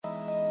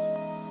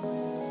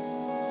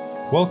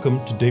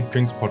Welcome to Deep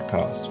Drinks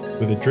Podcast,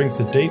 where the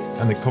drinks are deep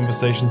and the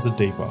conversations are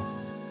deeper.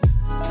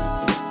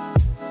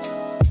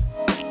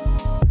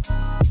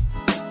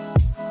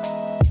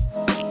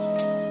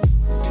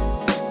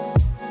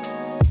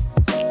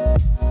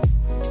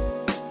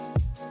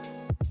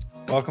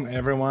 Welcome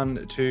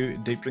everyone to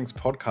Deep Drinks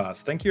Podcast.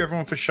 Thank you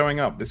everyone for showing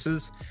up. This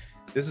is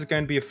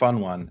going to be a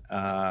fun one.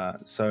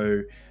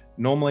 So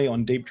normally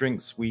on Deep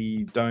Drinks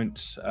we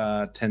don't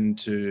tend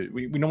to.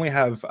 We normally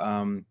have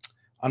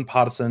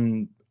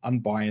unpartisan,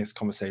 unbiased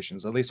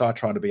conversations. At least I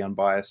try to be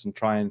unbiased and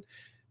try and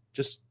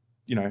just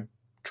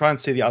try and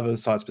see the other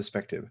side's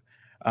perspective.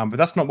 But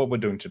that's not what we're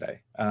doing today.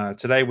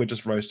 Today we're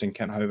just roasting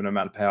Kent Hovind and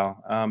Matt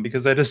Powell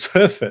because they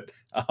deserve it,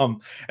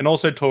 and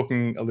also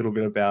talking a little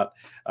bit about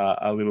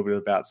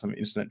some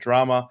internet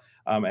drama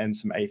and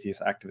some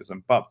atheist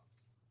activism. But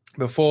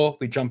before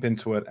we jump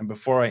into it, and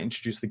before I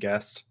introduce the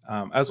guest,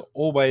 as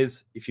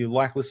always, if you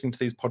like listening to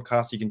these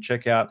podcasts, you can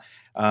check out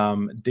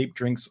Deep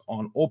Drinks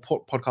on all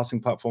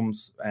podcasting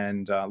platforms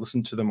and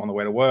listen to them on the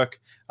way to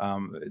work.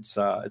 It's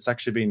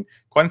actually been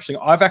quite interesting.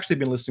 I've actually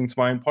been listening to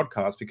my own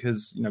podcast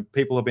because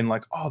people have been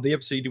like, "Oh, the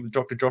episode you did with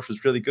Dr. Josh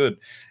was really good,"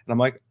 and I'm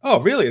like, "Oh,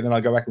 really?" And then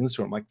I go back and listen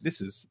to it. I'm like,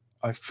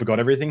 I forgot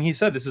everything he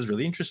said. This is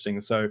really interesting.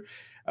 So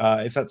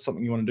if that's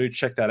something you want to do,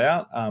 check that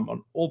out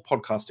on all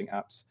podcasting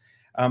apps.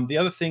 The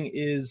other thing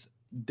is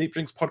Deep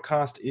Drinks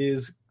Podcast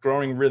is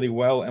growing really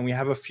well, and we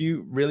have a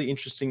few really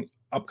interesting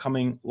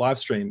upcoming live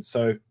streams.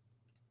 So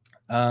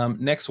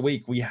next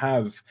week we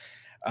have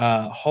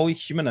Holy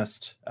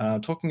Humanist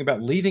talking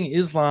about leaving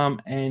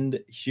Islam and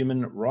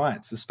human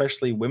rights,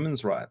 especially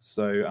women's rights.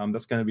 So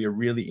that's going to be a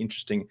really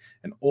interesting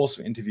and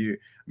awesome interview.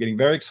 I'm getting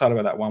very excited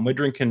about that one. We're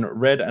drinking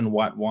red and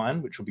white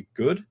wine, which will be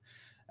good.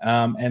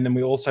 And then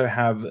we also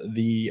have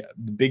the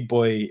big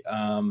boy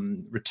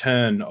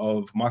return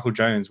of Michael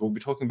Jones. We'll be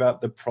talking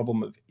about the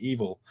problem of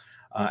evil.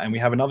 And we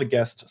have another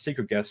guest,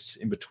 secret guest,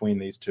 in between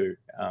these two.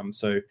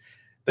 So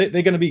they're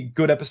going to be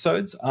good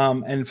episodes.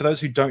 And for those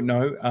who don't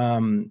know,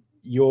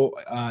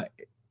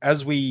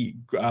 as we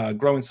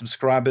grow in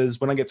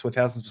subscribers, when I get to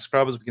 1,000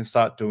 subscribers, we can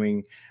start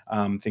doing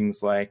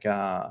things like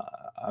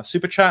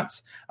super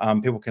chats.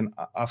 People can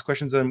ask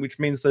questions, and which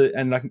means that,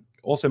 and I can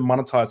also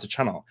monetize the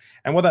channel.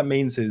 And what that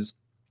means is,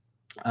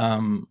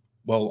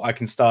 I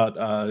can start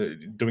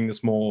doing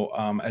this more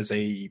as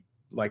a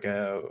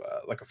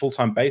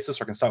full-time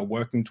basis, or I can start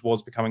working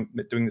towards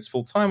doing this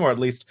full-time, or at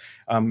least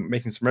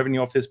making some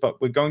revenue off this. But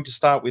we're going to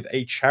start with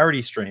a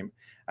charity stream,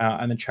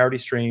 and the charity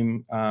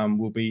stream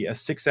will be a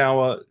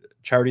 6-hour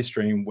charity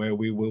stream where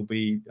we will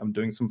be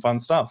doing some fun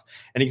stuff.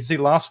 And you can see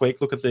last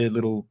week, look at the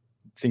little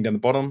thing down the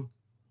bottom.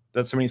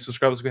 That's how many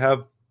subscribers we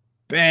have.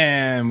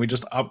 Bam! We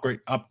just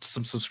upped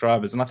some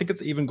subscribers, and I think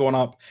it's even gone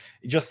up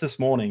just this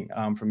morning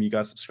from you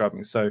guys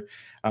subscribing. So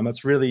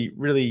that's really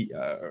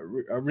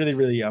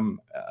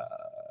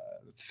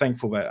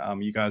thankful that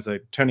you guys are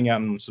turning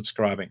out and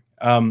subscribing.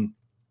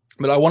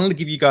 But I wanted to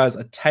give you guys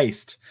a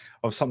taste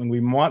of something we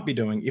might be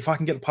doing if I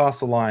can get past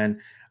the line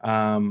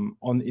in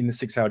the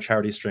 6-hour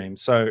charity stream.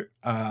 So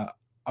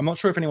I'm not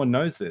sure if anyone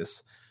knows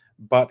this,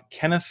 but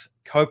Kenneth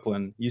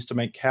Copeland used to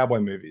make cowboy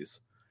movies.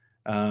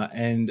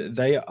 And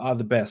they are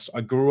the best.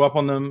 I grew up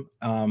on them.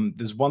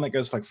 There's one that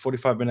goes like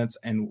 45 minutes,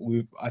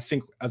 and I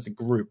think as a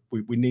group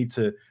we need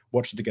to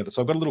watch it together.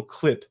 So I've got a little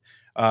clip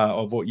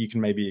of what you can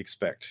maybe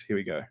expect. Here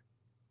we go.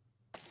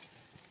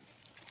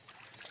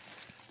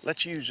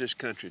 Let's use this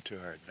country to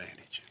our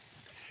advantage.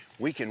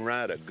 We can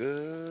ride a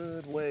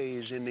good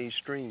ways in these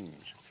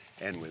streams,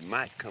 and we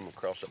might come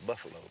across a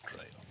buffalo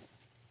trail.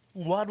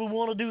 Why'd we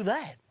want to do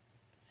that?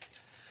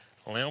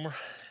 Well, Elmer,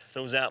 if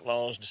those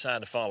outlaws decide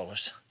to follow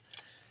us,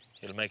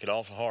 it'll make it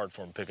awful hard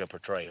for them to pick up our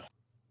trail.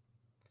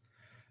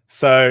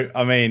 So,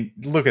 I mean,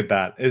 look at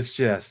that. It's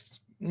just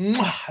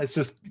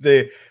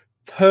the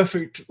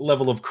perfect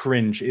level of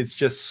cringe. It's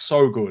just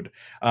so good.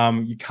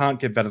 You can't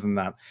get better than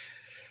that.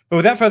 But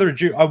without further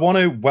ado, I want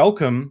to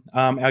welcome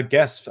our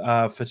guest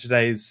for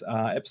today's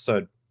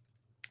episode.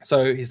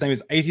 So his name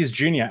is Atheist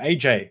Jr.,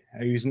 AJ,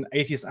 who's an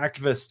atheist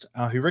activist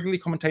who regularly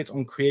commentates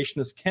on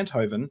creationist Kent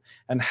Hovind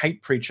and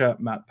hate preacher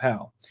Matt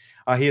Powell.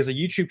 He has a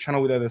YouTube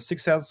channel with over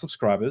 6,000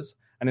 subscribers,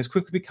 and is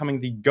quickly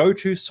becoming the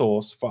go-to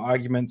source for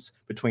arguments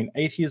between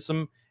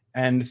atheism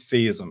and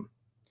theism.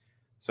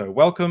 So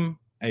welcome,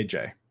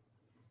 AJ.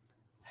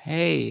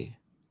 Hey,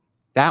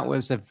 that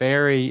was a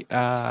very,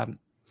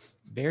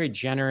 very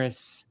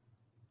generous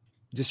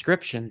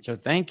description. So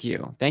thank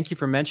you. Thank you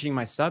for mentioning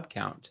my sub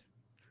count.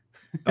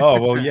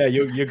 Oh, well, yeah,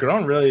 you're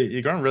growing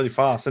really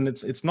fast. And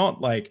it's not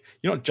like,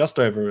 you're not just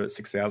over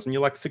 6,000.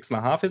 You're like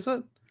 6.5, is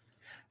it?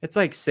 It's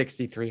like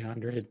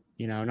 6,300,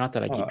 not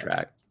that I keep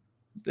track.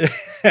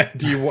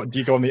 do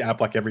you go on the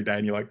app like every day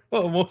and you're like,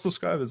 oh, more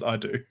subscribers? I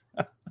do.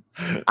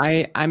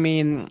 I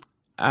mean,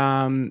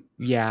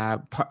 yeah,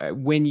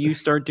 when you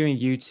start doing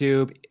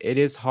YouTube, it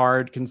is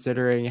hard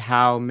considering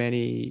how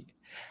the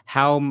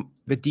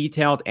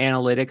detailed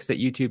analytics that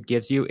YouTube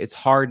gives you. It's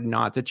hard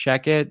not to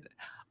check it.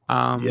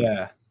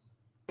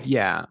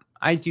 Yeah,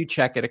 I do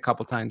check it a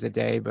couple times a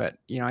day, but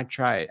I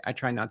try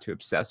not to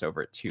obsess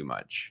over it too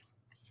much.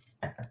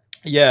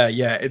 Yeah,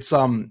 yeah. It's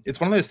one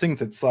of those things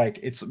that's like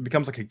it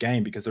becomes like a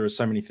game because there are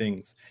so many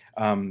things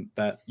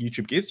that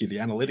YouTube gives you, the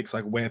analytics,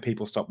 like where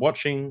people stop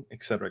watching,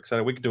 etc.,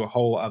 etc. We could do a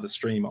whole other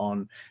stream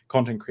on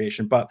content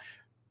creation, but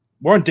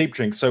we're on Deep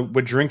Drink, so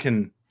we're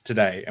drinking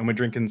today, and we're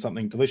drinking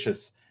something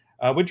delicious.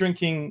 We're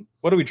drinking.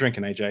 What are we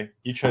drinking, AJ?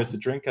 You chose the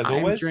drink as I'm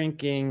always.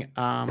 drinking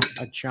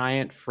a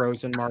giant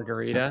frozen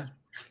margarita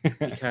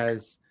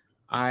because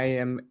I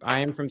am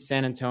from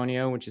San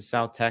Antonio, which is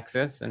South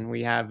Texas, and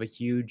we have a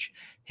huge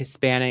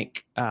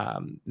Hispanic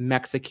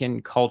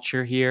Mexican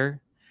culture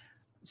here.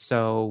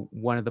 So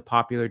one of the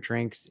popular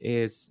drinks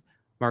is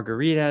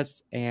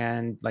margaritas,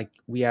 and like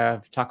we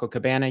have Taco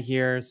Cabana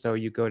here. So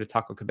you go to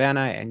Taco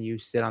Cabana and you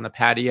sit on the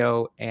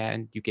patio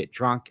and you get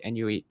drunk and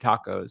you eat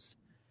tacos,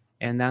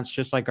 and that's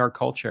just like our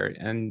culture.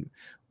 And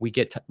we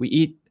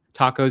eat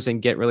tacos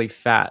and get really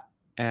fat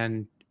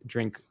and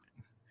drink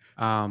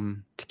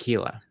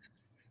tequila.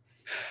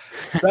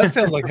 That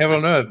sounds like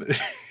heaven on earth.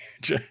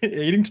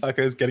 Eating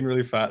tacos, getting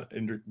really fat,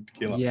 and drinking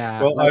tequila.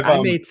 Yeah, Well, like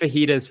I made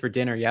fajitas for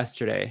dinner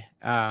yesterday.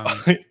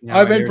 I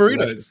made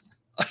burritos.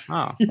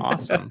 Oh, Yeah,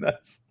 awesome.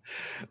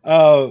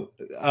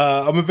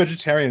 I'm a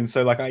vegetarian,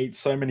 so like I eat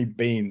so many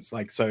beans,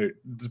 like so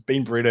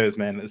bean burritos,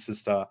 man. It's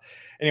just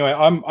anyway,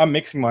 I'm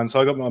mixing mine.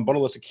 So I got my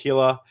bottle of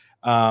tequila,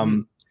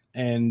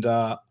 and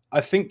I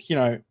think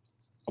I'll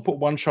put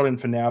one shot in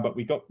for now, but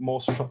we got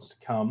more shots to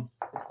come,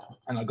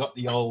 and I got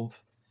the old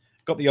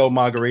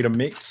margarita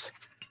mix,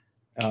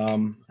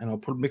 and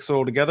I'll mix it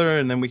all together,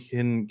 and then we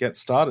can get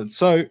started.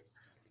 So,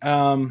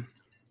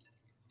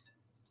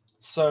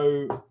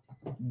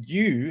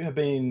 you have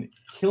been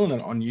killing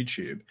it on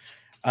YouTube,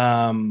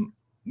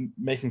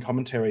 making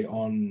commentary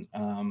on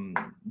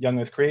young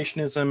Earth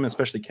creationism,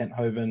 especially Kent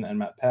Hovind and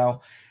Matt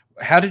Powell.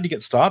 How did you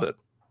get started?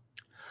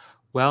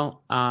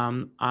 Well,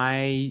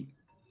 I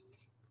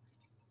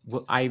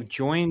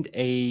joined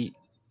a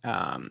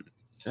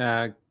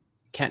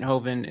Kent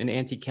Hovind, an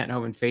anti-Kent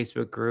Hovind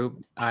Facebook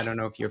group. I don't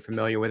know if you're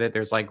familiar with it.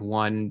 There's like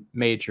one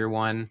major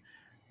one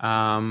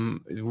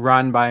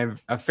run by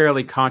a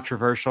fairly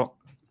controversial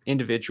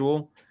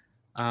individual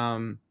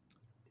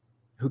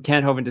who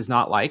Kent Hovind does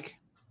not like,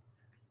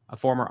 a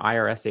former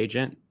IRS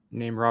agent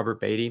named Robert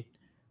Beatty.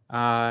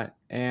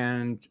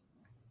 And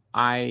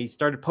I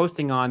started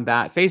posting on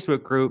that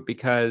Facebook group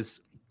because,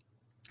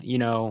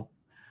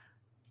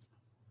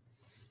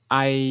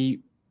 I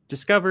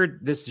discovered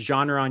this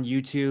genre on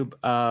YouTube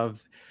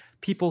of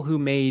people who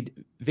made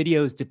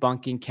videos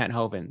debunking Kent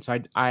Hovind. So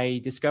I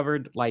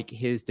discovered like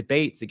his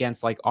debates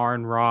against like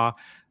Aaron Ra,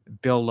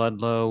 Bill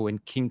Ludlow,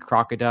 and King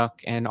Crocoduck,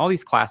 and all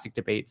these classic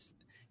debates,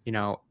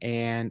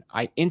 and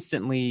I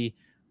instantly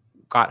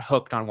got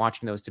hooked on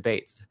watching those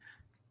debates.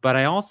 But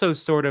I also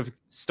sort of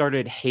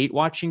started hate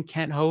watching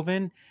Kent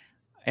Hovind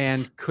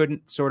and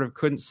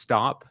couldn't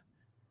stop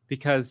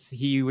because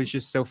he was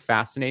just so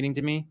fascinating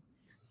to me.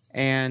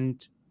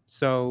 And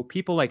so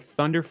people like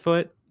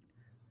Thunderfoot,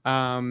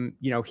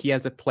 he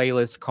has a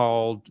playlist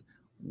called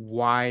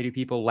 "Why Do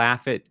People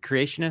Laugh at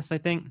Creationists?" I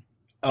think.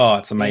 Oh,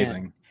 it's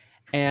amazing.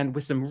 And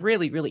with some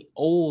really, really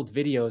old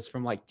videos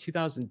from like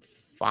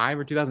 2005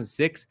 or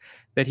 2006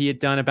 that he had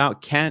done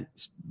about Kent,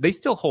 they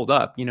still hold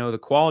up. The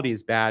quality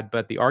is bad,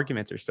 but the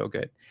arguments are still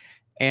good.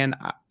 And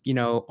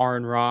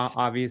Aaron Ra,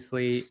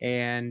 obviously,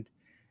 and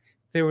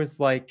there was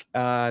like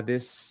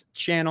this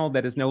channel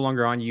that is no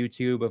longer on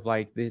YouTube of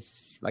like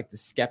this, like the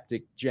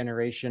skeptic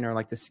generation or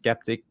like the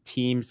skeptic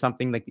team,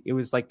 something like it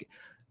was like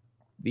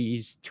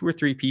these 2 or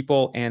 3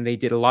 people, and they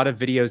did a lot of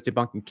videos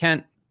debunking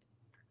Kent.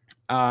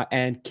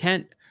 And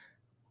Kent,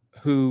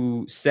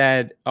 who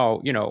said,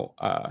 "Oh,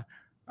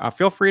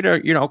 feel free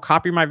to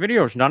copy my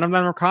videos. None of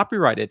them are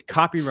copyrighted."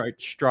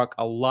 Copyright struck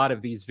a lot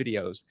of these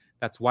videos.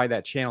 That's why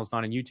that channel's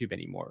not on YouTube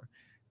anymore,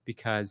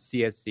 because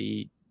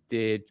CSC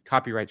did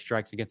copyright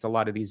strikes against a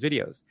lot of these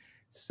videos.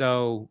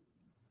 So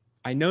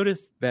I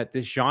noticed that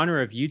this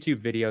genre of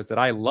YouTube videos that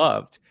I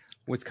loved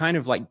was kind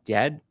of like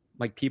dead.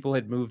 Like people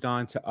had moved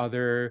on to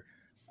other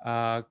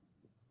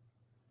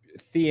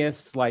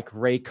theists like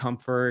Ray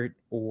Comfort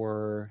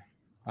or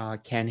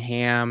Ken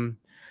Ham,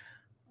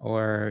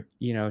 or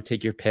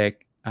take your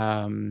pick.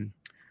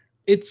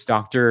 It's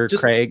Dr.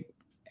 Craig.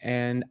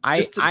 And oh,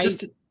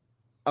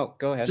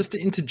 go ahead. Just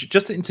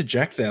to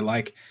interject there,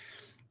 like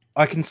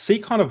I can see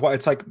kind of what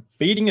it's like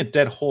beating a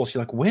dead horse.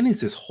 You're like, when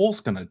is this horse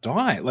gonna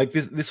die? Like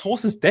this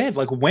horse is dead.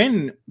 Like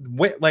when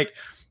like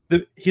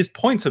his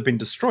points have been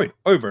destroyed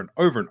over and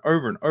over and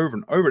over and over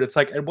and over. It's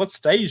like, at what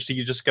stage do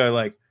you just go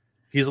like,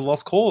 he's a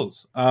lost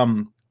cause?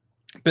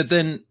 But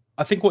then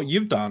I think what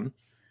you've done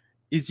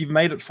is you've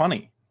made it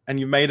funny, and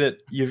you've made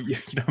it, you know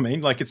what I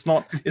mean? Like it's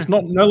not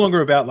no longer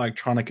about like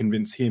trying to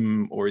convince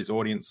him or his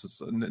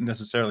audience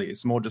necessarily.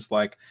 It's more just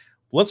like,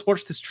 let's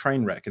watch this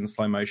train wreck in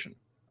slow motion.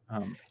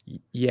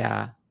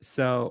 Yeah.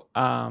 So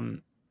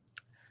I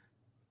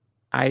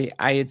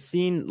had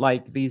seen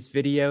like these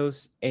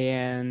videos,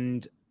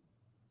 and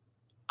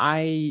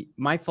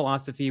my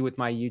philosophy with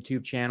my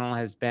YouTube channel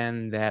has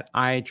been that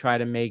I try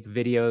to make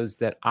videos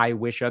that I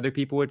wish other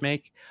people would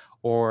make,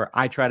 or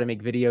I try to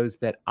make videos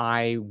that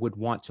I would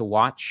want to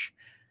watch.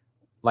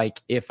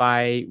 like if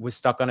I was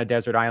stuck on a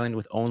desert island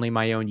with only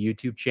my own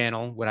YouTube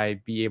channel, would I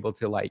be able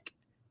to like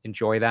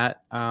enjoy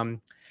that?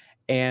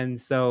 And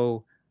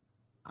so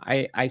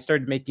I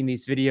started making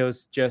these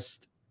videos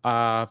just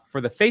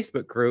for the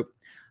Facebook group.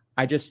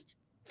 I just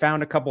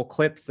found a couple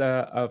clips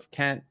of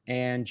Kent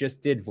and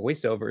just did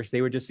voiceovers.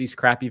 They were just these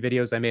crappy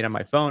videos I made on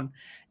my phone,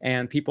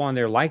 and people on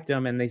there liked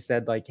them, and they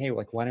said like, "Hey,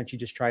 like, why don't you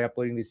just try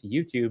uploading these to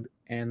YouTube?"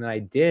 And I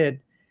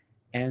did,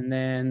 and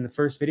then the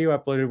first video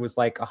uploaded was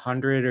like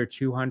 100 or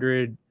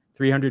 200,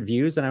 300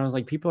 views, and I was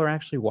like, people are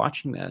actually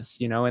watching this,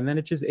 you know. And then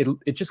it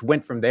just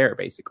went from there,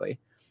 basically.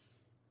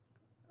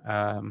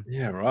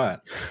 Yeah, right.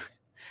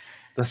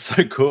 That's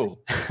so cool.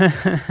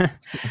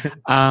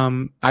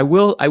 I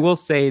will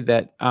say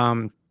that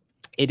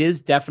it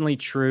is definitely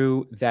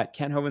true that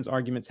Kent Hovind's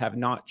arguments have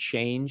not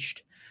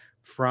changed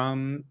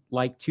from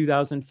like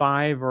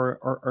 2005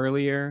 or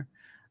earlier.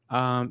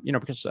 You know,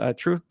 because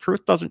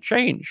truth doesn't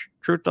change.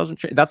 Truth doesn't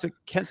change. That's what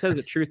Kent says,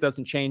 that truth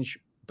doesn't change,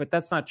 but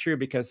that's not true,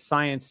 because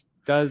science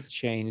does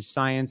change.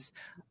 Science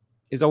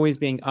is always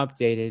being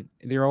updated.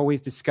 They're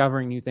always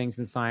discovering new things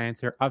in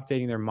science. They're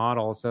updating their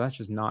models. So that's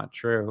just not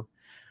true.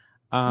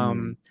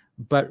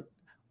 But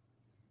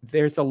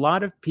there's a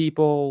lot of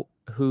people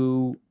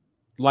who,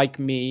 like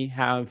me,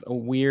 have a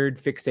weird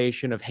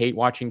fixation of hate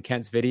watching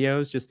Kent's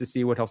videos just to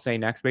see what he'll say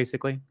next,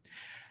 basically.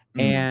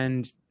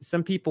 And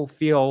some people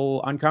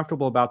feel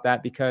uncomfortable about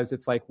that because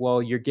it's like,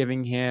 well, you're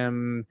giving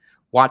him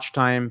watch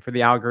time for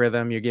the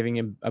algorithm. You're giving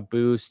him a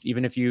boost.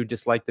 Even if you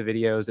dislike the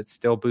videos, it's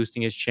still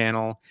boosting his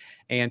channel.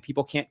 And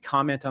people can't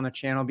comment on the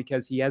channel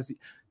because he has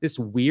this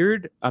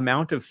weird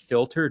amount of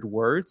filtered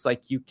words.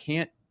 Like, you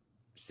can't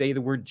say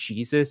the word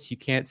Jesus. You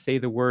can't say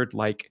the word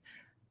like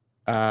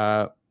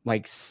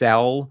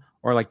sell,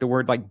 or like the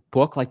word like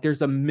book. Like,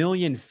 there's a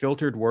million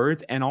filtered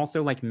words. And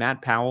also, like,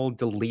 Matt Powell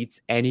deletes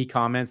any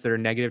comments that are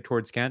negative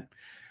towards Kent.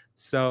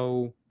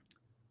 So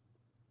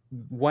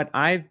what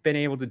I've been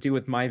able to do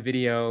with my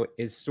video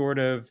is sort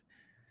of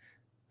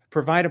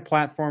provide a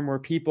platform where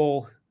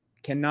people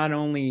can not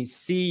only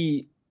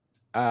see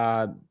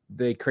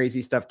the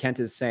crazy stuff Kent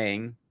is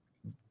saying,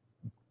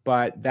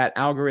 but that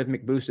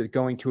algorithmic boost is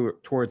going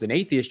towards an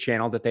atheist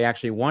channel that they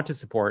actually want to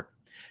support.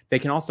 They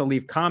can also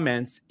leave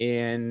comments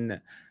in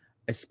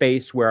a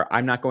space where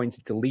I'm not going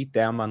to delete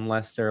them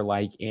unless they're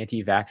like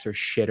anti-vaxxer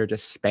shit or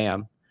just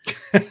spam.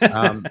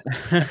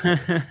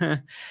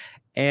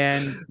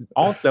 And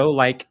also,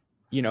 like,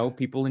 you know,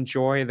 people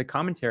enjoy the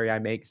commentary I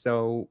make.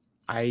 So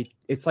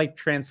it's like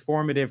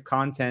transformative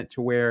content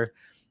to where,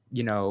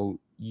 you know,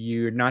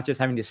 you're not just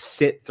having to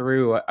sit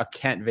through a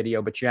Kent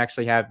video, but you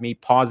actually have me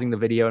pausing the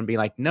video and being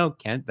like, no,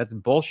 Kent, that's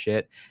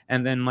bullshit.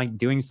 And then like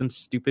doing some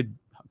stupid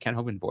Kent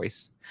Hovind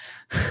voice.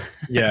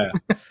 Yeah.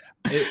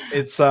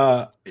 It's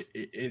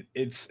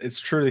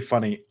truly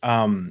funny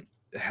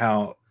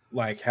how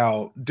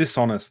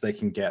dishonest they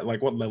can get,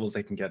 like what levels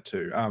they can get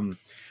to.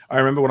 I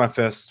remember when I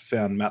first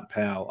found Matt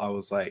Powell, I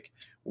was like,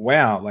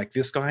 wow, like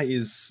this guy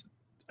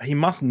he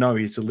must know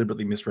he's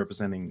deliberately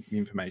misrepresenting the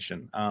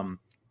information.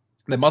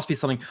 There must be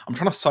something. I'm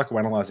trying to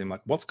psychoanalyze him.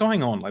 Like, what's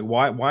going on? Like,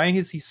 why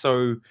is he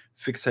so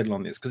fixated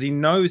on this? Because he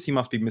knows he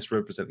must be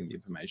misrepresenting the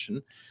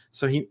information.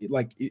 So he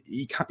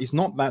can't. He's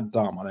not that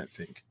dumb. I don't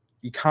think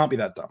he can't be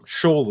that dumb.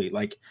 Surely,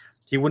 like,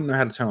 he wouldn't know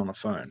how to turn on a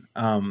phone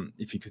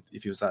if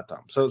he was that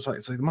dumb. So it's like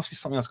there must be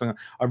something else going on.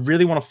 I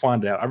really want to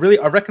find out. I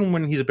reckon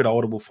when he's a bit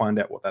older, we'll find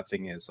out what that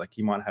thing is. Like,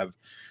 he might have,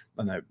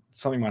 I don't know,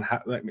 something might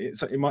happen. Like,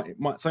 something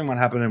might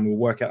happen, and we'll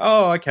work out.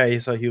 Oh, okay,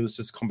 so he was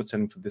just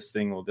compensating for this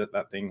thing or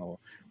that thing or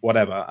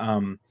whatever.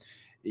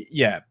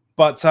 Yeah,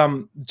 but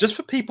just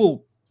for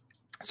people.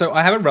 So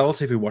I have a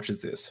relative who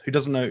watches this, who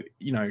doesn't know.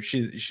 You know,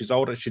 she's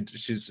older.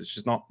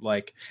 She's not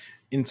like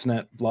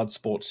internet blood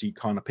sportsy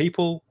kind of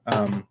people.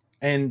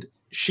 And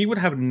she would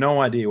have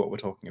no idea what we're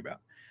talking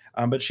about.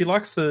 But she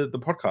likes the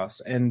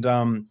podcast,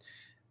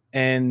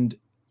 and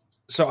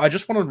so I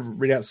just want to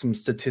read out some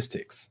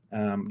statistics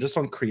just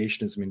on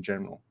creationism in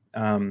general.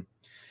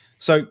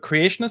 So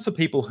creationists are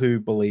people who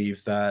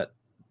believe that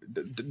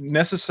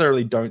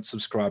necessarily don't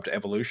subscribe to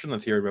evolution, the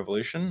theory of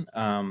evolution,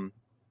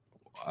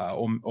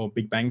 or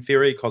Big Bang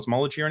theory,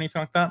 cosmology, or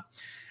anything like that.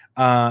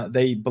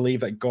 They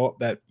believe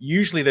that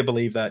usually they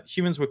believe that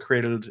humans were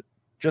created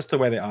just the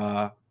way they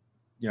are,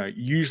 you know,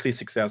 usually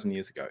 6,000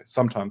 years ago,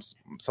 sometimes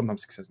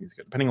 6,000 years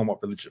ago, depending on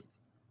what religion.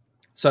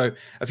 So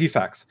a few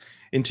facts.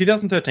 In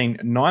 2013,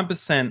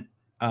 9%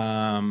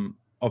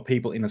 of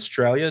people in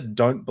Australia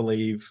don't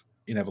believe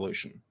in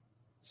evolution.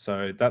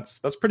 So that's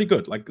pretty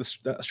good. Like,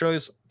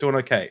 Australia's doing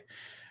okay.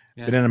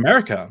 Yeah. But in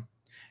America,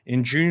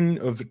 in June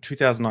of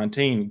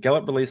 2019,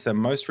 Gallup released their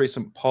most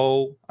recent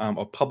poll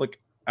of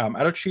public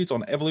attitudes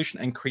on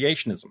evolution and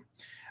creationism.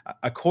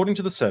 According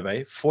to the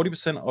survey,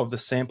 40% of the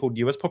sampled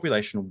US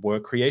population were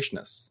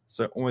creationists.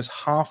 So almost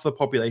half the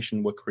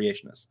population were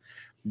creationists.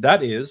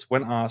 That is,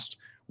 when asked,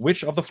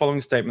 which of the following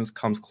statements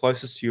comes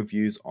closest to your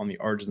views on the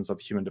origins of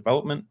human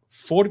development,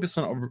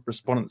 40% of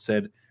respondents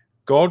said,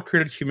 God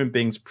created human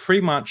beings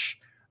pretty much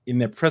in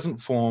their present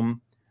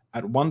form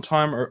at one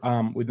time or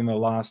within the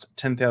last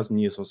 10,000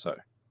 years or so.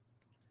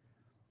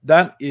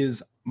 That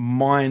is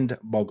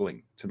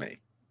mind-boggling to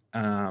me.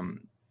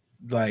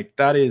 Like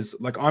that is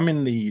like I'm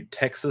in the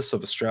Texas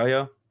of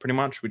Australia, pretty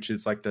much, which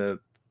is like the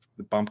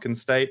bumpkin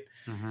state.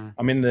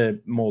 I'm in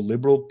the more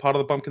liberal part of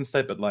the bumpkin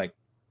state, but like,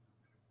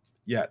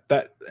 yeah,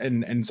 that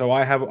and so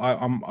I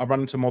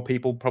run into more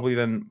people probably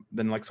than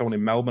like someone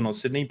in Melbourne or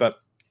Sydney, but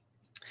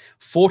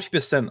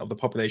 40% of the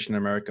population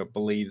in America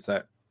believes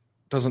that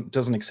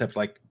doesn't accept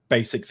like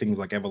basic things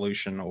like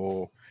evolution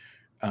or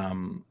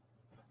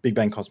Big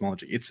Bang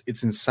cosmology.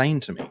 It's insane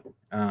to me.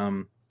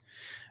 And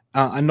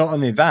not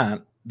only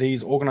that,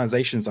 these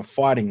organizations are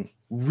fighting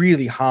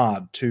really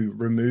hard to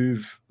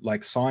remove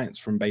like science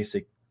from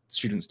basic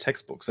students'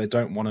 textbooks. They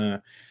don't want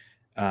to.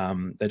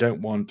 They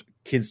don't want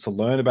kids to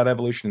learn about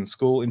evolution in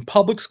school, in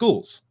public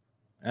schools.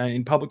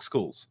 So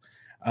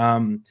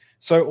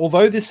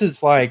although this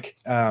is like,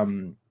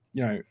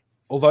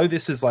 although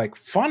this is like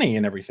funny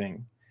and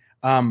everything,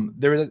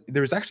 there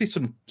is actually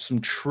some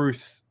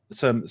truth,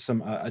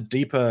 a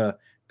deeper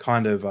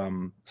kind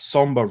of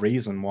somber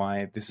reason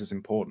why this is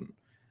important,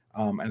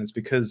 and it's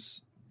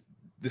because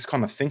this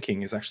kind of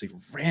thinking is actually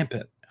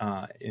rampant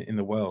in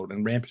the world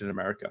and rampant in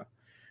America.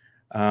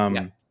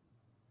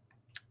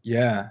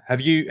 Yeah.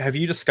 Have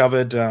you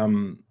discovered?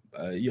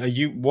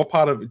 What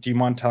part of? Do you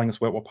mind telling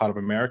us what part of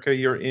America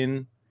you're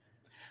in?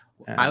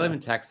 I live in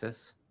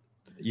Texas.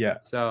 Yeah.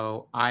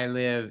 So I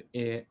live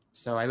in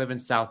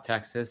South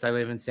Texas. I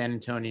live in San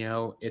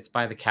Antonio. It's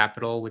by the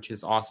capital, which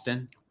is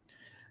Austin.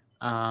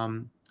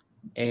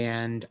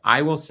 And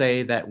I will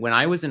say that when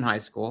I was in high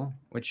school,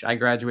 which I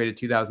graduated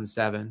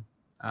 2007,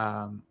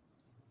 I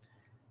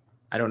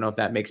don't know if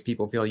that makes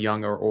people feel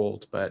young or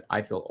old, but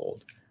I feel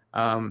old.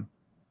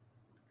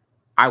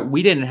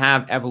 We didn't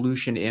have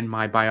evolution in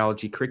my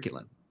biology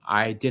curriculum.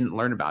 I didn't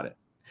learn about it.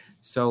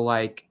 So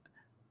like,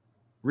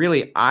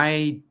 really,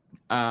 I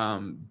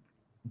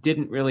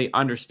didn't really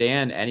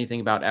understand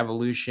anything about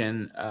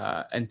evolution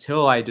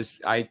until I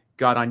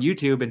got on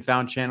YouTube and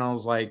found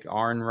channels like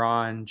Aaron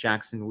Ra and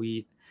Jackson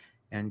Wheat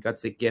and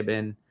Gutsick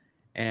Gibbon.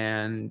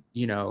 And,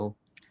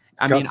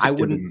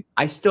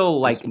 I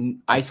still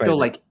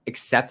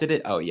accepted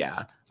it. Oh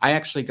yeah. I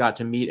actually got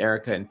to meet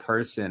Erica in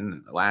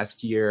person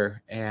last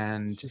year,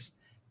 and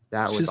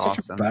that was awesome.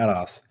 She's such a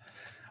badass.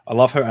 I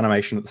love her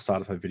animation at the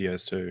start of her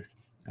videos too.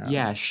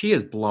 Yeah, she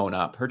is blown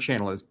up. Her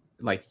channel is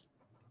like,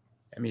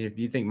 I mean, if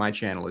you think my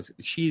channel is,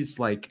 she's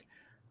like,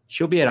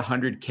 she'll be at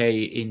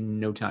 100K in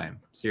no time.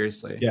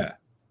 Seriously. Yeah.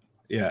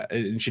 Yeah.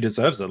 And she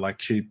deserves it.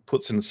 Like, she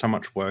puts in so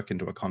much work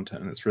into her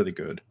content, and it's really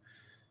good.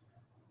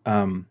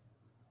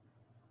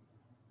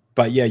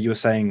 But yeah, you were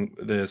saying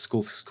the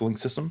schooling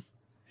system?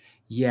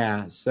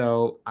 Yeah.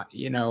 So,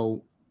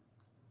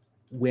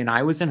 when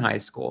I was in high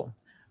school,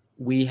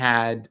 we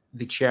had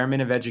the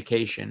chairman of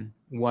education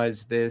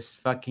was this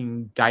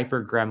fucking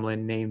diaper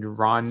gremlin named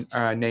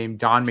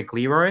Don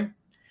McLeroy.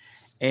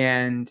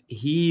 And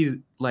he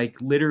like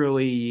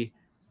literally,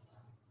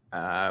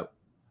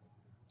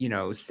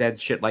 said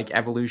shit like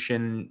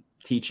evolution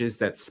teaches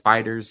that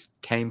spiders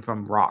came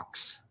from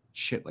rocks,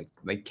 shit like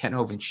Kent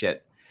Hovind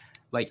shit.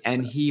 Like,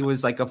 and he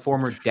was like a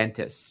former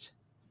dentist.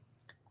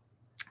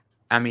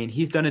 I mean,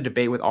 he's done a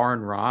debate with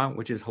Aaron Ra,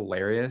 which is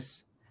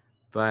hilarious,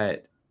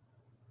 but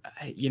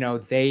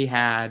they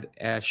had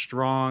a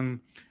strong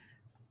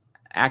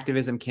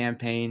activism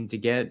campaign to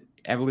get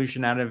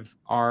evolution out of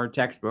our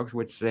textbooks,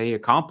 which they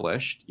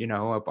accomplished,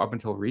 up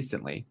until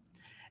recently.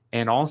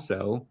 And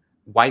also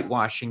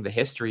whitewashing the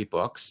history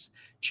books,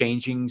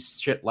 changing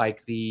shit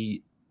like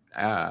the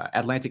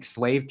Atlantic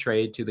slave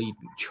trade to the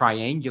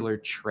triangular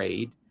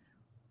trade,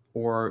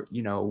 or,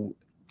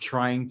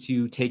 trying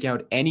to take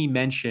out any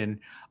mention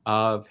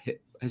of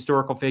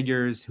historical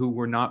figures who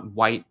were not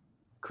white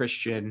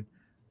Christian,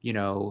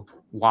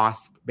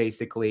 WASP,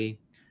 basically.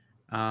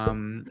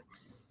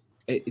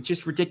 It's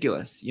just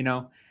ridiculous,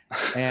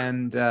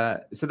 And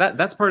so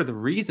that's part of the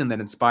reason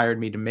that inspired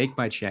me to make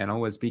my channel,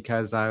 was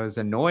because I was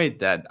annoyed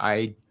that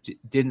I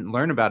didn't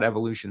learn about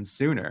evolution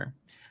sooner.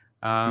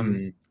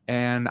 And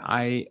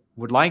I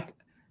would like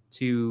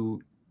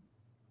to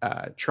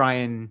try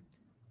and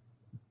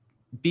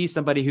be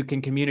somebody who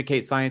can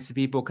communicate science to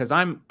people, because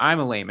I'm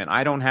a layman.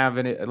 I don't have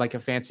a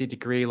fancy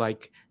degree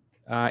like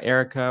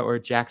Erica or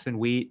Jackson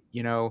Wheat,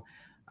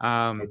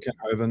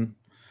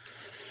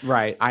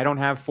 Right. I don't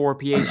have 4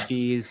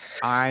 PhDs.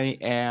 I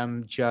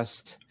am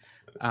just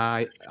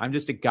I'm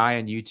just a guy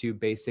on YouTube,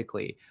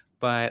 basically.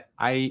 But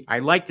I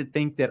like to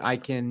think that I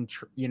can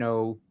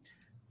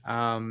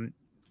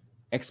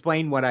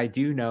explain what I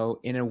do know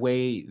in a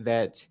way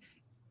that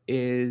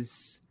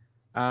is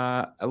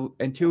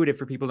intuitive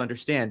for people to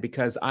understand,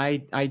 because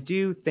I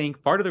do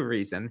think part of the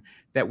reason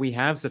that we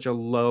have such a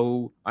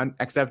low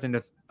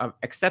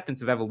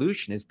acceptance of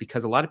evolution is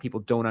because a lot of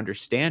people don't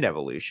understand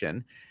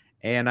evolution.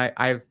 And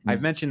I've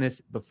mentioned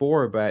this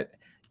before, but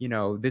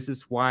this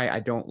is why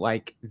I don't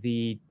like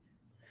the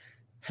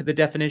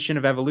definition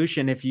of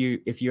evolution. If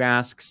you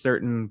ask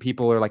certain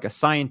people, or like a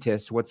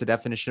scientist, what's the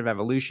definition of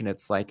evolution?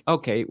 It's like,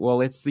 okay, well,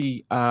 it's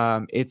a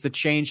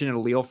change in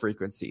allele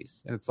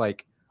frequencies. And it's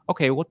like,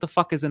 okay, what the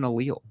fuck is an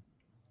allele?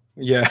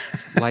 Yeah.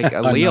 Like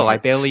I Leo, know. I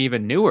barely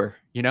even knew her,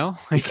 you know?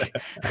 Like,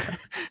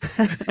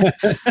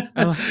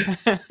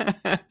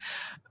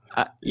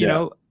 you Yeah.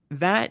 know,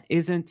 that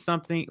isn't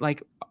something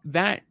like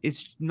that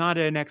is not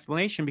an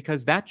explanation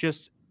because that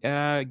just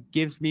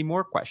gives me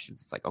more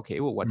questions. It's like, okay,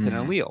 well, what's an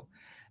Mm. allele?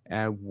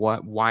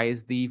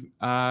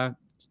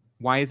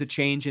 Why is a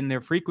change in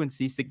their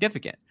frequency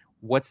significant?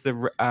 What's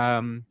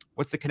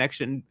the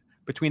connection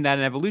between that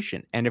and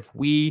evolution? And if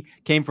we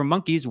came from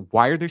monkeys,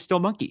 why are there still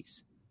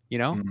monkeys? You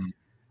know, Mm.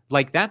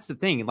 like that's the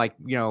thing. Like,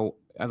 you know,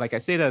 like I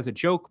say that as a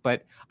joke,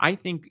 but I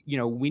think, you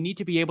know, we need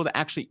to be able to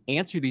actually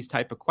answer these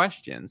type of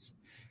questions,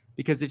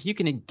 because if you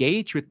can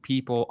engage with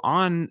people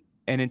on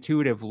an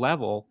intuitive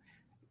level,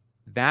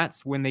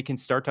 that's when they can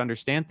start to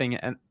understand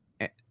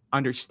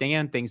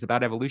understand things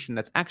about evolution.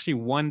 That's actually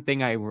one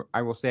thing I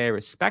will say I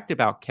respect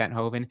about Kent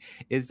Hovind,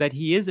 is that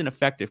he is an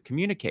effective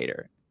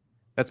communicator.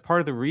 That's part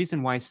of the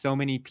reason why so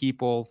many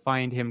people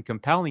find him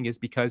compelling, is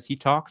because he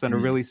talks on a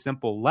Mm. really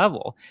simple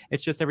level.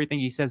 It's just everything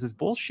he says is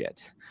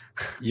bullshit.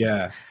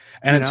 Yeah.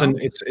 And You know?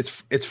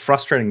 it's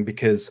frustrating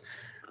because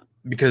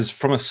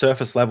from a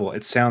surface level,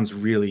 it sounds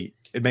really,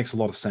 it makes a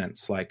lot of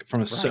sense. Like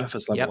from a Right.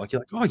 surface level, Yep. like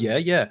you're like, oh yeah,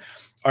 yeah.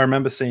 I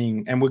remember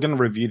seeing, and we're going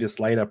to review this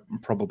later,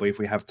 probably if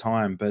we have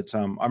time. But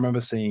I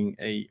remember seeing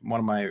one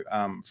of my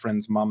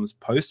friend's mums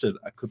posted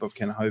a clip of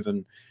Ken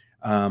Hovind,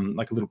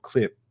 like a little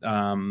clip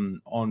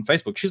on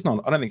Facebook. She's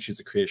not, I don't think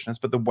she's a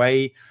creationist, but the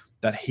way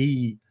that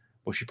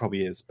well, she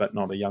probably is, but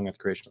not a young Earth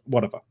creationist.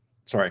 Whatever.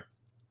 Sorry,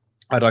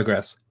 I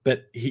digress.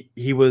 But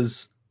he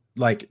was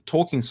like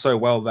talking so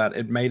well that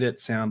it made it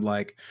sound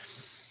like,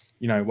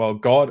 you know, well,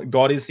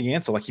 God is the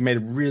answer. Like he made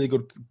a really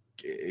good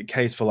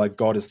case for like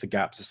God is the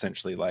gaps,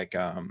 essentially. Like you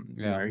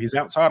know, he's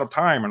outside of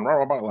time and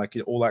blah, blah, blah, like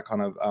all that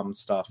kind of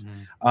stuff.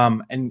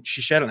 And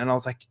she shared it, and I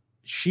was like,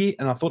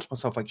 and I thought to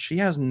myself, like, she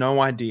has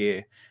no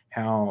idea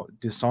how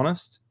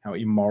dishonest, how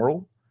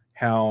immoral,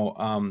 how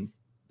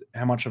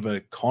much of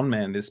a con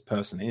man this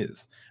person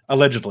is,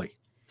 allegedly.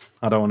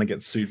 I don't want to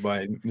get sued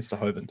by Mr.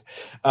 Hovind.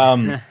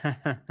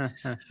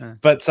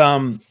 But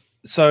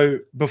so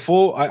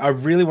before I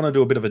really want to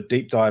do a bit of a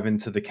deep dive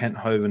into the Kent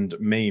Hovind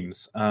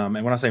memes. And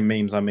when I say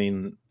memes, I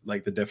mean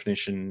like the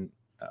definition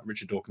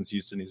Richard Dawkins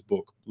used in his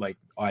book, like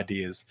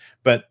ideas.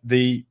 But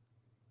I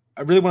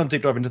really want to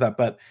deep dive into that.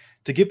 But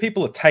to give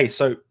people a taste,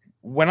 so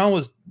when I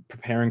was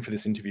preparing for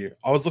this interview,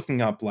 I was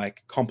looking up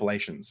like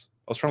compilations.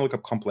 I was trying to look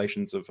up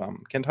compilations of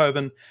Kent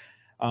Hovind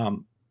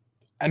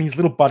and his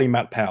little buddy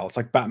Matt Powell. It's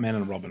like Batman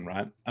and Robin,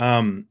 right?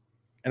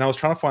 And I was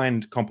trying to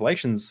find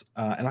compilations,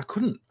 and I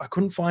couldn't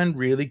find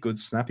really good,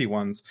 snappy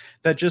ones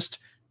that just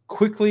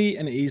quickly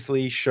and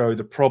easily show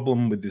the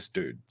problem with this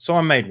dude. So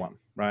I made one,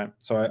 right?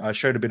 So I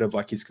showed a bit of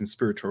like his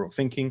conspiratorial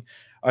thinking.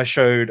 I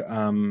showed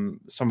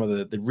some of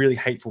the really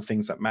hateful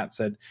things that Matt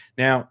said.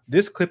 Now,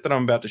 this clip that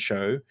I'm about to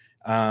show,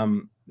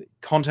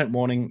 content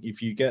warning: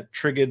 if you get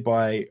triggered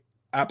by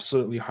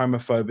absolutely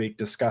homophobic,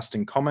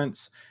 disgusting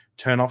comments,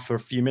 turn off for a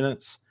few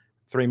minutes,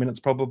 3 minutes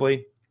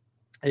probably.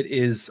 It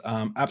is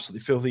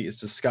absolutely filthy. It's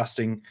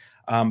disgusting.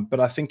 But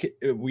I think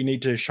we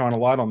need to shine a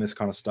light on this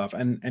kind of stuff.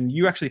 And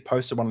you actually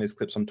posted one of these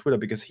clips on Twitter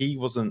because he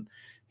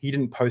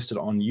didn't post it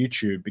on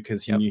YouTube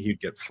because he knew he'd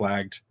get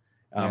flagged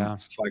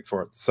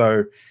for it.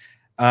 So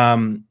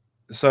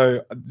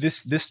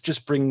this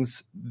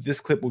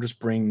clip will just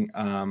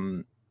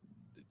bring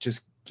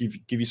just give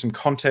you some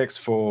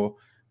context for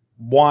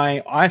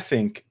why I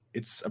think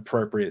it's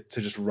appropriate to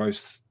just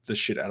roast the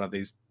shit out of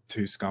these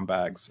two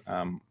scumbags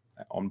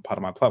on part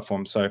of my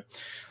platform. So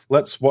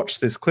let's watch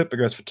this clip. It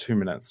goes for 2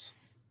 minutes.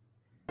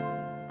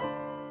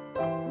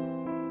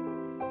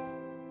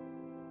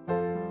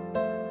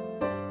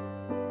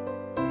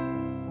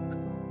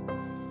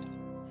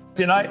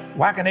 Tonight,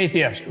 Whack an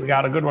Atheist. We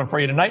got a good one for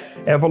you tonight.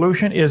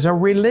 Evolution is a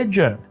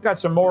religion. Got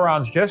some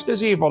morons just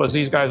as evil as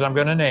these guys I'm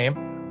going to name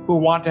who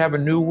want to have a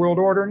new world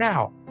order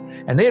now.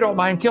 And they don't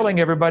mind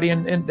killing everybody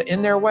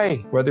in their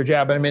way, whether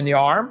jabbing them in the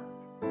arm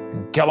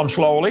and kill them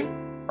slowly,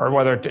 or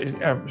whether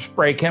to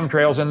spray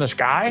chemtrails in the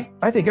sky.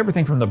 I think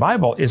everything from the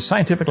Bible is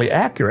scientifically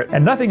accurate,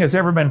 and nothing has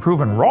ever been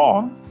proven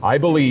wrong. I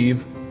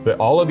believe that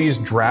all of these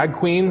drag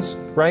queens,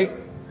 right,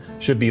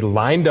 should be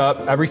lined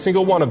up, every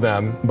single one of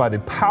them, by the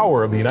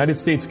power of the United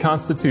States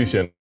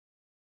Constitution.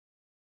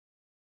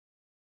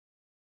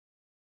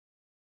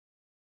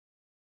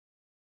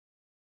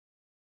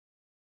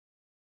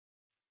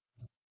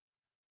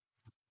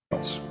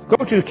 Go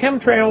to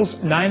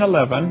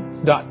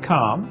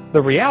chemtrails911.com.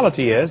 The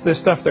reality is this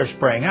stuff they're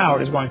spraying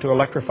out is going to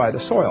electrify the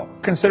soil.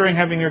 Considering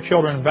having your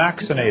children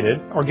vaccinated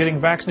or getting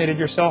vaccinated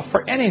yourself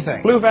for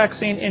anything, flu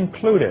vaccine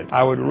included,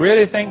 I would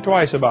really think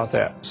twice about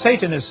that.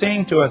 Satan is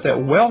seeing to it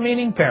that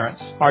well-meaning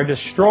parents are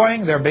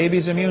destroying their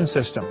baby's immune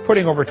system,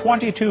 putting over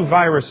 22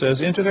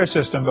 viruses into their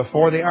system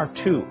before they are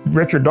 2.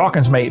 Richard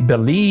Dawkins may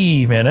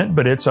believe in it,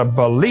 but it's a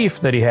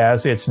belief that he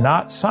has. It's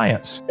not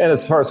science. And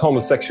as far as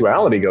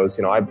homosexuality goes,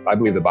 I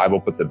believe the Bible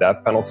puts a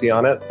death penalty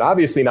on it.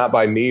 Obviously not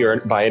by me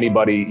or by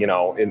anybody, in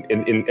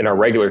our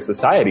regular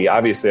society.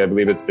 Obviously, I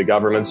believe it's the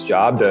government's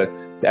job to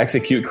to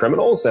execute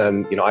criminals.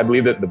 And, you know, I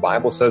believe that the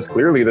Bible says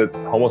clearly that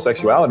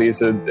homosexuality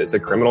is a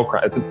criminal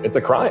crime. It's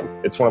a crime.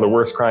 It's one of the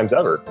worst crimes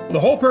ever. The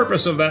whole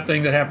purpose of that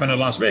thing that happened in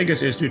Las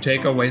Vegas is to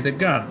take away the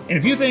gun. And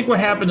if you think what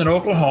happened in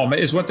Oklahoma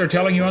is what they're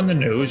telling you on the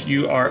news,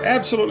 you are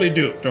absolutely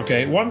duped,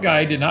 okay? One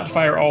guy did not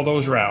fire all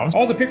those rounds.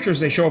 All the pictures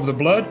they show of the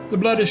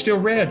blood is still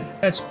red.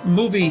 That's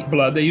movie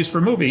blood they use for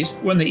movies.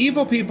 When the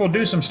evil people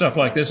do some stuff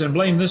like this and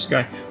blame this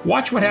guy,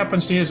 watch what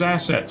happens to his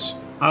assets.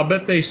 I'll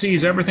bet they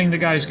seize everything the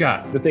guy's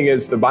got. The thing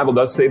is, the Bible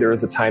does say there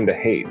is a time to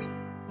hate.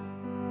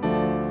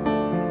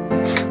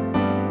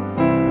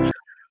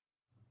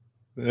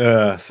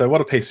 So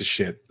what a piece of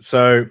shit.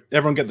 So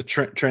everyone get the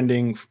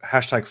trending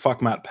hashtag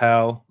fuck Matt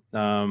Powell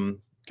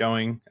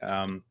going.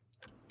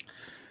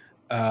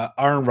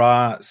 Aaron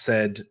Ra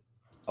said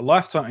a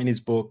lifetime in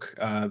his book,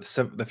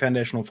 The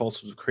Foundational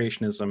Falsehoods of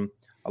Creationism,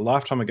 a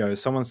lifetime ago,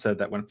 someone said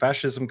that when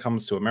fascism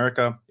comes to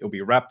America, it'll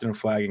be wrapped in a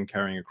flag and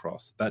carrying a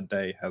cross. That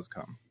day has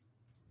come.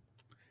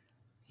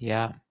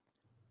 Yeah.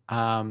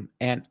 And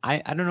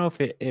I don't know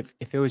if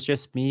it was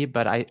just me,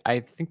 but I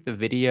think the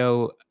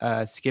video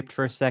skipped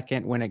for a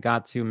second when it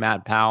got to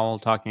Matt Powell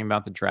talking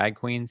about the drag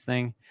queens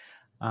thing.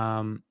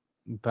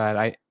 But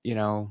I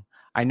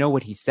know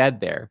what he said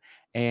there.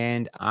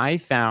 And I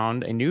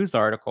found a news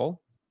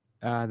article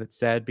that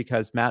said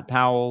because Matt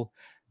Powell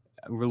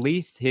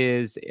released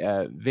his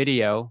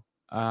video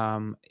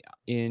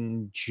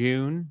in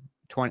June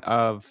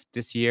of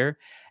this year,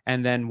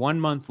 and then 1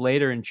 month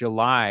later in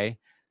July,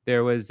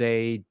 there was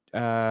a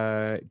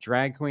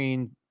drag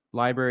queen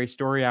library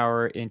story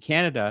hour in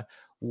Canada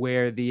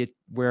where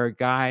a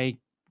guy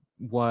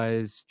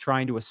was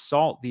trying to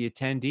assault the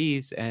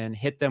attendees and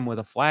hit them with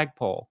a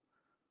flagpole.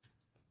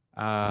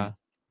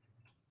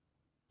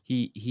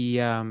 He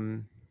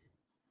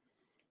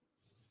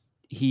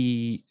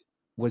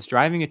was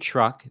driving a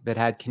truck that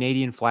had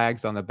Canadian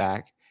flags on the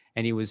back,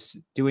 and he was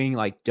doing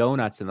like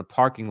donuts in the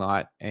parking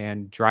lot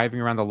and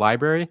driving around the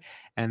library.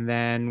 And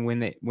then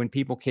when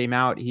people came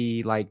out,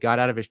 he like got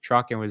out of his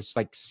truck and was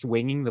like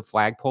swinging the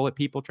flagpole at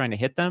people trying to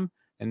hit them.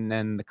 And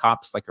then the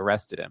cops like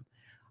arrested him.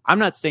 I'm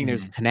not saying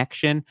there's a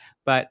connection,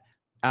 but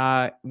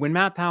when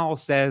Matt Powell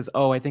says,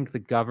 "Oh, I think the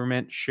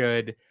government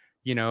should,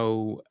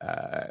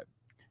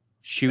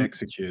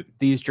 execute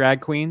these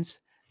drag queens,"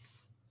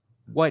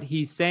 what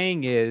he's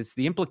saying is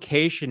the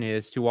implication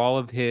is to all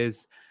of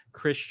his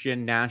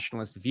Christian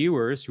nationalist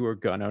viewers who are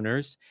gun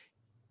owners,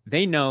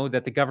 they know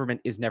that the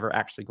government is never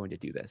actually going to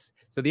do this.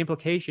 So the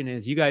implication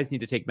is you guys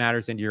need to take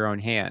matters into your own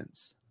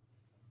hands.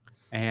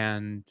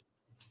 And,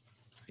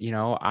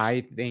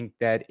 I think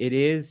that it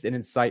is an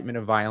incitement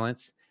of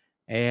violence,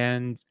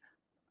 and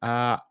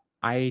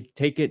I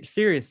take it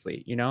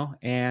seriously,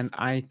 and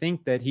I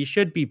think that he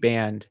should be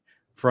banned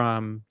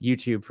from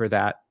YouTube for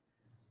that.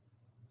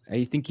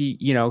 I think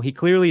he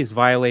clearly has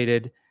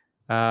violated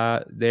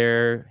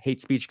their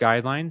hate speech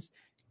guidelines,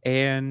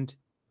 and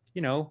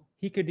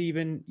he could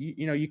even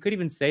you could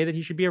even say that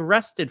he should be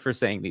arrested for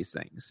saying these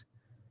things.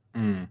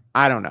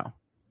 I don't know.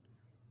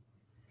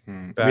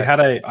 But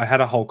I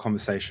had a whole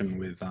conversation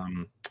with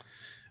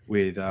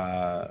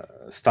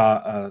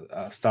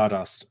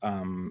Stardust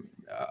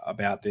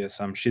about this.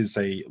 She's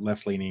a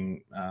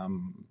left-leaning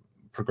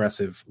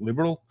progressive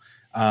liberal.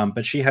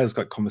 But she has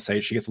got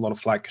conversations. She gets a lot of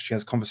flack because she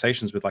has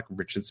conversations with like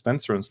Richard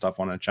Spencer and stuff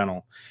on her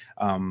channel.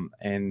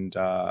 And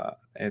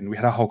we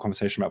had a whole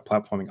conversation about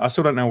platforming. I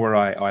still don't know where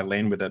I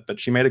land with it, but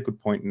she made a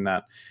good point in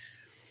that.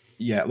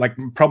 Yeah, like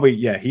probably,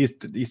 yeah, he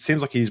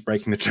seems like he's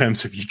breaking the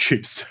terms of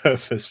YouTube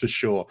service for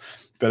sure.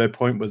 But her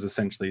point was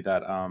essentially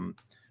that I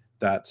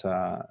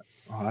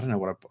don't know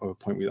what her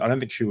point was. I don't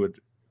think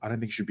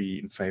she'd be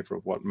in favor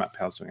of what Matt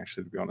Powell's doing,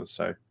 actually, to be honest.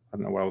 So I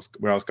don't know where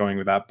I was going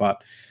with that,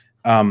 but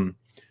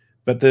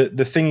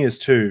the thing is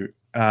too,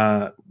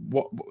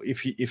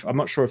 if I'm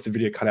not sure if the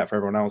video cut out for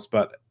everyone else,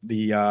 but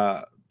he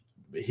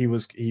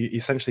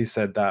essentially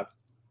said that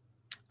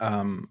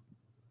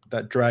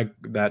that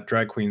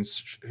drag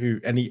queens who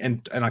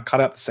and I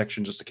cut out the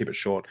section just to keep it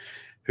short,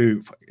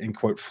 who in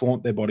quote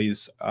flaunt their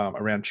bodies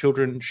around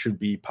children should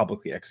be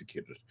publicly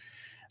executed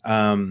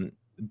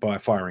by a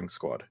firing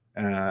squad,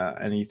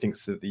 and he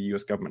thinks that the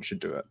US government should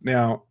do it.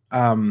 Now,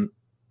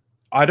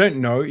 I don't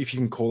know if you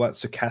can call that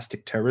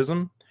stochastic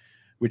terrorism,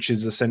 which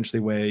is essentially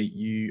where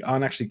you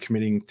aren't actually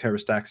committing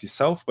terrorist acts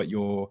yourself, but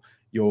you're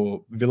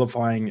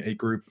vilifying a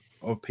group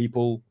of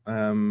people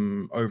over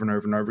and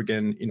over and over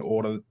again in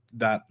order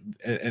that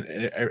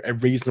a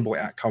reasonable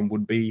outcome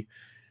would be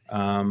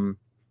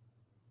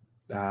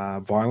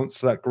violence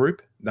to that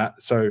group.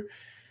 So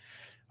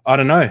I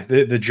don't know.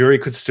 The jury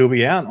could still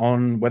be out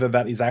on whether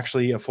that is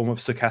actually a form of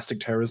stochastic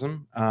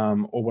terrorism,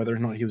 or whether or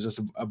not he was just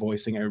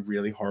voicing a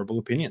really horrible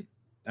opinion.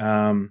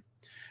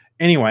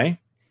 Anyway,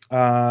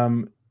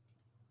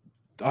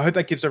 I hope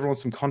that gives everyone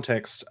some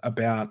context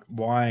about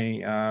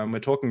why we're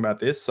talking about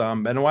this,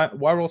 and why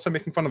we're also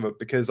making fun of it,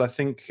 because I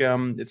think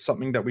it's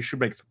something that we should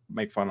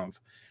make fun of.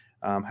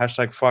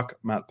 Hashtag fuck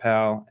Matt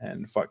Powell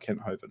and fuck Kent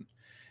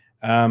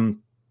Hovind.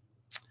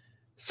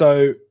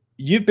 So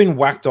you've been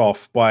whacked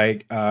off by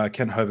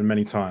Kent Hovind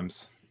many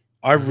times.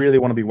 I really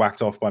want to be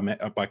whacked off by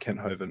Kent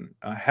Hovind.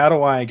 How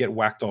do I get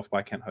whacked off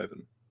by Kent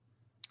Hovind?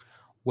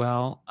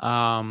 Well,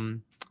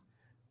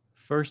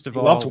 first of He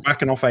all, loves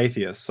whacking off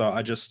atheists, so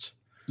I just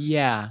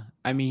yeah.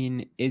 I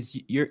mean, is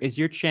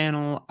your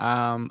channel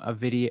a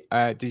video?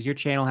 Does your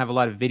channel have a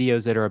lot of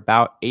videos that are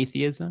about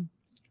atheism?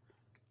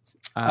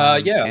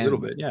 yeah, a little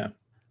bit, yeah.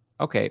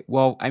 Okay,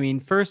 well, I mean,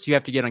 first you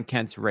have to get on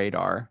Kent's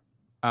radar.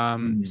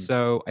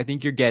 So I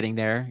think you're getting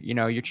there. You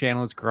know, your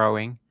channel is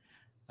growing.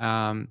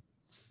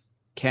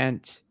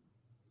 Kent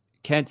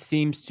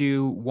seems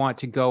to want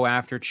to go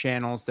after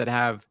channels that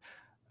have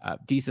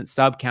decent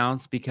sub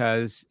counts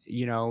because,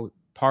 you know,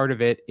 part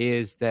of it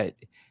is that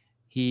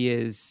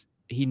he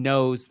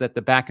knows that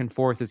the back and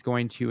forth is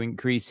going to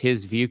increase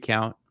his view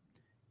count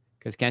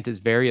because Kent is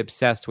very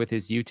obsessed with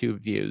his YouTube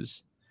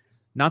views.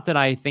 Not that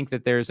I think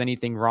that there's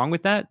anything wrong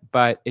with that,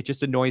 but it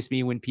just annoys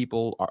me when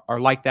people are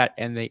like that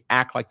and they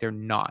act like they're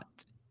not.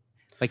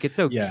 Like, it's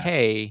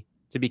okay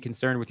to be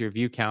concerned with your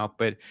view count,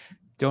 but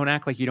don't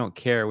act like you don't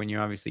care when you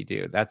obviously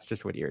do. That's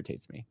just what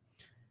irritates me.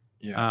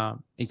 Yeah.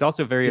 He's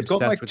also very He's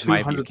obsessed got like with my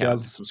view 200,000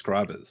 count.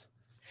 subscribers.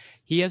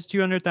 He has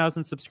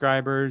 200,000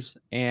 subscribers,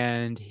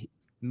 and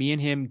me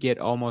and him get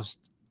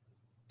almost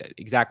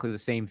exactly the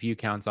same view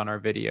counts on our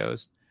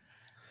videos.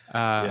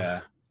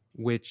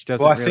 Which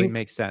doesn't really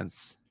make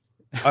sense.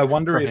 I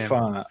wonder if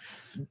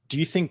do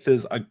you think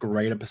there's a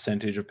greater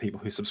percentage of people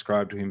who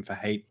subscribe to him for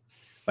hate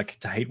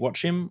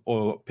watch him,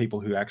 or people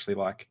who actually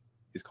like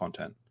his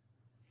content?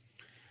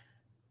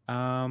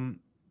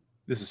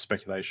 This is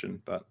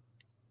speculation, but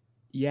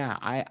yeah,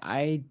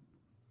 I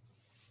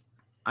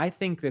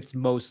think that's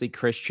mostly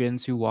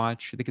Christians who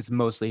watch. I think it's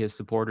mostly his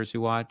supporters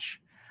who watch.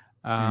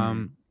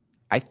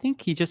 I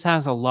think he just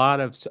has a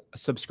lot of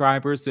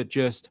subscribers that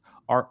just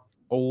are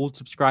old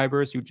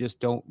subscribers who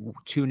just don't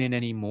tune in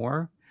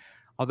anymore.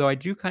 Although I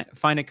do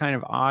find it kind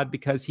of odd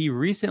because he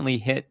recently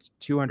hit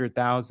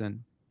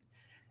 200,000.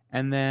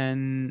 And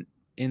then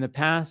in the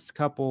past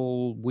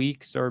couple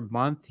weeks or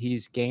month,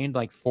 he's gained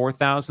like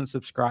 4,000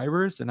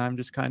 subscribers. And I'm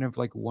just kind of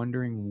like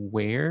wondering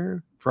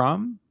where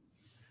from.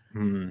 I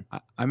mean,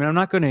 I'm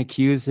not going to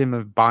accuse him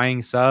of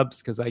buying subs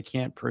because I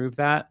can't prove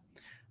that.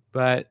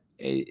 But,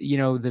 you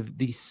know,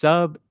 the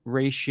sub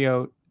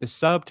ratio, the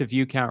sub to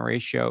view count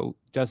ratio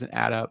doesn't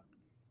add up.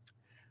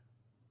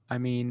 I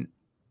mean,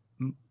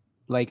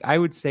 like, I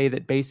would say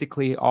that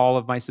basically all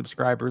of my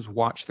subscribers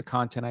watch the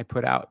content I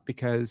put out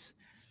because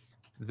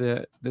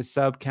the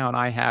sub count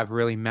I have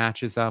really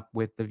matches up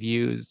with the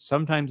views.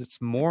 Sometimes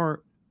it's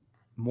more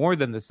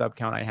than the sub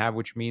count I have,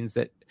 which means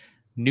that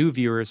new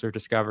viewers are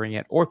discovering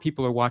it or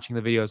people are watching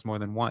the videos more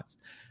than once.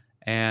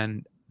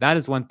 And that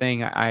is one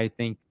thing I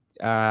think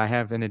I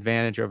have an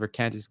advantage over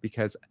Kent, is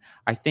because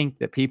I think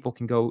that people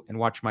can go and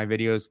watch my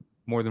videos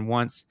more than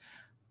once.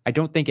 I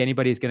don't think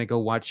anybody is going to go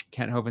watch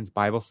Kent Hovind's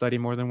Bible study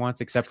more than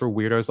once, except for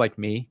weirdos like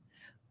me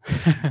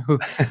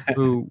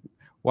who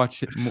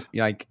watch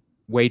like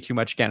way too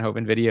much Kent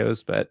Hovind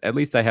videos. But at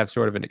least I have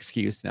sort of an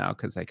excuse now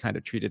because I kind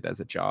of treat it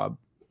as a job.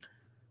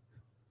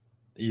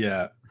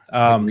 Yeah.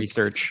 Like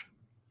research.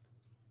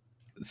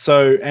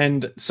 So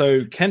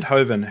Kent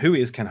Hovind, who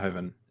is Kent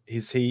Hovind?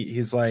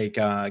 He's like,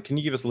 can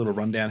you give us a little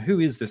rundown? Who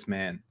is this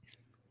man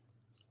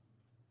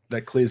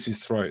that clears his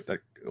throat that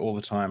all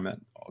the time, that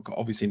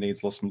obviously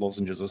needs some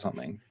lozenges or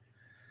something?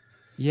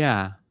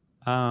 Yeah.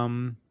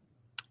 You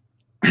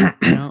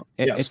know,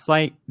 it's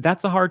like,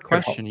 that's a hard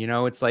question. You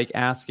know, it's like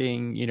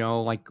asking, you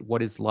know, like,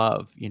 what is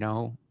love? You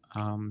know,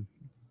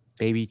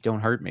 baby,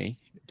 don't hurt me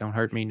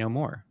no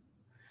more.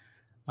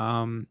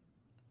 What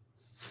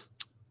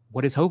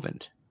is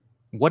Hovind?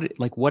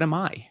 What am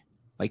I?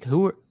 Like,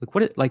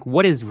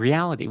 what is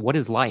reality? What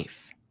is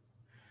life?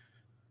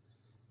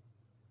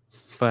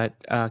 But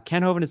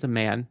Ken Hovind is a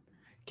man.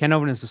 Ken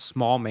Hovind is a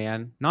small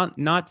man,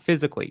 not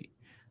physically,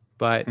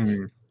 but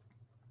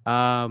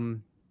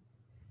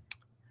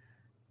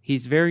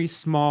he's very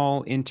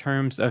small in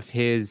terms of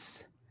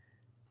he's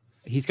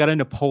got a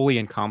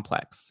Napoleon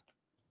complex.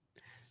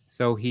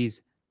 So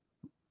he's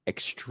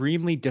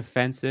extremely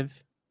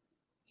defensive.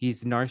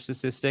 He's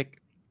narcissistic.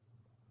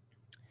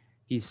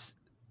 He's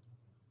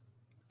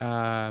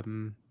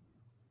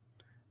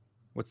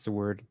what's the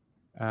word?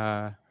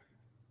 I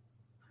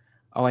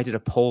did a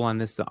poll on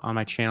this on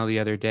my channel the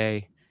other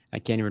day. I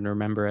can't even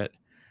remember it.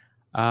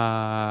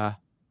 I'm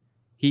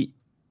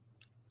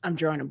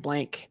drawing a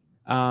blank.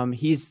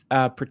 He's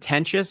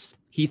pretentious.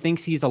 He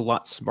thinks he's a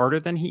lot smarter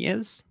than he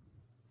is.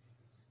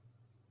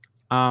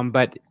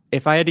 But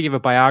if I had to give a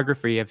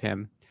biography of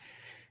him,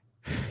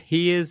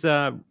 he is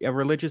a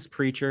religious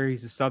preacher.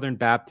 He's a Southern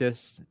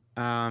Baptist.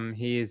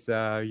 He's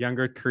a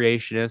younger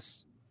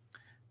creationist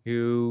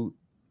who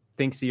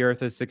thinks the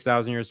earth is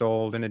 6,000 years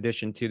old in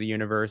addition to the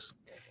universe.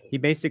 He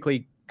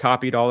basically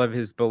copied all of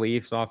his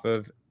beliefs off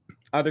of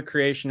other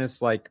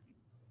creationists like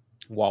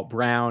Walt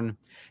Brown,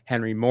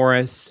 Henry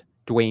Morris,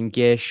 Dwayne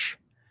Gish,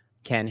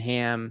 Ken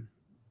Ham,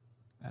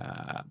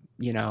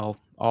 you know,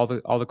 all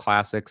the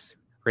classics,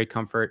 Ray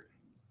Comfort.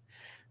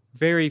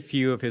 very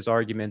few of his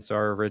arguments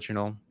are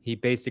original. He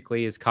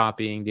basically is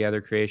copying the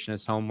other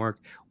creationist homework,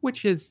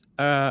 which is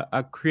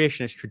a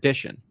creationist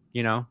tradition,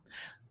 you know?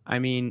 I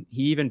mean,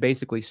 he even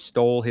basically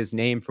stole his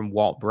name from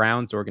Walt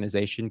Brown's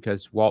organization,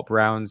 because Walt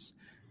Brown's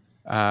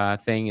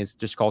thing is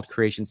just called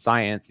creation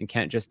science and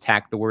can't just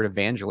tack the word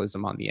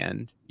evangelism on the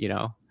end, you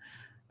know?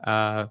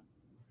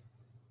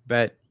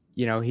 But,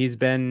 you know, he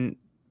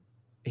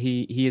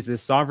is a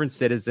sovereign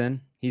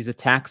citizen. He's a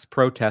tax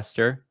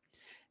protester.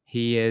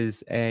 He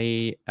is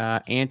a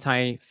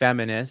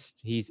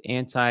anti-feminist. He's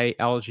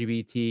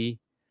anti-LGBT.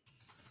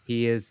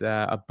 He is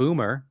a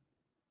boomer.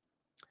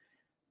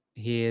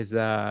 He is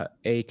a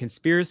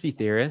conspiracy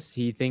theorist.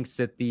 He thinks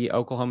that the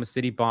Oklahoma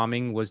City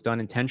bombing was done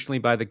intentionally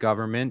by the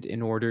government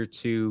in order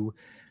to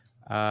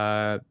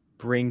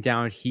bring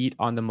down heat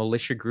on the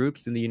militia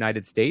groups in the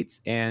United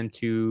States and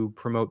to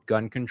promote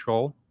gun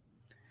control.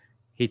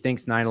 He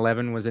thinks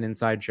 9/11 was an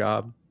inside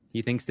job.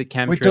 He thinks that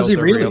chemtrails Wait, does he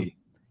are really? real.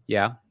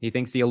 Yeah, he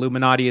thinks the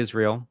Illuminati is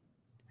real.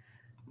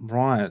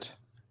 Right.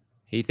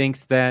 He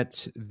thinks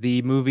that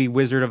the movie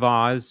Wizard of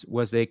Oz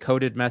was a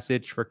coded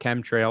message for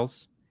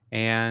chemtrails,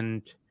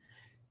 and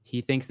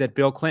he thinks that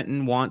Bill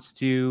Clinton wants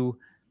to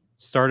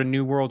start a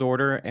new world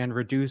order and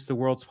reduce the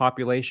world's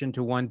population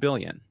to 1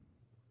 billion.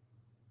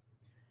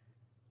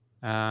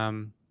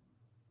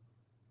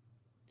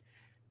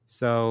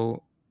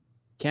 So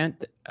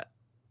Kent,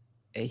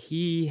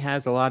 he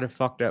has a lot of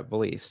fucked up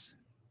beliefs,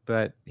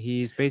 but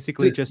he's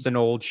basically just an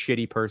old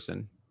shitty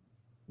person.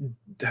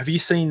 Have you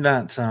seen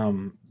that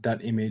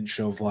that image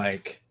of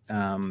like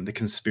the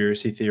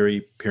conspiracy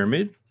theory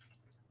pyramid?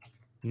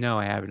 No,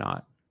 I have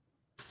not.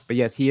 But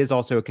yes, he is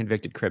also a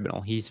convicted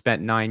criminal. He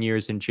spent 9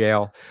 years in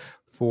jail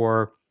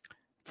for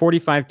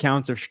 45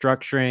 counts of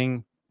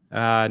structuring,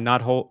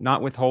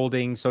 not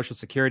withholding Social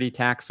Security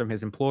tax from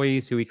his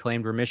employees, who he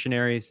claimed were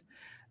missionaries.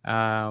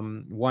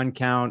 1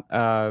 count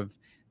of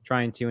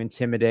trying to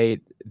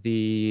intimidate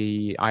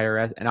an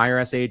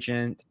IRS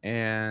agent,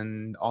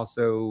 and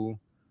also,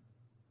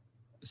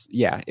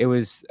 yeah, it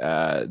was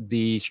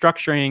the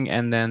structuring,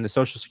 and then the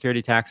Social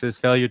Security taxes,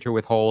 failure to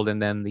withhold,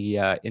 and then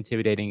the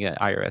intimidating an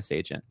IRS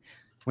agent.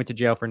 Went to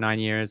jail for 9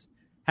 years.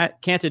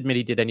 Can't admit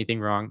he did anything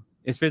wrong.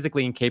 Is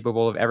physically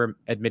incapable of ever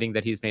admitting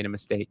that he's made a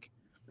mistake.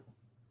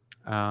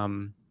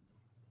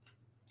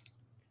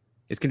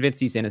 Is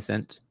convinced he's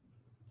innocent.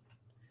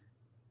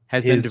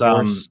 Has been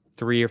divorced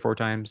 3 or 4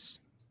 times.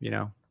 You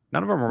know,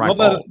 none of them were my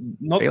fault.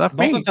 They left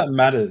me. Not that that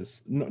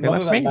matters. Not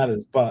that that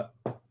matters, but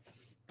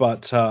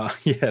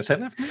yeah, they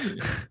left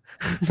me.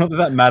 Not that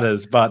that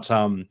matters, but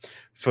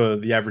for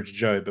the average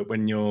Joe. But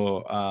when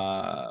you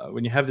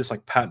have this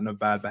like pattern of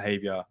bad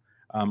behavior,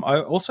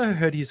 I also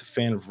heard he's a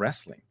fan of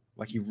wrestling.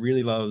 Like he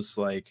really loves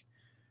like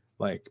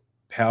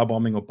power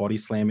bombing or body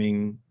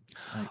slamming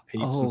like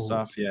peeps and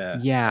stuff. Yeah,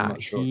 yeah. I'm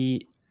not sure.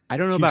 I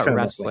don't know Huge about fan of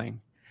wrestling,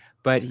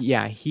 but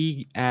yeah,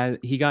 he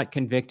got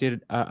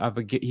convicted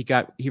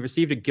he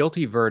received a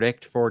guilty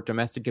verdict for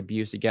domestic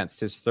abuse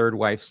against his 3rd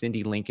wife,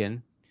 Cindy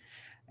Lincoln,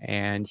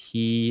 and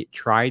he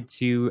tried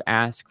to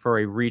ask for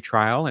a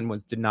retrial and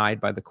was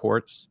denied by the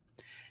courts.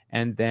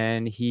 And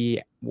then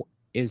he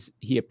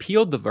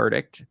appealed the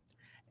verdict.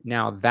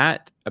 Now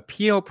that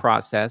appeal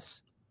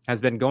process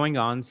has been going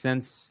on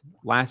since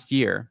last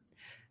year.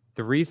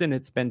 The reason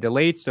it's been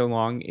delayed so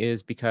long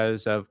is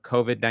because of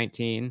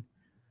COVID-19,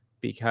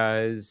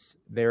 because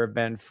there have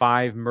been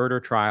 5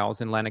 murder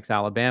trials in Lenox,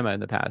 Alabama in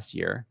the past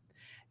year,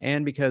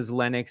 and because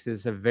Lenox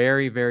is a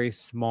very, very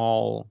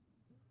small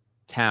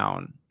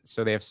town,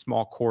 so they have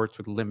small courts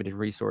with limited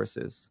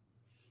resources.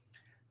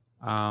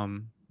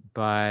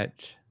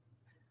 But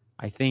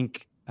I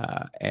think,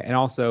 and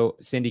also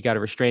Cindy got a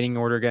restraining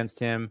order against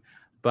him,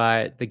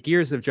 but the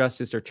gears of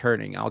justice are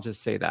turning. I'll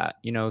just say that,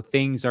 you know,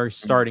 things are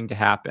starting to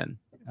happen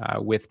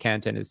with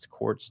Kent and his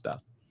court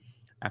stuff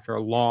after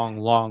a long,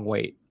 long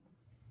wait.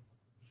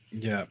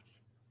 Yeah.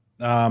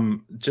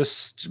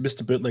 Just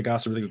Mr. Bootleg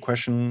asked a really good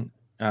question.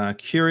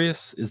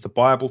 Curious, is the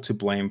Bible to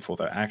blame for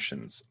their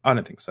actions? I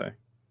don't think so.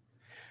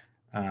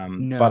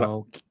 No,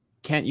 but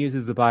Kent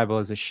uses the Bible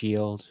as a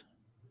shield.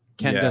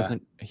 Kent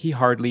doesn't, he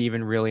hardly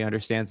even really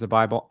understands the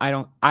Bible.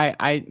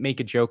 I make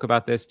a joke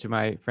about this to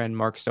my friend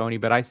Mark Stoney,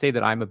 but I say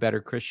that I'm a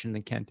better Christian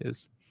than Kent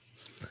is.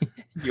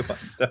 You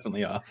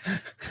definitely are.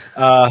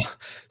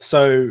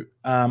 So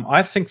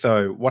I think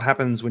though, what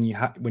happens when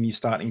you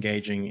start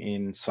engaging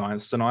in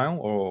science denial,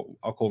 or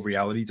I'll call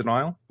reality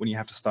denial, when you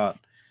have to start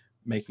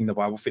making the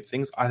Bible fit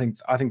things, I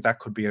think that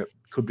could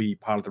be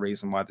part of the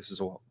reason why this is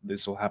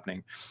all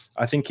happening.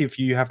 I think if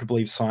you have to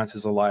believe science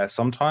is a liar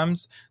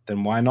sometimes,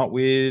 then why not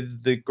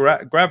with the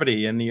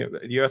gravity and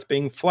the Earth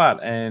being flat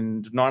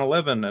and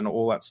 9/11 and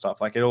all that stuff?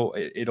 Like it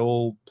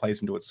all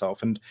plays into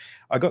itself. And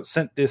I got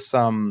sent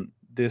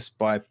this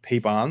by P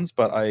Barnes,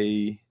 but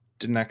I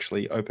didn't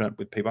actually open it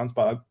with P Barnes,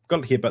 but I've got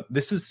it here. But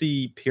this is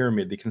the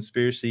pyramid, the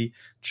conspiracy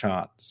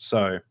chart.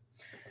 So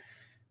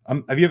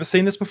have you ever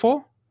seen this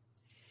before?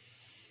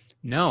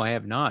 No, I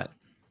have not.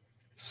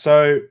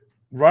 So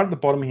right at the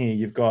bottom here,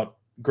 you've got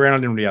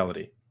grounded in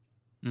reality.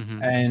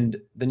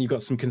 And then you've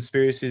got some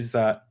conspiracies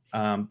that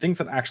things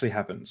that actually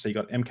happened. So you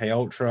got MK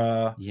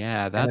Ultra,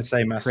 Yeah, that's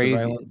NSA mass crazy.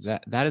 surveillance.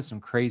 That is some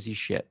crazy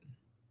shit.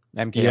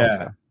 MK Yeah.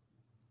 Ultra.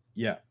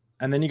 Yeah.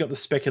 And then you got the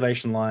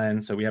speculation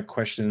line. So we have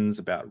questions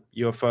about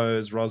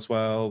UFOs,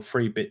 Roswell,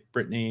 Free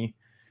Britney.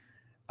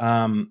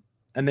 And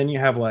then you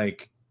have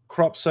like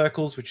crop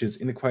circles, which is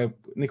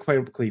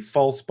inequivocally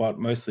false, but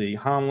mostly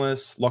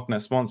harmless. Loch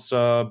Ness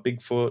Monster,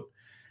 Bigfoot.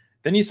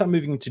 Then you start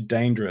moving into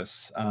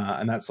dangerous,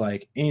 and that's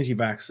like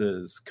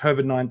anti-vaxxers,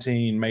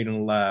 COVID-19 made in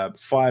a lab,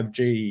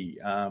 5G,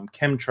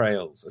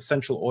 chemtrails,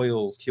 essential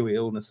oils cure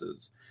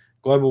illnesses,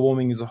 global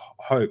warming is a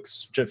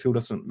hoax, jet fuel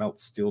doesn't melt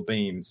steel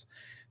beams.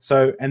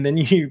 So, and then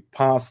you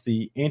pass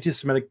the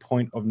anti-Semitic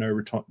point of no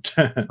return,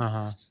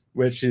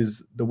 which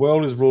is the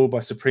world is ruled by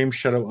supreme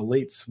shadow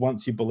elites.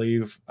 Once you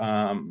believe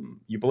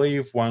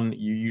one,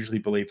 you usually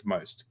believe the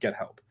most. Get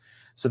help.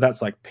 So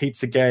that's like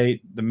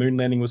Pizzagate, the moon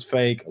landing was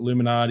fake,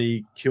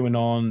 Illuminati,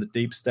 QAnon, the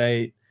deep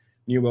state,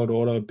 New World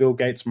Order, Bill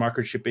Gates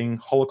microchipping,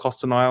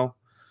 Holocaust denial.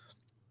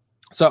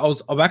 So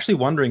I'm actually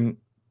wondering,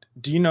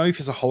 do you know if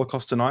he's a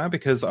Holocaust denier?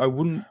 Because I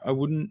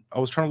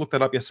was trying to look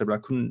that up yesterday, but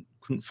I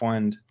couldn't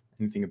find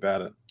anything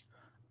about it.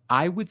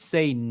 I would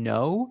say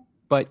no,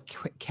 but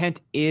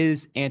Kent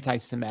is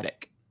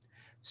anti-Semitic.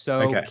 So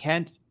Okay.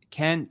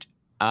 Kent,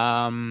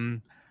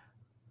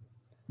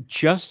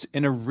 just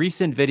in a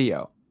recent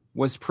video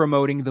was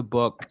promoting the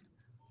book.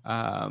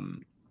 Oh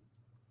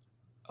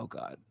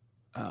God,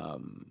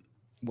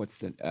 what's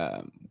the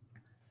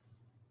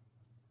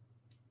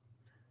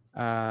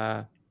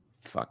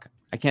fuck?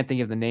 I can't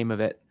think of the name of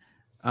it.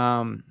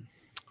 Let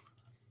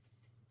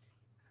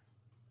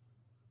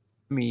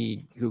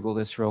me Google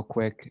this real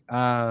quick.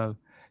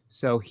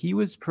 So he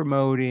was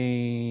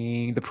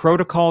promoting the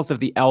Protocols of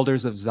the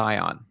Elders of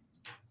Zion.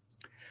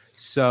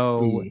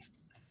 So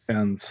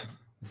sounds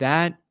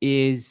that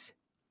is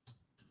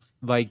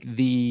like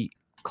the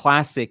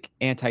classic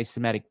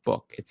anti-Semitic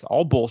book. It's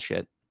all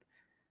bullshit,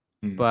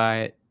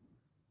 but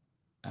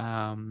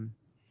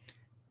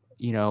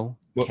you know,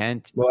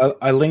 Kent. Well,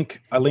 I link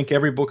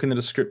every book in the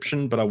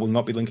description, but I will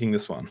not be linking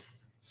this one.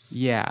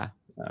 Yeah.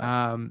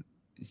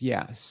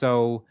 Yeah.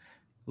 So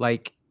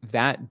like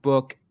that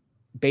book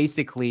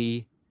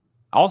basically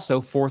also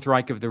Fourth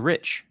Reich of the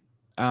Rich.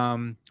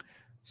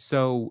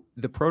 So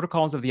the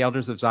Protocols of the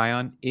Elders of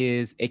Zion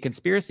is a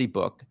conspiracy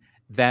book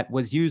that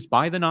was used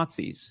by the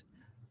Nazis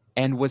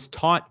and was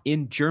taught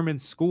in German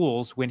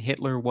schools when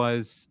Hitler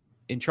was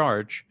in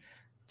charge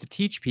to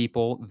teach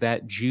people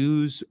that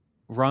Jews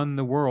run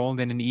the world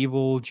in an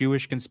evil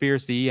Jewish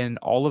conspiracy and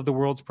all of the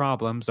world's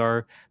problems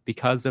are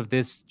because of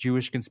this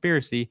Jewish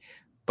conspiracy.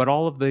 But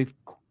all of the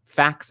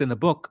facts in the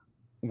book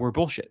were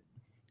bullshit.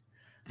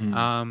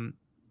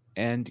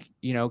 And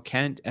you know,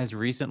 Kent, as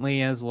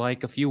recently as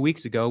like a few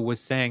weeks ago,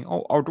 was saying,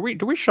 "Oh, do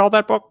we show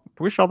that book?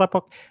 Do we show that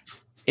book?"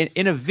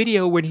 In a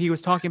video when he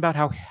was talking about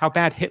how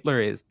bad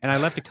Hitler is, and I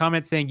left a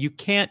comment saying, "You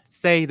can't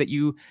say that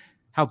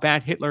how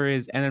bad Hitler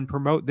is and then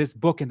promote this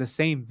book in the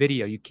same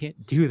video. You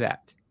can't do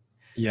that."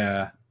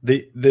 Yeah,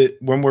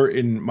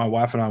 when my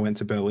wife and I went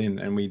to Berlin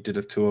and we did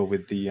a tour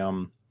with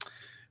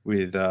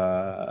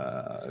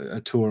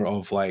a tour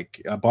of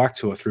like a bike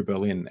tour through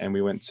Berlin, and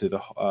we went to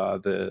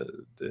the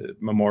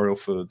memorial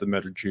for the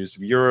murdered Jews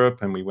of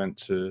Europe, and we went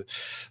to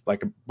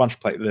like a bunch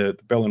of the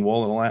Berlin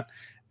Wall and all that.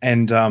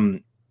 And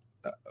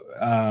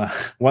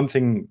one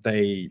thing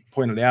they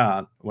pointed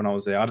out when I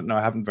was there, I don't know,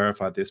 I haven't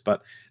verified this,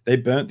 but they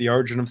burnt the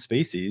Origin of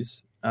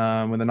Species.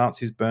 When the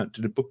Nazis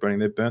did a book burning,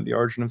 they burnt the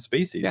Origin of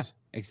Species. Yeah,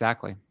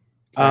 exactly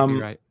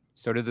right.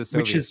 So did the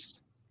Soviets.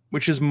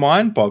 Which is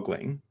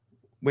mind-boggling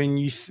when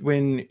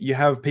you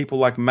have people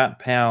like Matt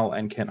Powell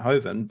and Kent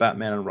Hovind,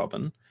 Batman and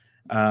Robin,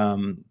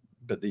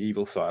 but the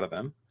evil side of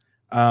them,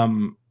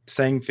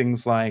 saying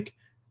things like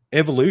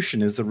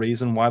evolution is the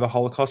reason why the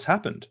Holocaust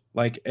happened.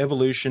 Like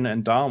evolution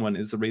and Darwin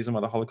is the reason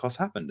why the Holocaust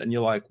happened. And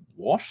you're like,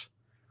 what?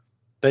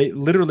 They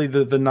literally,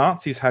 the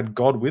Nazis had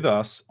God with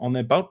us on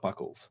their belt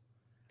buckles.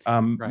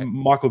 Right.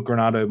 Michael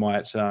Granado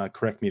might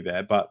correct me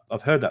there, but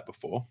I've heard that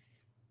before.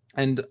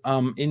 And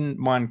in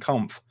Mein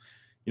Kampf,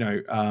 you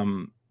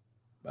know,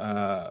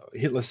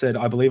 Hitler said,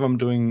 "I believe I'm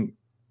doing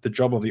the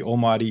job of the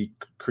Almighty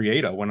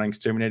Creator when I'm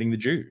exterminating the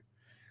Jew."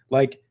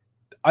 Like,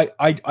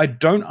 I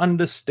don't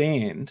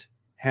understand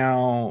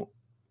how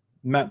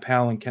Matt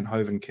Powell and Kent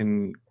Hovind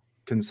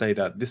can say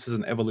that this is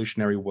an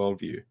evolutionary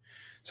worldview.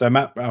 So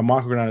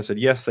Michael Granado said,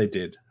 yes, they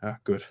did.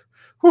 Good.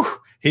 Whew.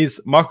 He's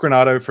Michael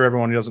Granado, for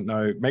everyone who doesn't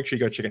know, make sure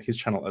you go check out his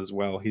channel as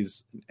well.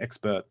 He's an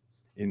expert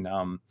in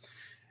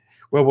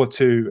World War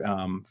II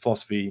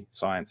philosophy,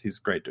 science. He's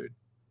a great dude.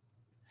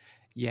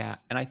 Yeah,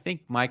 and I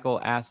think Michael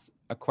asked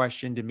a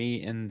question to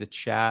me in the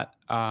chat.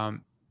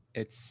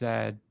 It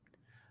said,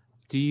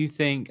 do you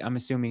think, I'm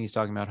assuming he's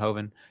talking about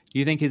Hovind, do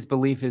you think his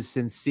belief is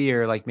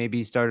sincere? Like maybe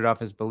he started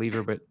off as a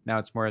believer, but now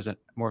it's more of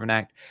an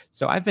act.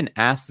 So I've been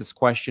asked this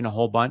question a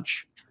whole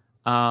bunch.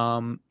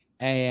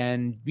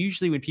 And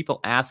usually when people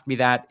ask me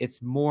that,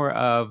 it's more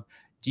of,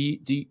 do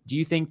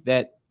you think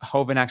that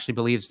Hovind actually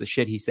believes the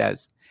shit he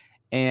says?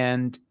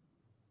 And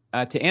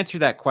to answer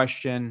that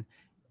question,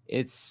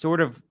 it's sort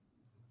of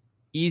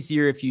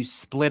easier if you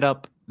split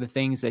up the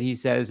things that he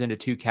says into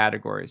two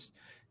categories.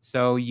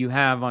 So you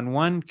have on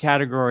one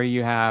category,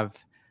 you have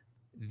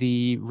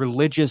the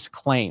religious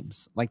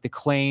claims, like the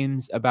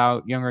claims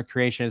about young Earth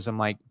creationism,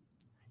 like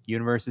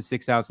universe is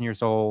 6,000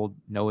 years old,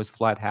 Noah's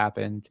flood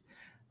happened,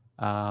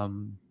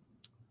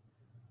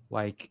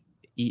 like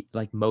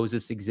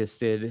Moses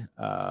existed,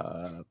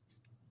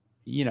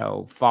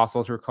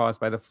 fossils were caused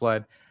by the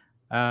flood,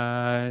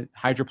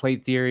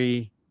 hydroplate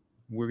theory,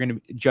 we're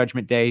going to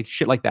judgment day,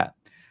 shit like that.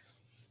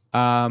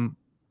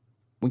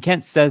 When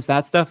Kent says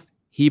that stuff,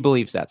 he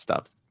believes that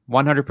stuff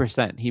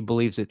 100%. He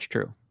believes it's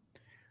true.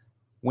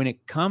 When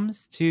it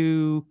comes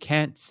to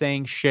Kent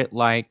saying shit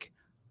like,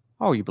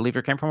 "Oh, you believe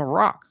it came from a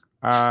rock,"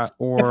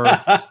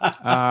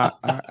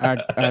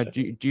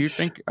 do you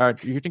think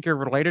you're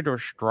related to a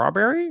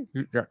strawberry?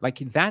 Like,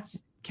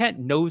 that's Kent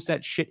knows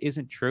that shit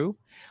isn't true.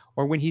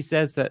 Or when he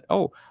says that,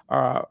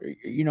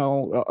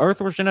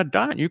 Earth was in a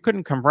dot, you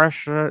couldn't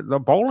compress the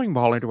bowling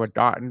ball into a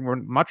dot,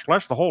 and much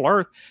less the whole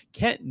Earth.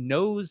 Kent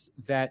knows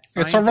that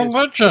it's a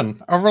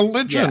religion. A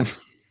religion.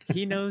 Yeah,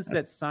 he knows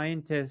that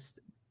scientists,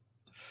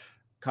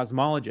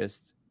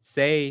 cosmologists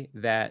say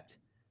that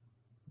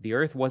the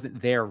Earth wasn't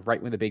there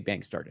right when the Big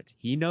Bang started.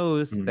 He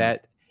knows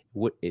that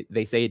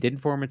they say it didn't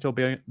form until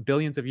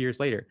billions of years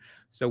later.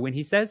 So when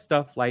he says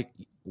stuff like,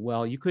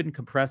 well, you couldn't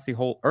compress the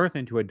whole Earth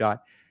into a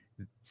dot,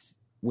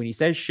 when he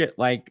says shit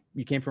like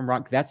you came from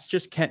rock, that's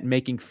just Kent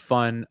making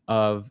fun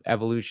of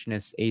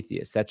evolutionists,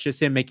 atheists. That's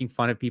just him making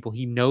fun of people.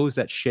 He knows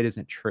that shit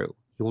isn't true.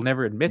 He will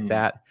never admit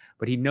that,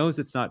 but he knows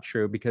it's not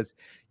true because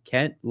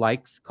Kent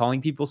likes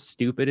calling people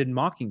stupid and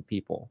mocking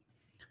people.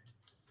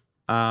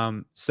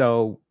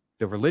 So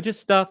the religious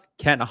stuff,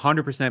 Kent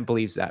 100%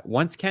 believes that.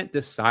 Once Kent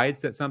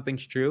decides that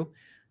something's true,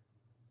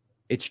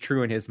 it's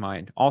true in his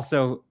mind.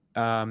 Also,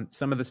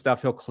 some of the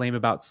stuff he'll claim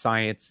about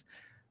science,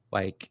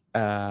 like,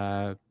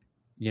 in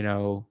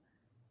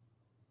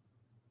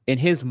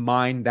his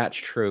mind, that's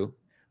true.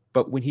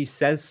 But when he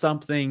says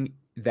something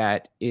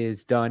that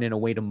is done in a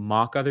way to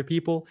mock other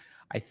people,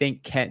 I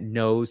think Kent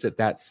knows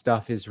that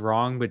stuff is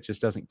wrong, but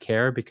just doesn't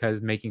care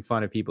because making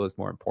fun of people is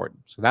more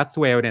important. So that's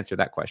the way I would answer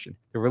that question.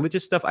 The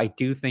religious stuff, I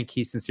do think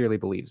he sincerely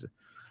believes.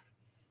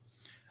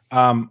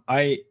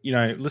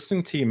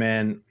 Listening to you,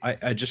 man,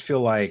 I just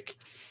feel like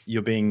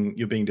you're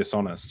being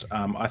dishonest.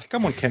 I think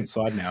I'm on Kent's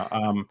side now.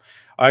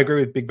 I agree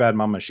with Big Bad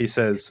Mama. She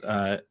says,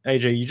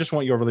 AJ, you just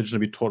want your religion to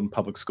be taught in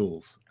public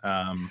schools.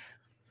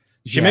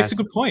 She makes a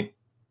good point.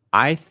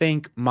 I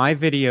think my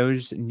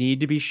videos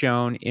need to be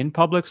shown in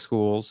public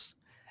schools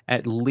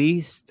at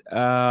least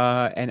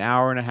an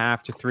hour and a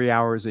half to 3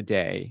 hours a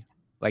day.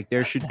 Like,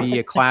 there should be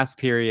a class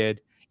period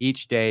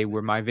each day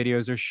where my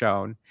videos are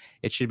shown.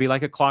 It should be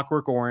like a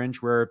Clockwork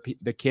Orange where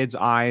the kids'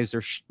 eyes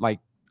are like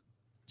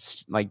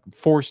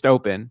forced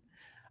open,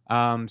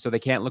 so they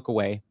can't look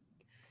away.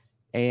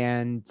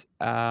 And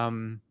I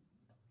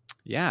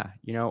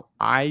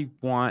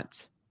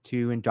want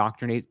to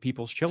indoctrinate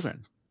people's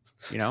children.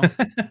 Yeah,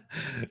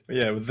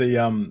 with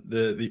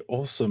the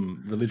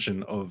awesome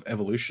religion of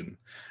evolution.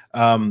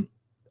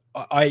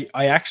 I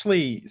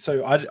actually,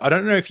 so I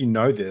don't know if you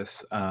know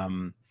this,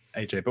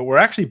 AJ, but we're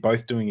actually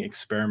both doing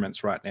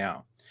experiments right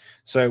now.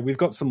 So we've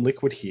got some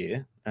liquid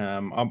here.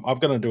 I'm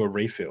going to do a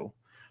refill,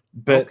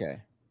 but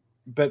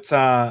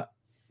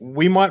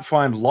we might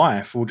find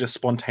life will just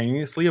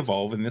spontaneously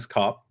evolve in this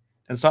cup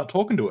and start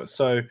talking to us.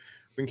 So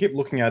we can keep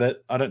looking at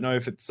it. I don't know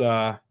if it's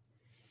going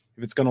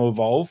to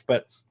evolve,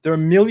 but there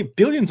are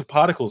billions of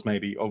particles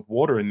maybe of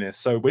water in this.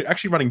 So we're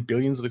actually running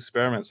billions of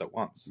experiments at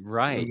once.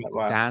 Right.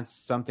 That's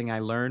something I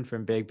learned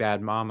from Big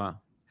Bad Mama.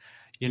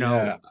 You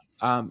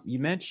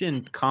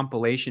mentioned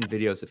compilation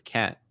videos of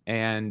Kent,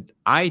 and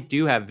I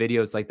do have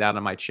videos like that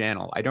on my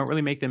channel. I don't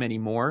really make them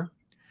anymore,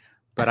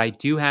 but I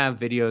do have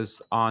videos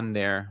on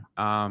there.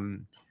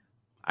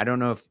 I don't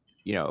know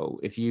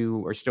if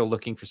you are still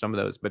looking for some of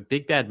those, but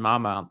Big Bad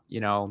Mama,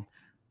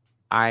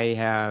 I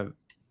have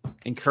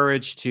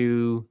encouraged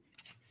to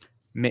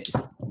make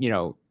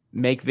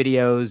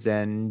videos,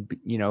 and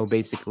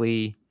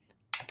basically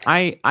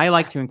I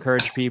like to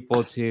encourage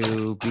people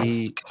to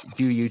do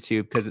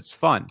YouTube because it's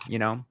fun,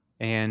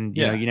 and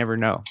you never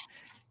know,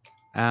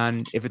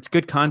 and if it's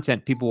good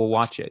content, people will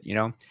watch it,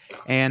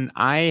 and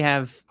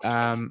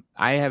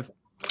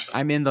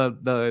I'm in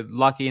the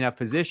lucky enough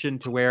position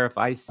to where if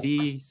I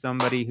see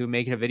somebody who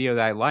makes a video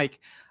that I like,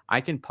 I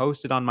can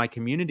post it on my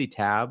community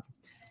tab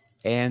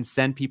and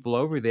send people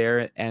over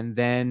there, and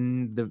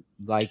then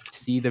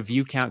see the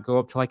view count go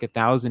up to like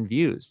 1,000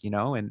 views,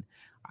 and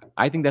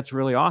I think that's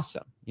really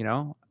awesome,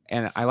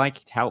 and I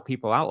like to help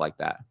people out like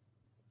that.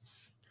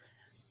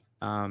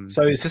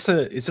 So is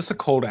this a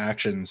call to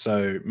action?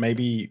 So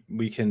maybe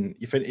we can,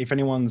 if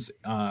anyone's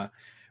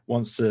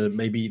wants to,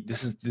 maybe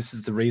this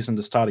is the reason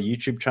to start a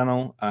YouTube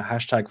channel,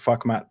 hashtag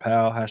fuck Matt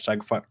Powell,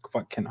 hashtag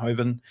fuck Kent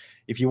Hovind.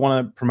 If you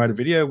want to promote a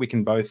video, we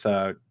can both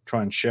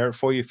try and share it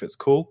for you if it's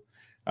cool.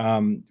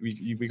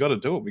 We got to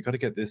do it. We got to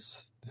get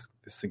this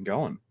thing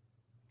going.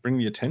 Bring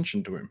the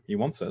attention to him. He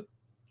wants it.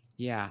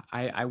 Yeah,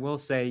 I will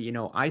say, you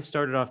know, I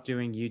started off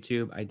doing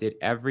YouTube. I did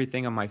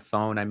everything on my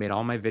phone. I made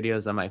all my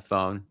videos on my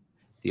phone.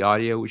 The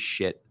audio was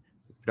shit.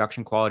 The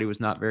production quality was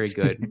not very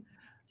good,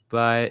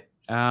 but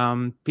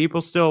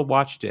people still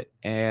watched it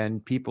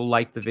and people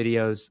liked the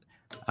videos.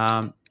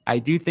 I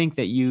do think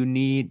that you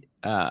need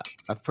a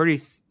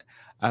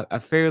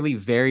fairly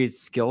varied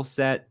skill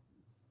set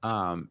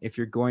if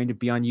you're going to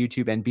be on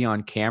YouTube and be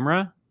on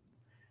camera.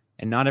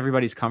 And not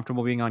everybody's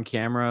comfortable being on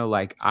camera.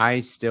 Like I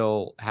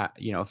still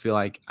feel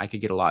like I could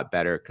get a lot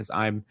better because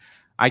I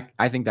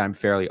think that I'm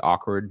fairly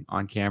awkward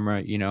on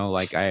camera. You know,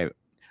 I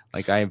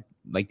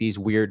like these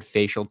weird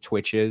facial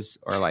twitches,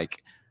 or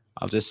like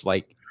I'll just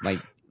start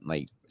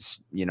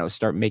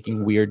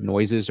making weird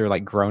noises or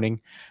like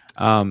groaning,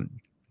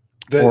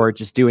 or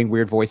just doing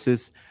weird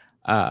voices.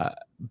 But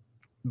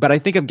I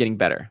think I'm getting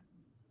better.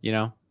 You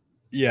know,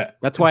 Yeah,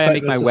 that's why I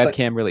make my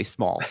webcam really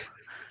small.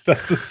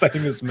 That's the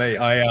same as me.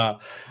 I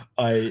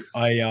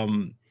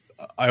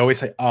always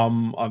say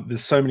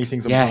there's so many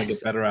things I'm trying to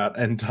get better at,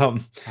 and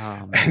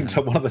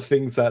one of the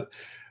things that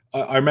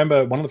I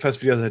remember, one of the first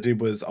videos I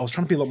did was I was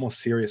trying to be a lot more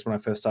serious when I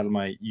first started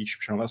my YouTube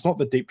channel. That's not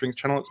the Deep Drinks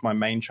channel; it's my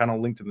main channel,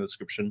 linked in the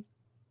description,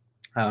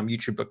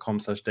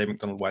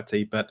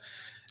 youtube.com/DaveMcDonaldYT. But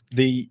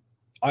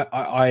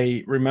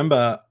I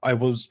remember I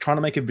was trying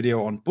to make a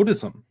video on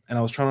Buddhism, and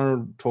I was trying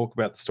to talk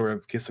about the story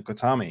of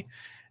Kisakotami.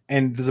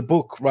 And there's a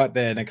book right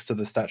there next to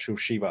the statue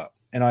of Shiva.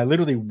 And I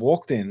literally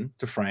walked in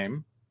to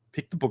frame,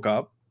 picked the book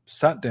up,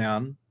 sat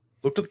down,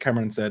 looked at the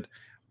camera and said,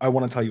 I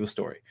want to tell you a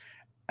story.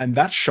 And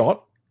that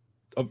shot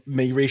of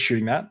me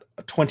reshooting that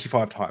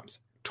 25 times.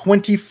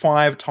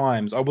 25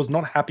 times. I was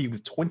not happy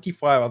with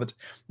 25 other.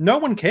 No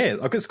one cares.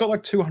 Like, it's got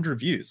like 200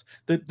 views.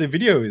 The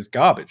video is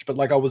garbage, but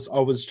like I was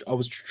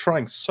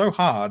trying so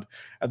hard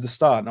at the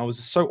start, and I was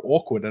just so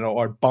awkward, and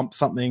I'd bump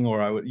something, or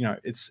I would, you know,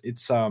 it's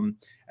and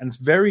it's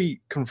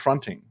very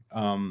confronting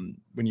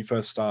when you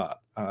first start,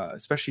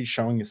 especially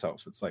showing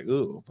yourself. It's like,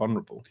 ooh,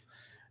 vulnerable.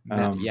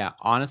 Yeah,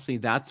 honestly,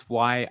 that's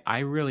why I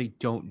really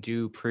don't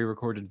do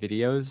pre-recorded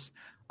videos.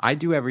 I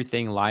do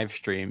everything live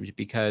streamed,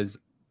 because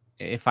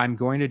if I'm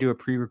going to do a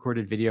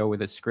pre-recorded video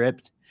with a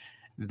script,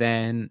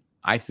 then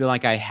I feel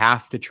like I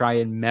have to try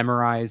and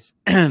memorize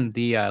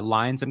the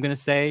lines I'm going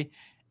to say,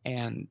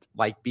 and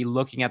like be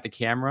looking at the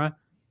camera.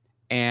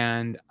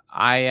 And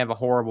I have a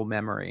horrible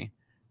memory.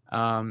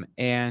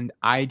 And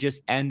I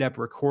just end up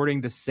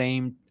recording the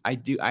same. I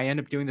end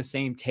up doing the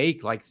same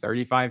take like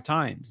 35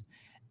 times,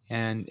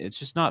 and it's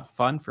just not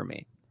fun for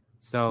me.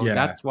 So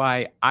that's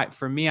why I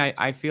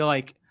feel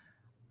like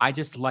I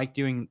just like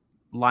doing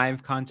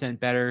live content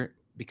better,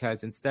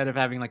 because instead of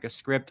having like a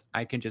script,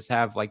 I can just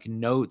have like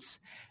notes.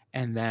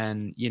 And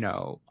then, you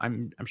know,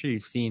 I'm sure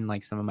you've seen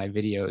like some of my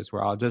videos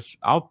where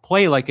I'll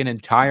play like an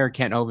entire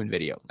Kent Hovind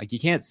video. Like, you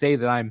can't say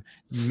that I'm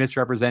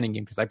misrepresenting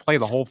him, because I play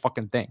the whole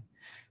fucking thing.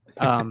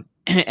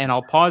 And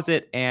I'll pause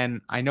it,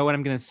 and I know what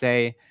I'm going to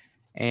say.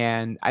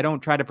 And I don't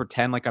try to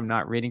pretend like I'm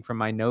not reading from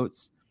my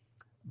notes,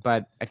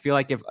 but I feel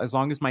like as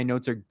long as my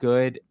notes are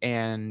good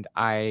and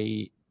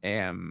I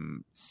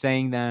am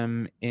saying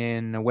them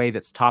in a way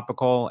that's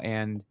topical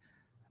and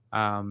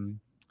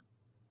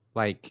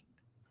like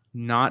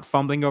not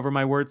fumbling over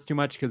my words too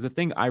much, because the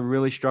thing I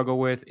really struggle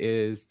with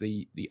is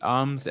the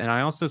ums, and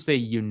I also say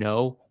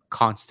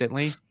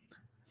constantly.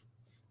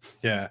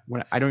 Yeah,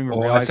 when I don't even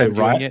realize I'm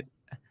doing it.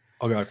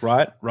 I'll go like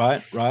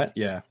right.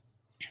 Yeah.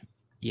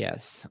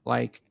 Yes,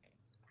 like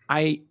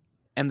I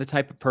am the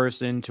type of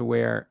person to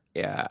where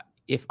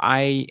if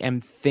I am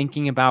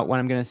thinking about what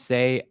I'm gonna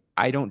say,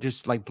 I don't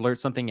just like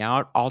blurt something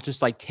out. I'll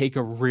just like take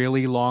a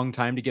really long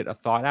time to get a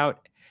thought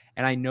out.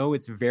 And I know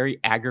it's very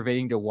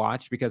aggravating to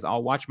watch, because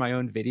I'll watch my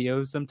own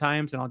videos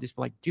sometimes and I'll just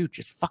be like, dude,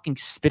 just fucking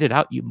spit it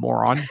out, you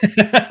moron.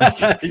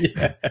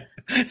 Yeah.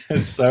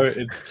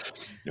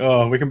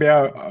 We can be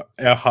our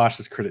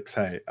harshest critics,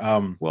 hey.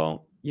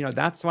 Well, you know,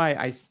 that's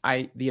why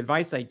the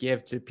advice I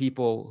give to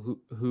people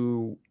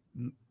who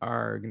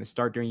are going to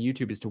start doing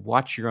YouTube is to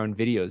watch your own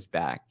videos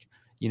back,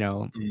 you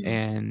know,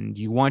 and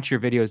you want your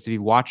videos to be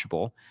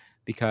watchable,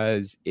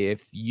 because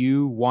if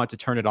you want to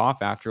turn it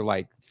off after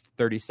like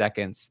 30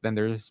 seconds, then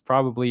there's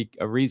probably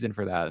a reason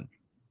for that.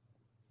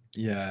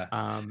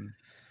 Yeah.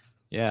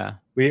 Yeah.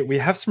 We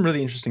have some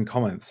really interesting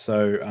comments.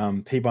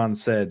 So P-Barn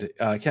said,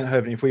 Kent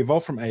Hovind, if we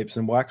evolve from apes,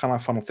 then why can't I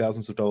funnel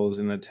thousands of dollars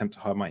in an attempt to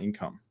hide my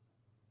income?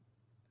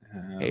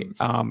 Hey,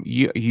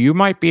 you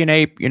might be an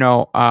ape, you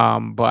know,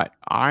 but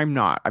I'm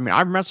not. I mean,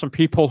 I've met some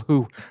people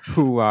who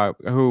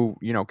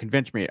you know,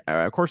 convinced me.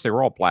 Of course, they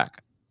were all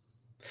black.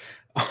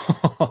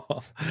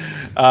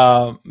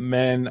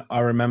 Man, I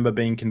remember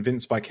being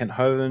convinced by Kent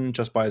Hovind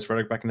just by his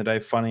rhetoric back in the day.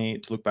 Funny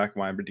to look back at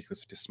my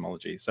ridiculous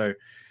epistemology. So,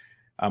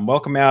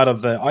 welcome out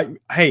of the.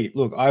 Hey,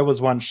 look, I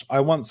once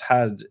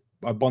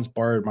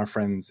borrowed my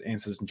friend's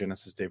Answers in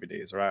Genesis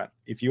DVDs. Right?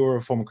 If you were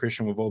a former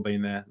Christian, we've all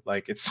been there.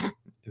 Like, it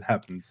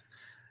happens.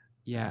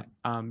 Yeah.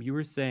 You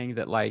were saying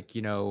that, like,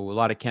 you know, a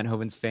lot of Kent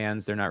Hovind's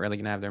fans, they're not really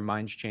gonna have their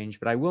minds changed.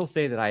 But I will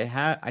say that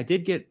I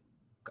did get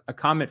a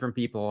comment from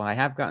people, and I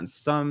have gotten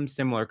some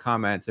similar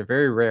comments. They're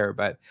very rare,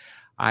 but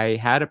I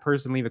had a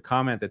person leave a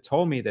comment that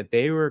told me that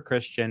they were a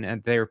Christian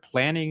and they were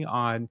planning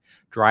on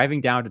driving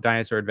down to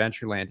Dinosaur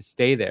Adventureland to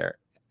stay there.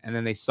 And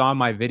then they saw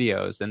my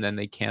videos and then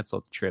they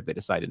canceled the trip. They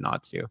decided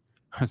not to.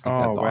 I was like,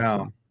 Oh that's wow,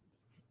 awesome.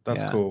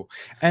 that's Yeah. cool.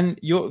 And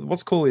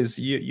what's cool is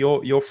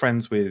you're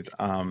friends with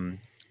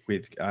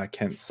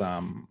Kent's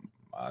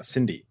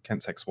Cindy,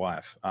 Kent's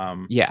ex-wife.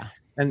 Yeah.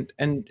 And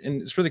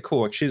it's really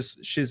cool. Like she's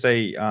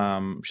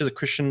a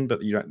Christian,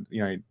 but you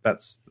don't,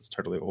 that's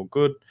totally all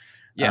good.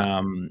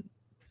 Yeah.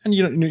 And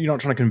you're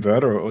not trying to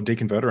convert her or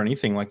deconvert her or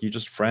anything. Like you're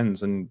just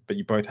friends, but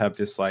you both have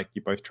this, like,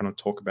 you're both trying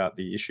to talk about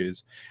the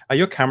issues.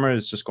 Your camera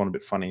has just gone a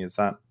bit funny. Is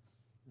that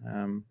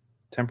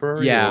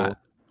temporary? Yeah.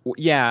 Or?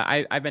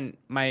 Yeah, I've been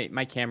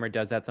my camera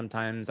does that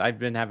sometimes. I've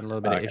been having a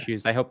little bit of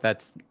issues. I hope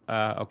that's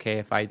okay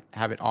if I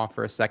have it off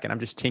for a second. I'm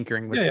just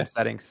tinkering with some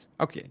settings.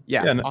 Okay,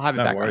 yeah, I'll have it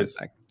back on in a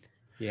sec.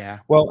 Yeah.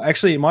 Well,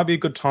 actually, it might be a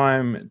good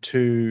time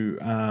to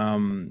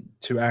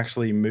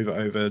actually move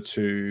over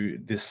to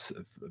this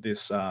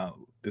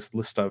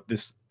list of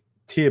this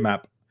tier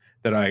map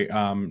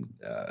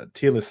that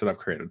tier list that I've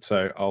created.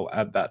 So I'll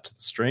add that to the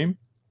stream.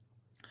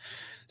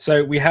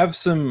 So we have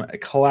some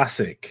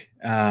classic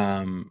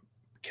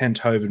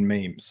Kent Hovind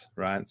memes,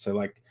 right? So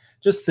like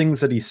just things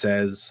that he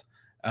says,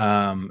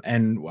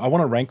 and I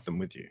want to rank them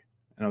with you.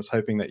 And I was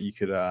hoping that you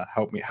could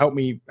help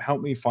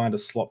me find a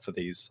slot for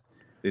these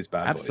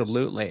bad boys.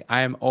 Absolutely.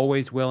 I am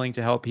always willing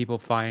to help people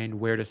find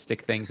where to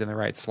stick things in the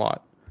right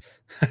slot.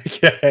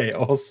 Okay,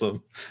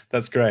 awesome.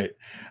 That's great.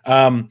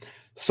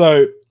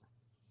 So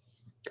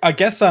I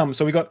guess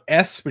so we got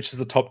S, which is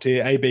the top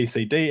tier, A, B,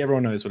 C, D.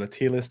 Everyone knows what a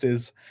tier list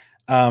is.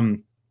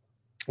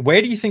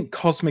 Where do you think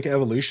cosmic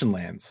evolution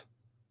lands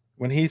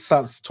when he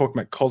starts talking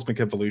about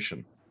cosmic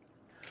evolution?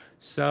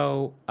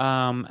 So,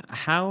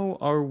 how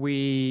are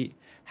we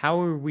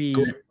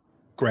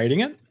grading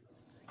it?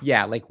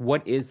 Yeah, like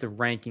what is the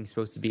ranking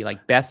supposed to be?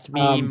 Like best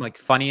meme, like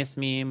funniest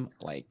meme,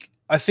 like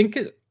I think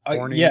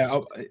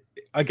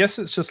I guess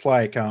it's just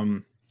like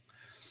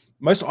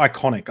most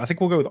iconic. I think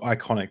we'll go with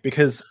iconic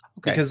because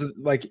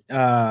like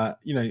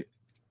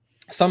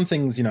some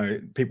things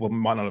people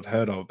might not have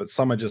heard of, but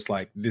some are just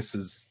like this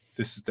is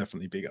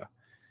definitely bigger.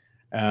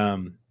 I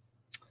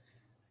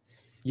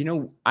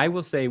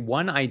will say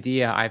one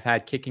idea I've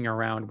had kicking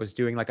around was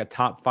doing like a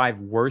top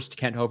 5 worst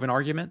Kent Hovind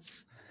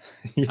arguments.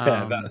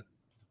 Yeah,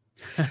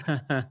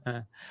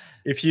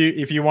 if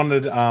you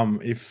wanted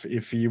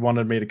if you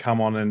wanted me to come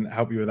on and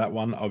help you with that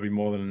one, I'll be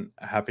more than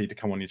happy to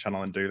come on your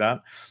channel and do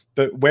that.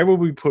 But where would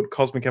we put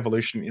cosmic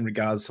evolution in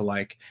regards to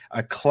like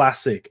a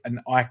classic, an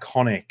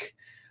iconic,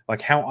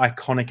 like how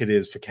iconic it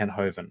is for Kent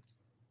Hovind?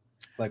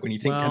 Like when you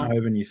think Kent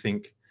Hovind, you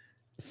think.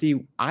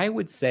 See, I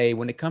would say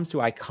when it comes to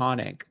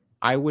iconic,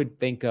 I would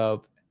think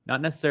of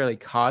not necessarily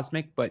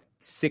cosmic, but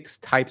 6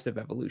 types of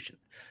evolution.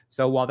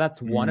 So while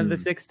that's one of the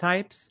 6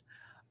 types,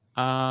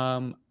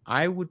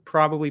 I would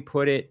probably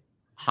put it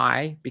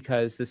high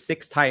because the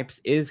 6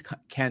 types is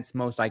Kent's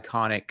most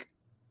iconic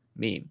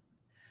meme.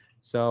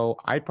 So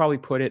I'd probably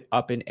put it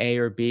up in A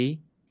or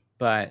B,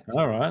 but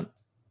all right.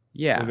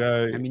 Yeah. We'll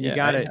go, I mean, you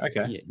got it.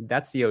 Okay.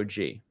 That's the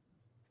OG.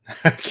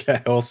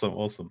 Okay.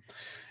 Awesome.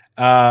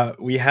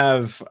 We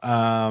have,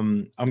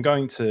 I'm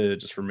going to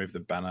just remove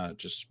the banner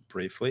just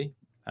briefly.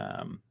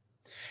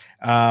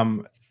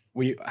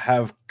 We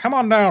have come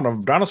on down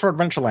to Dinosaur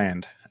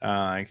Adventureland.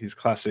 His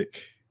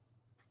classic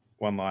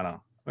one-liner.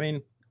 I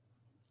mean,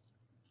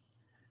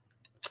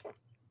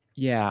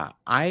 yeah,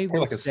 I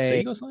would like a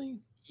say C or something.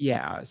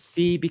 Yeah,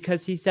 C,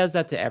 because he says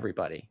that to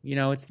everybody.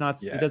 It's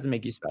not. It doesn't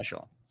make you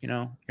special.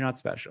 You're not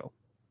special.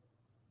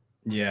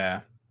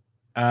 Yeah.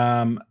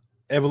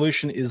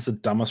 Evolution is the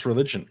dumbest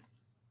religion.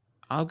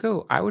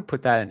 I would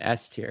put that in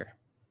S tier.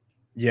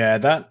 Yeah,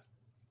 that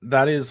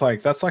is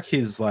like that's like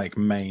his like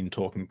main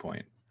talking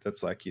point.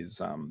 That's like his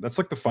that's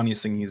like the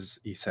funniest thing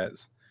he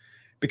says,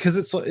 because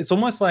it's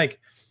almost like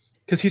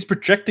because he's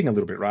projecting a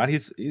little bit, right?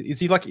 Is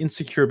he like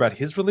insecure about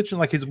his religion?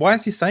 Like why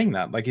is he saying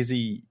that? Like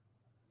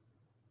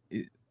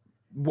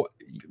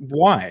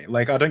why?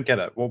 Like I don't get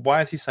it. Well,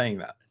 why is he saying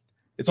that?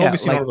 It's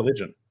obviously not a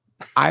religion.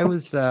 I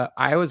was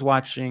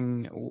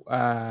watching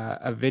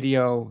a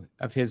video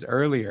of his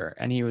earlier,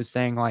 and he was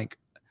saying like,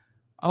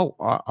 "Oh,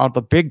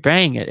 the Big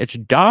Bang, it's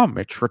dumb,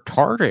 it's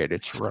retarded,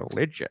 it's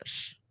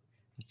religious."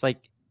 It's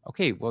like,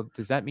 okay, well,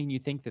 does that mean you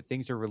think that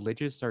things are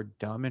religious are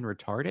dumb and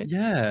retarded?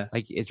 Yeah.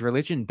 Like, is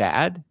religion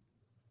bad?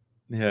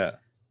 Yeah.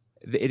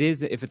 It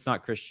is if it's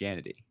not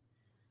Christianity.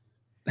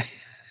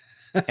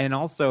 And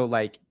also,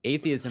 like,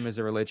 atheism is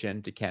a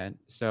religion to Kent.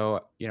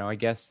 So, I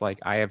guess like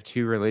I have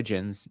 2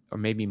 religions or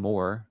maybe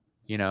more.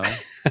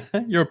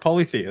 You're a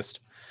polytheist.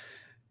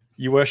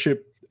 You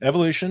worship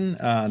evolution,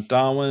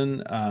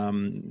 Darwin,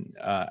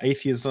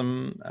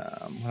 atheism.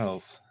 What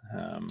else?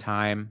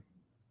 Time,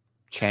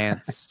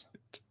 chance.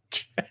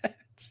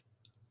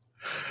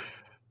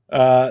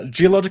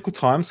 Geological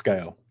time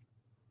scale.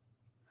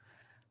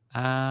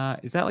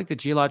 Is that like the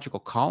geological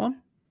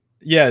column?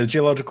 Yeah, the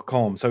geological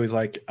column. So he's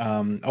like,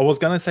 I was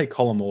gonna say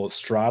column or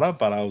strata,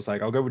 but I was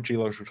like, I'll go with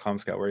geological time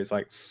scale, where he's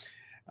like,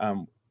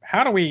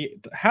 how do we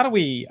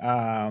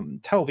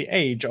tell the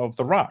age of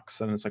the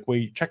rocks? And it's like,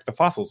 we check the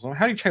fossils. Well,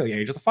 how do you check the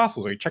age of the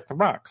fossils? Or you check the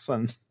rocks?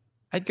 And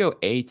I'd go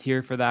A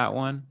tier for that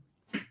one.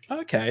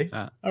 okay,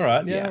 all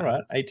right, yeah, all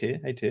right, A tier,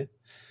 A tier.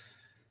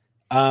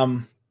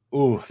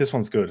 Ooh, this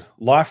one's good.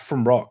 Life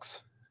from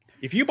rocks.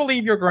 If you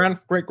believe your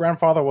great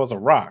grandfather was a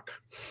rock,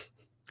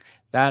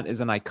 that is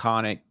an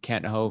iconic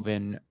Kent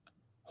Hovind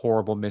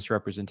horrible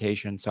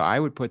misrepresentation. So I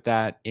would put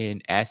that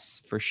in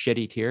S for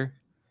shitty tier.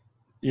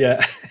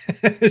 Yeah,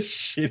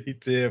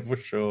 shitty tier for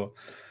sure.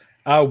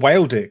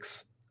 Whale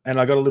dicks, and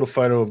I got a little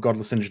photo of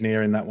Godless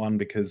Engineer in that one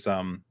because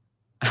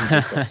he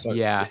just got so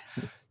yeah.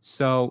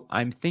 So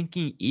I'm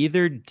thinking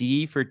either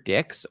D for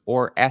dicks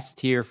or S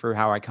tier for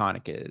how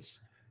iconic it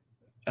is.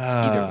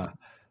 Either one.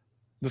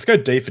 Let's go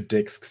D for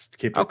dicks.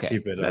 Keep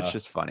it. That's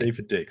just funny. D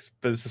for dicks,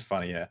 but this is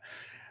funny, yeah.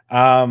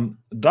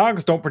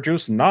 Dogs don't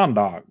produce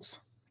non-dogs.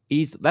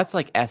 That's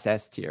like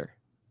SS tier.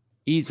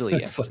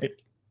 Easily S tier.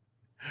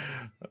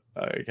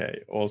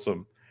 Okay,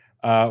 awesome.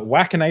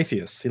 Whacking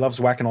atheists. He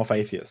loves whacking off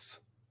atheists.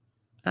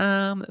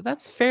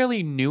 That's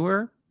fairly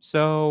newer.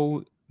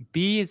 So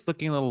B is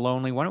looking a little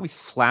lonely. Why don't we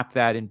slap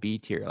that in B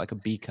tier, like a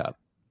B cup?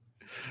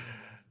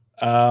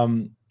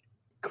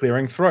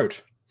 Clearing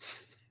throat.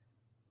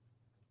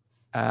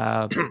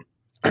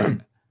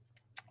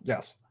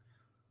 Yes.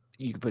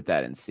 You can put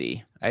that in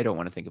C. I don't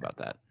want to think about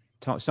that.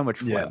 So much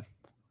phlegm.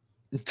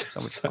 Yeah. So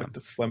much phlegm. The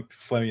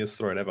phlegmiest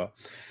throat ever.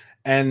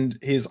 And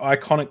his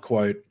iconic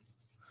quote,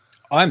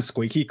 "I'm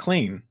squeaky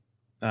clean."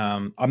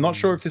 I'm not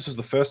sure if this was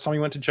the first time he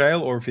went to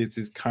jail or if it's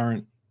his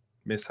current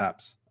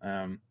mishaps.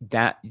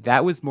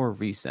 That was more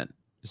recent.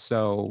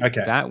 So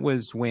that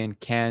was when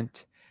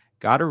Kent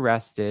got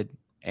arrested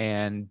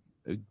and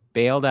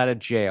bailed out of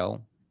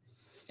jail.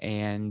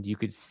 And you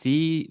could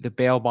see the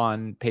bail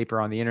bond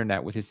paper on the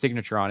internet with his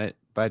signature on it.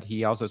 But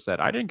he also said,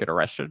 "I didn't get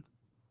arrested.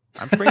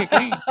 I'm squeaky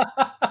clean.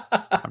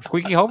 I'm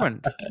squeaky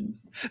Hovind.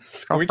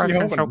 Squeaky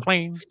Hovind. So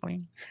clean.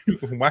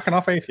 Whacking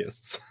off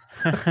atheists."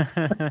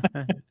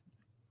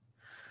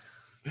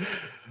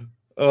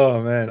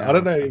 Oh man, no, I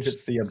don't know if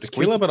it's the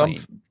tequila, but I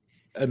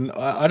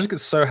just get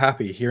so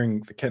happy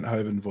hearing the Kent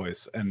Hovind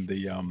voice and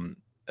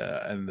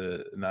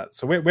that.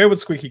 So where would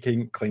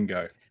squeaky clean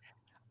go?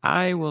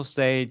 I will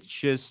say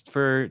just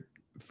for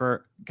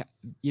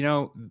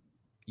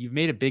you've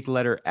made a big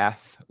letter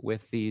F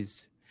with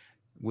these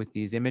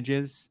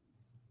images.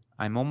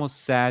 I'm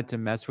almost sad to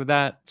mess with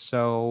that.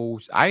 So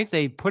I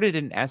say put it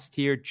in S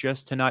tier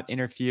just to not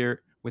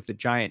interfere with the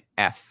giant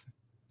F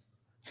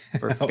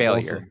for failure.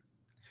 Awesome.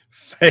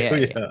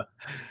 Failure. Yeah.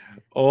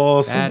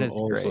 Awesome. That is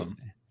awesome.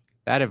 Great.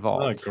 That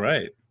evolved. Oh,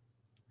 great.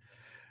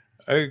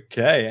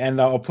 Okay, and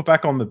I'll put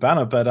back on the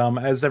banner, but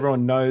as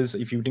everyone knows,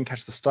 if you didn't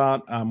catch the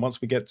start, once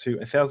we get to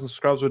 1,000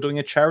 subscribers, we're doing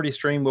a charity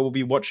stream where we'll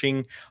be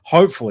watching,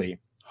 hopefully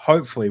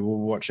we'll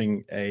be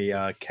watching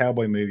a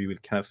cowboy movie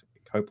with Kenneth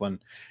Copeland.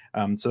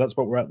 So that's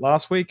what we're at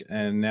last week,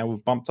 and now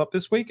we've bumped up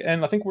this week,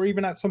 and I think we're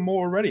even at some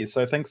more already.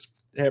 So thanks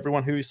to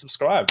everyone who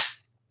subscribed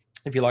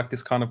if you like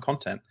this kind of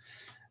content.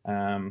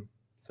 So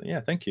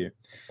yeah, thank you.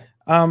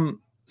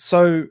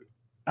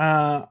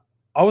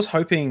 I was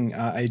hoping,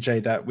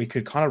 AJ, that we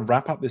could kind of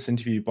wrap up this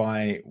interview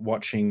by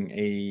watching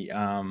a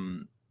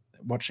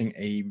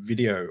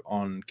video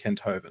on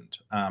Kent Hovind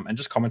and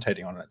just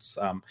commentating on it,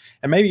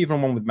 and maybe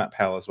even one with Matt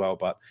Powell as well.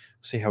 But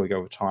we'll see how we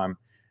go with time.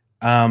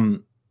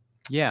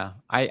 Yeah,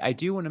 I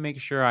do want to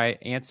make sure I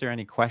answer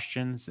any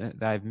questions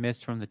that I've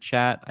missed from the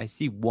chat. I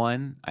see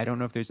one. I don't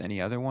know if there's any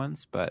other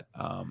ones, but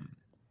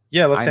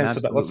yeah, let's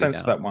answer that. Let's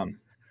answer that one.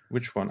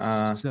 Which one?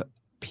 So,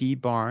 P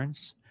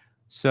Barnes.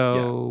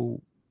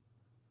 So.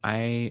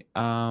 Yeah.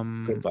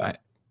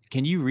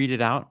 Can you read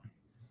it out?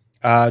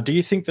 Do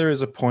you think there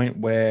is a point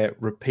where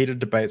repeated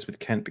debates with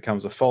Kent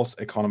becomes a false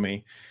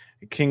economy?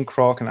 King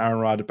Kroc and Aaron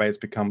Ra debates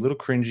become a little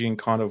cringy and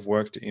kind of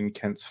worked in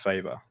Kent's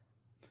favor.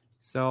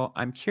 So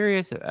I'm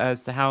curious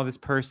as to how this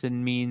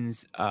person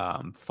means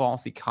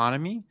false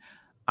economy.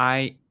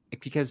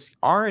 Because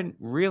Aaron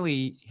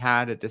really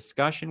had a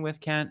discussion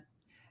with Kent,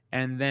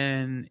 and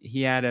then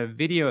he had a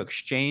video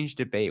exchange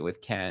debate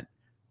with Kent,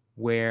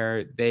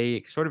 where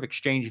they sort of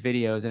exchanged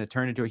videos and it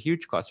turned into a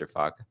huge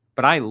clusterfuck.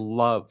 But I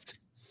loved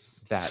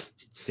that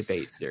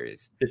debate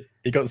series.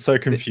 He got so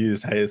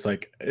confused. Hey, it's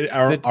like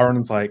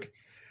Aaron's like,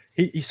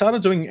 he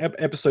started doing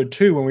episode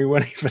 2 when we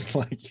weren't even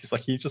like, he's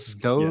like,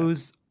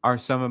 those are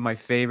some of my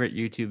favorite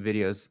YouTube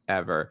videos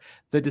ever.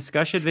 The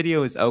discussion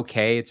video is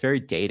okay. It's very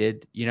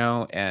dated,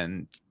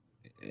 and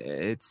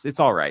it's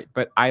all right.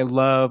 But I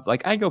love,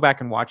 I go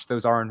back and watch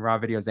those Aaron Ra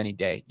videos any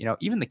day.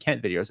 Even the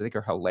Kent videos I think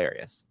are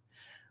hilarious.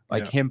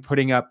 Him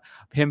putting a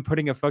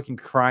fucking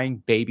crying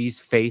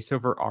baby's face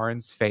over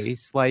Aaron's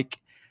face. I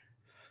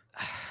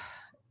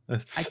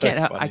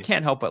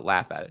can't help but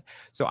laugh at it.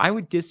 So I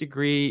would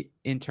disagree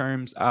in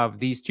terms of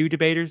these two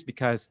debaters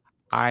because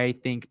I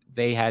think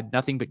they had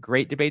nothing but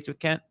great debates with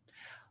Kent.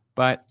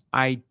 But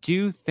I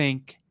do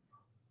think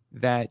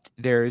that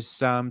there's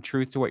some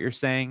truth to what you're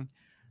saying,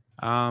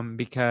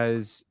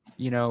 because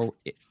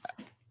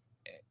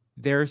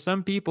there are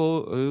some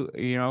people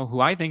who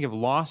I think have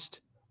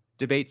lost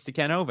debates to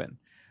Ken Hovind.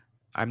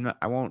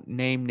 I won't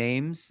name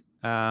names.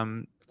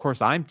 Of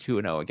course, I'm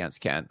 2-0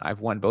 against Ken.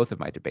 I've won both of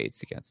my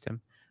debates against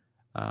him.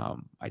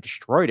 I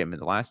destroyed him in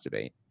the last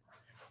debate.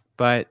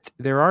 But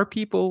there are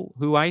people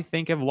who I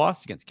think have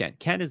lost against Ken.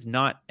 Ken is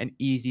not an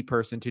easy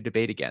person to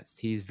debate against.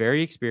 He's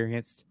very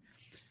experienced.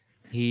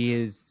 He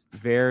is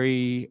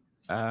very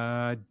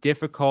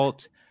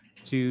difficult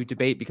to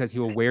debate because he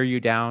will wear you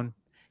down.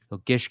 He'll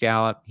gish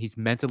gallop. He's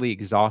mentally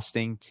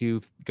exhausting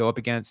to go up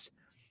against.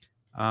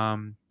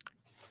 And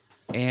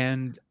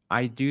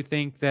I do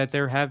think that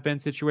there have been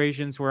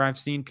situations where I've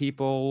seen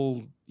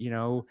people,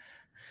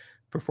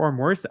 perform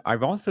worse.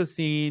 I've also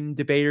seen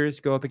debaters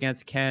go up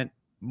against Kent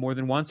more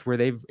than once where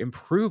they've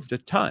improved a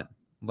ton.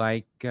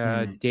 Like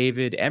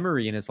David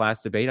Emery in his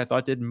last debate, I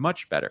thought did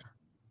much better.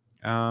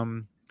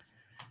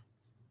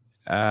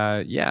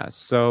 Yeah,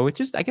 so I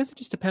guess it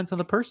just depends on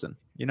the person,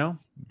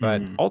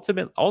 But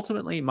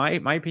ultimately, my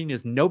opinion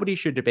is nobody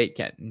should debate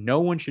Kent.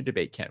 No one should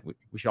debate Kent. We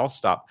should all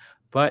stop.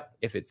 But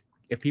if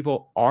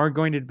people are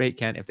going to debate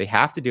Kent, if they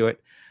have to do it,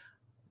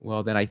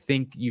 well, then I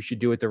think you should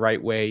do it the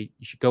right way.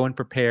 You should go in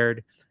prepared.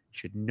 You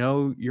should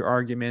know your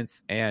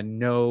arguments and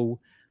know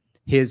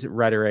his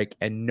rhetoric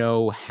and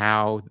know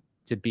how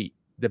to beat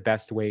the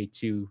best way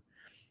to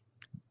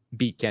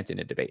beat Kent in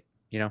a debate.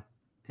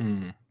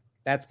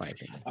 That's my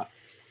opinion.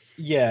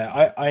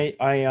 Yeah,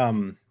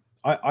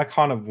 I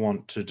kind of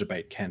want to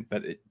debate Kent,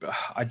 but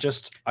I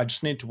just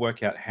need to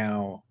work out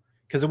how,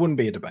 because it wouldn't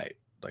be a debate.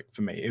 Like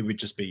for me, it would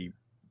just be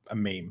a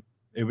meme.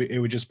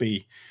 It would just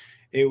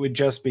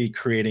be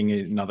creating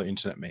another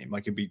internet meme.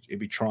 Like it'd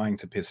be trying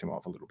to piss him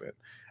off a little bit.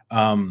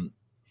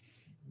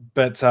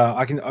 But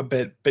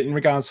in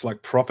regards to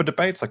like proper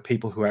debates, like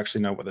people who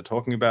actually know what they're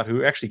talking about,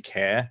 who actually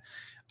care,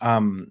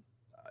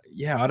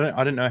 yeah, I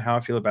don't know how I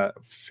feel about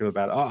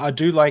it. I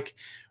do like.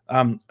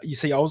 You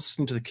see, I was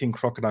listening to the King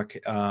Crocodile,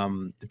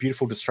 the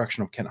Beautiful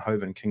Destruction of Kent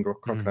Hovind, King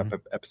Crocodile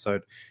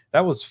episode.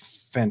 That was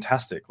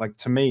fantastic. Like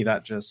to me,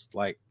 that just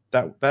like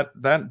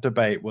that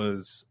debate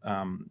was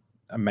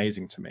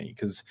amazing to me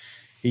because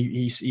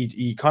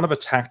he kind of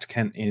attacked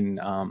Kent in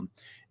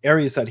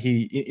areas that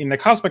in the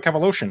cosmic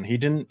evolution he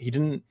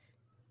didn't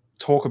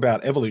talk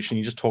about evolution.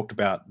 He just talked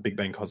about Big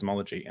Bang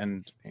cosmology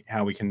and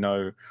how we can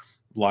know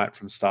light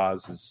from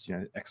stars is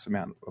X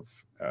amount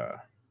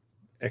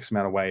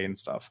away and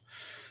stuff.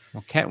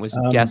 Well, Kent was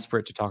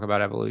desperate to talk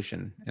about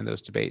evolution in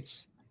those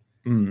debates.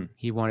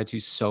 He wanted to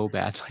so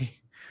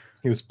badly.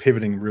 He was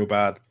pivoting real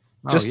bad.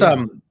 Just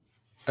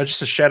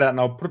a shout out, and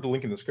I'll put a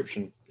link in the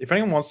description. If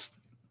anyone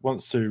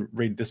wants to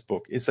read this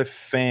book, it's a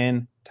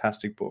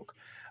fantastic book.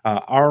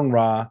 Aaron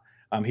Ra,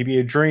 he'd be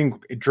a dream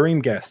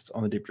guest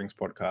on the Deep Drinks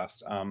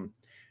podcast.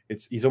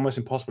 He's almost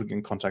impossible to get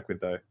in contact with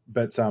though.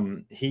 But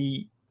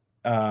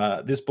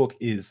this book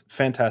is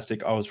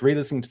fantastic. I was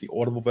re-listening to the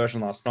Audible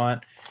version last night.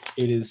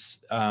 It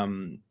is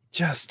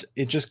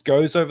it just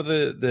goes over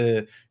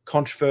the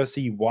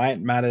controversy, why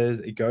it matters.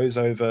 It goes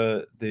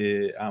over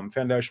the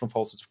foundational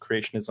falsehoods of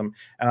creationism.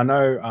 And I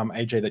know,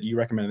 AJ, that you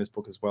recommended this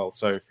book as well.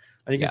 So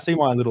and you can see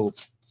my little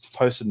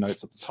post-it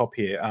notes at the top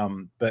here.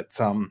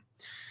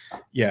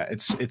 Yeah,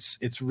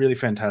 it's really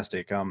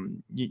fantastic.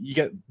 You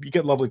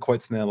get lovely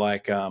quotes in there,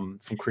 like from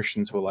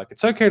Christians who are like,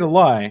 it's okay to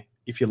lie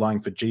if you're lying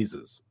for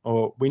Jesus,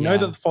 or we know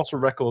that the fossil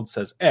record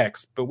says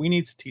X, but we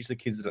need to teach the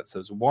kids that it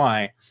says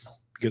Y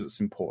because it's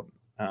important.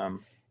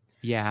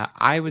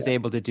 I was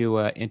able to do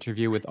an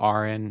interview with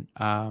Aaron,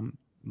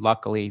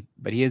 luckily,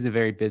 but he is a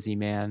very busy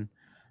man.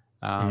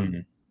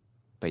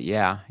 But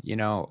yeah,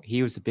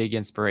 he was a big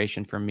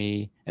inspiration for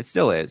me. It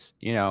still is,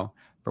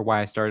 for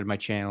why I started my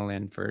channel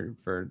and for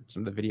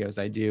some of the videos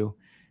I do.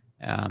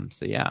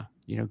 So yeah,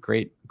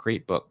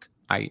 great book.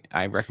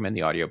 I recommend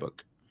the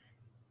audiobook.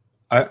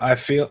 I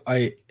feel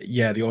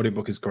the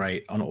audiobook is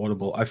great on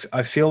Audible.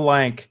 I feel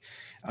like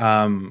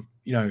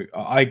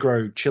I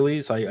grow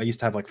chilies. I used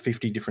to have like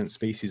 50 different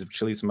species of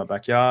chilies in my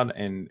backyard,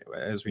 and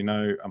as we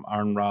know,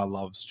 Aaron Ra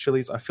loves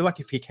chilies. I feel like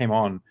if he came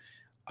on,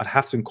 I'd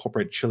have to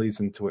incorporate chilies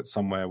into it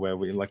somewhere where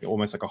we like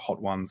almost like a Hot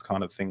Ones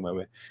kind of thing where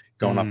we're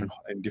going up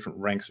in different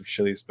ranks of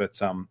chilies. But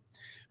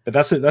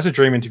that's a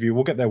dream interview.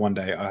 We'll get there one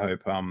day, I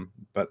hope.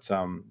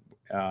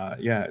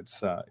 Yeah,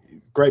 it's a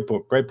great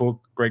book,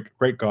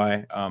 great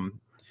guy.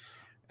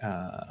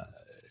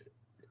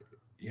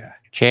 Yeah,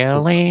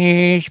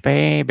 chilies,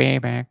 baby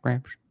back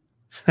ribs.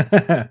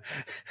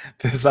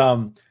 There's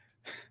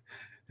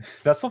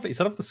that's not, is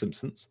that of The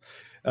Simpsons?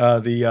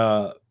 There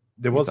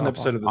was an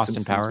episode of The Austin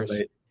Simpsons Powers.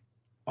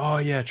 Oh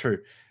yeah, true.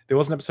 There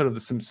was an episode of The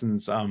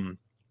Simpsons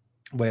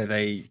where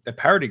they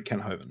parodied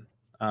Ken Hovind.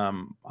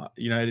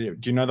 Do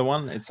you know the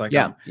one? It's like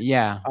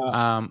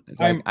it's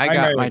like I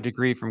got my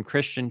degree from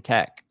Christian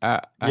Tech.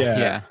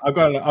 Yeah, I've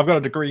got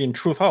a degree in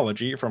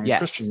truthology from Yes.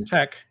 Christian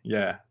Tech.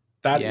 Yeah,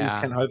 that is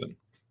Ken Hovind.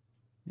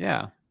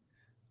 Yeah.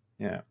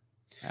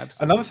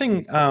 Absolutely. Another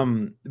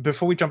thing,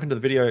 before we jump into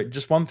the video,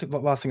 just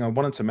last thing I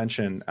wanted to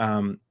mention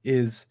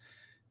is,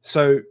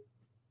 so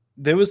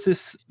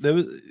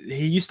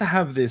he used to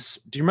have this.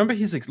 Do you remember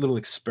his little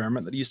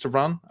experiment that he used to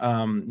run?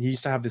 He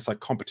used to have this like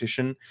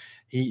competition.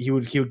 He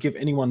would give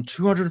anyone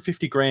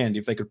 250 grand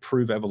if they could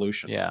prove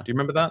evolution. Yeah. Do you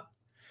remember that?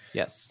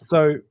 Yes.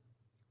 So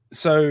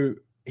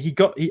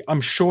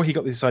I'm sure he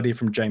got this idea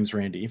from James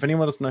Randi. If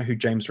anyone doesn't know who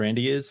James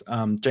Randi is,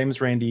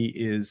 James Randi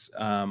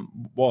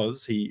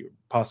he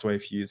passed away a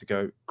few years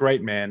ago.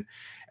 Great man,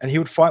 and he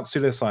would fight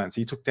pseudoscience.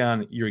 He took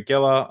down Uri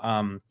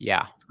Geller.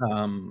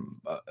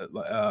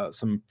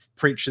 Some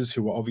preachers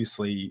who were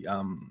obviously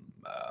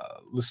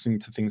listening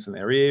to things in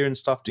their ear and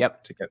stuff to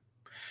get.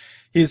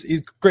 He's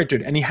a great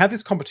dude, and he had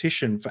this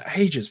competition for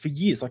ages, for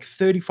years, like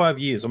 35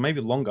 years or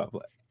maybe longer.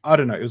 I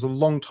don't know. It was a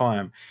long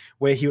time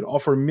where he would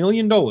offer $1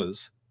 million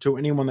to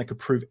anyone that could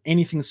prove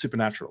anything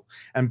supernatural,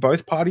 and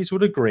both parties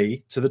would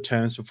agree to the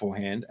terms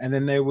beforehand, and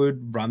then they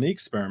would run the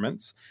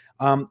experiments.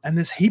 And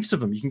there's heaps of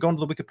them. You can go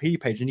onto the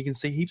Wikipedia page and you can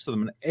see heaps of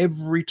them. And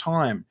every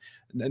time,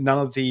 none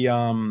of the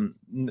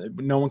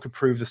no one could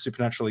prove the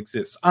supernatural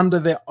exists under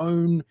their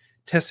own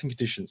testing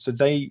conditions. So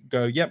they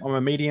go, "Yep, I'm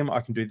a medium.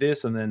 I can do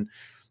this," and then.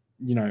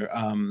 He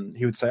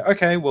would say,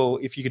 okay, well,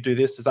 if you could do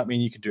this, does that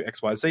mean you could do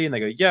X, Y, Z? And they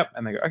go, yep.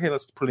 And they go, okay,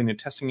 let's put it in a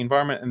testing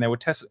environment. And they would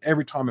test it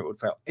every time. It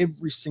would fail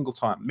every single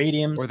time.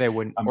 Mediums, or they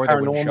wouldn't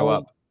show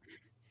up.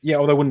 Yeah,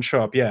 or they wouldn't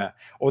show up. Yeah,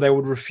 or they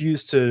would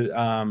refuse to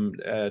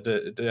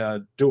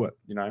do it.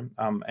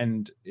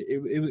 And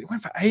it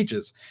went for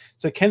ages.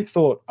 So Kent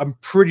thought, I'm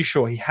pretty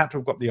sure he had to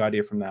have got the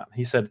idea from that.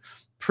 He said,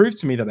 prove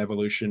to me that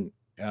evolution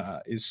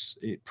is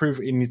proof.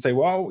 And you'd say,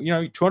 well,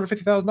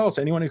 $250,000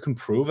 to anyone who can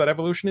prove that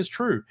evolution is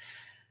true.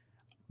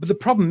 But the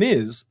problem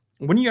is,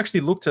 when you actually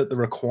looked at the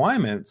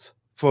requirements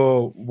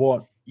for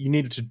what you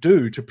needed to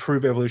do to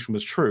prove evolution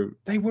was true,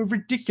 they were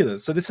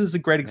ridiculous. So this is a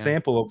great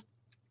example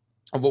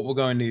of what we're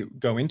going to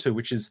go into,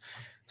 which is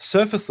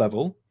surface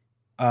level.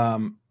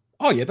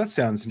 Oh yeah, that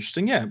sounds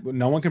interesting. Yeah,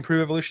 no one can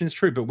prove evolution is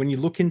true. But when you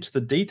look into the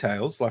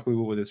details, like we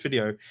will with this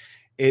video,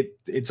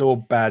 it's all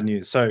bad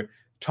news. So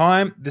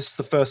time, this is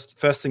the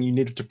first thing you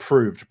needed to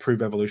prove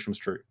evolution was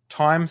true.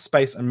 Time,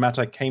 space, and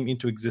matter came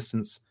into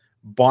existence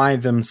by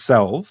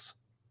themselves.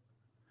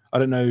 I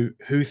don't know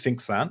who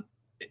thinks that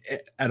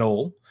at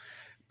all.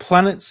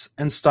 Planets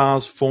and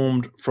stars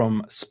formed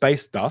from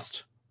space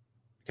dust.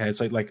 Okay,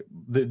 so like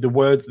the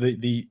words,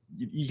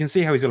 you can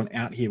see how he's got an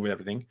out here with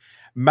everything.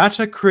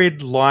 Matter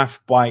created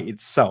life by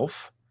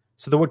itself.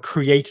 So the word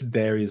created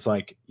there is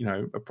like,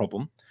 a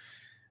problem.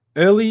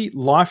 Early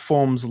life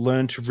forms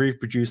learned to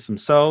reproduce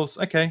themselves.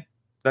 Okay,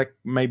 that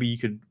maybe you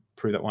could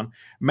prove that one.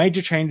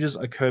 Major changes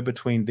occur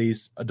between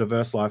these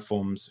diverse life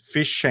forms.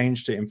 Fish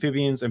change to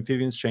amphibians,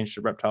 amphibians change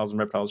to reptiles, and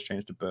reptiles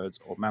change to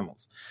birds or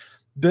mammals.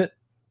 But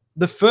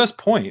the first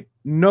point,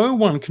 no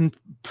one can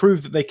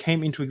prove that they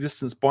came into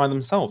existence by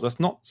themselves. That's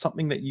not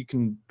something that you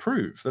can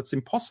prove. That's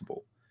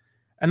impossible.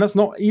 And that's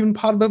not even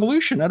part of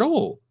evolution at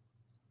all.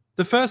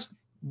 The first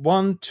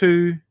 1,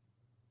 2,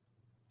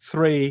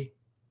 3,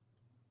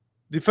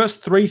 the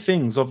first 3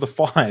 things of the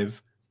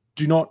 5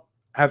 do not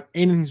have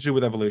anything to do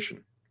with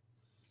evolution.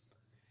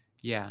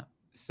 Yeah.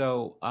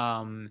 So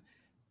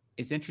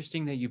it's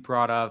interesting that you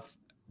brought up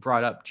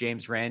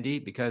James Randi,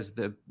 because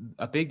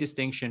a big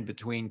distinction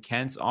between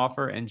Kent's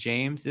offer and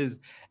James is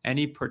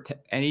any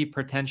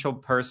potential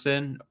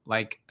person,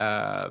 like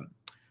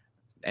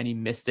any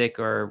mystic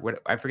or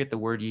what, I forget the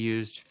word you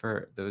used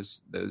for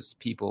those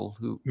people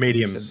who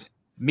mediums.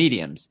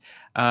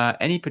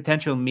 Any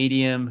potential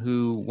medium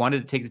who wanted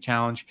to take the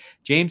challenge,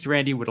 James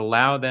Randi would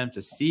allow them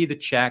to see the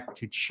check,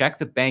 to check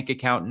the bank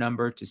account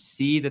number, to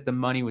see that the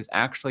money was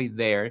actually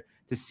there,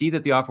 to see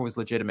that the offer was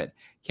legitimate.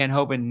 Ken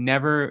Hovind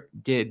never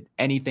did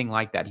anything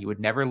like that. He would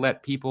never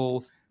let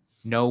people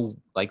know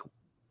like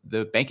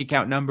the bank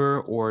account number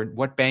or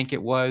what bank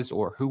it was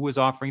or who was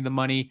offering the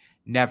money.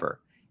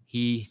 Never.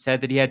 He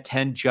said that he had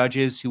 10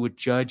 judges who would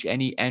judge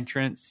any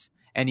entrance,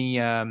 any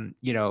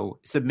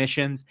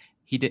submissions.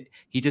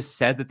 He just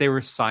said that they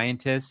were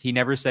scientists. He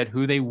never said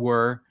who they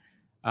were.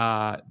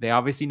 They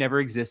obviously never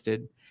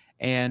existed.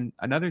 And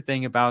another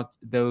thing about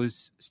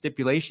those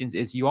stipulations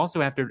is you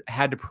also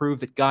had to prove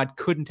that God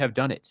couldn't have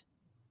done it.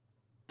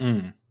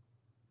 It's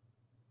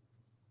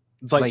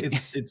like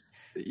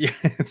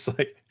it's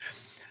like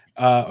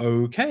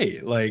okay,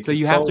 like so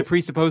you have to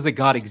presuppose that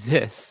God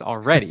exists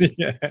already.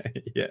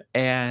 yeah.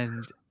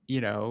 And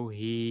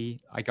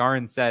he, like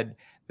Aaron said,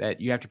 that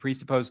you have to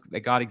presuppose that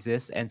God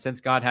exists. And since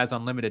God has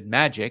unlimited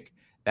magic,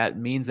 that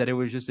means that it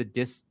was just a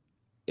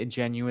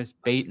disingenuous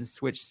bait and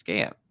switch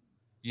scam.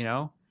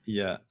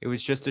 Yeah. It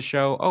was just to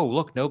show, oh,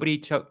 look, nobody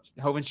took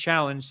Hovind's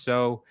challenge,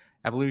 so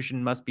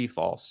evolution must be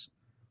false.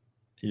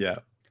 Yeah.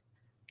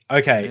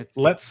 Okay,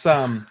 let's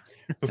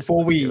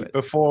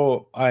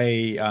before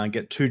I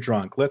get too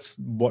drunk, let's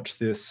watch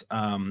this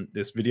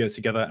video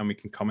together and we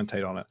can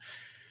commentate on it.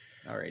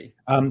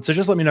 Alrighty. So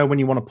just let me know when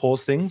you want to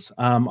pause things.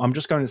 I'm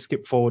just going to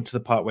skip forward to the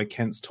part where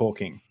Kent's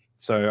talking.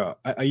 So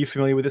are you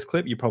familiar with this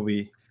clip? You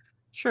probably...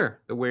 Sure.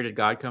 The where did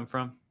God come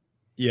from?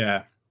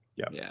 Yeah.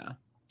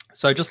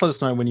 So just let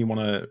us know when you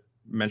want to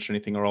mention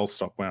anything, or I'll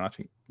stop when I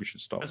think we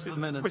should stop. We're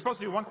supposed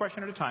to do one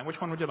question at a time.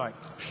 Which one would you like?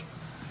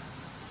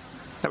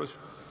 That was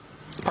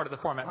part of the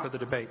format for the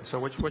debate. So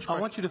which I question?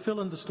 want you to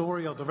fill in the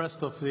story of the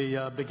rest of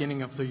the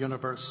beginning of the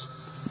universe.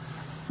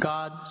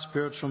 God,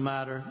 spiritual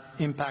matter,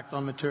 impact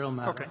on material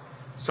matter. Okay,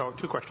 so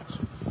 2 questions.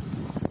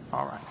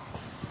 All right.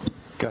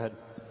 Go ahead.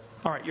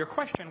 All right, your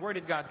question, where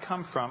did God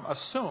come from,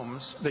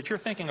 assumes that you're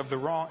thinking of the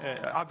wrong,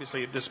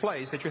 obviously it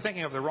displays that you're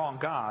thinking of the wrong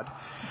God,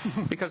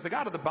 because the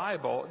God of the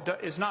Bible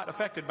is not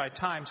affected by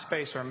time,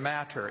 space, or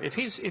matter. If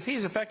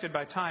he's affected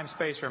by time,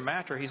 space, or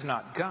matter, he's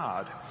not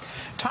God.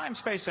 Time,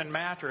 space, and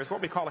matter is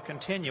what we call a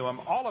continuum.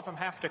 All of them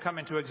have to come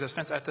into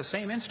existence at the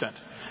same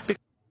instant.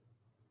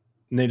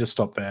 Need to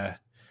stop there.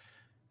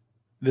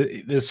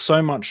 There's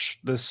so much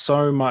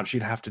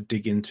you'd have to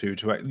dig into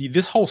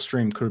this whole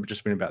stream could have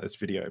just been about this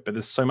video, but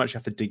there's so much you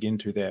have to dig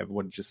into there of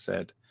what he just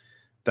said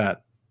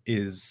that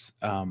is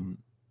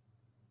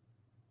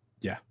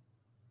yeah,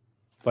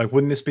 like,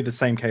 wouldn't this be the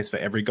same case for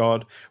every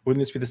god? Wouldn't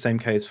this be the same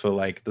case for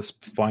like the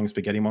flying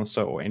spaghetti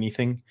monster or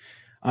anything?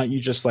 Aren't you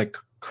just like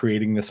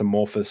creating this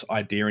amorphous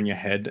idea in your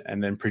head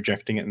and then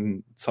projecting it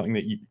in something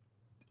that you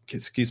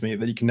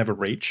can never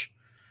reach?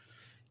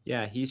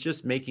 Yeah, he's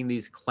just making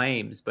these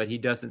claims, but he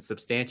doesn't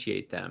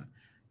substantiate them.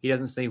 He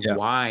doesn't say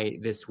why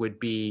this would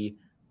be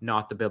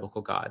not the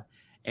biblical God.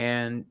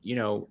 And,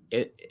 you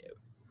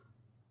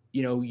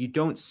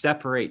don't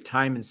separate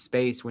time and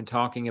space when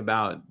talking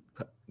about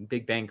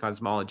Big Bang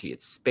cosmology.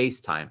 It's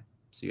space-time.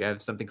 So you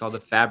have something called the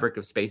fabric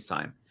of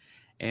space-time.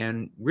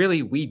 And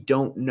really, we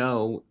don't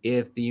know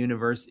if the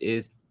universe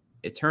is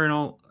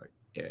eternal,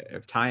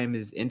 if time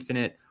is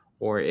infinite,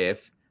 or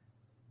if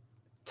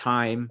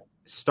time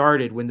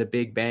started when the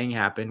Big Bang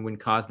happened, when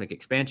cosmic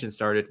expansion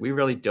started. We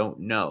really don't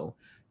know.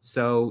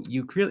 So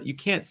you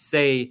can't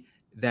say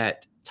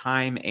that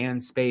time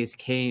and space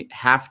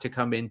have to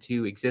come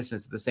into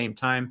existence at the same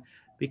time,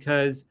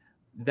 because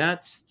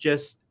that's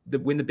just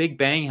when the Big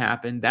Bang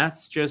happened,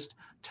 that's just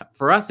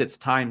for us, it's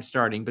time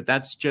starting, but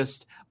that's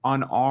just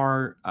on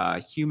our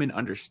human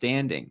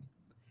understanding.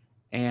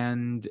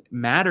 And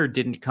matter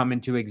didn't come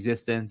into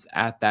existence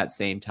at that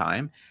same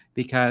time,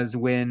 because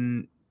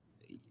when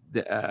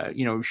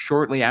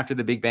shortly after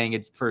the Big Bang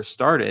had first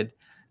started,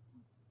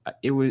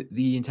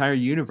 the entire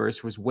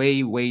universe was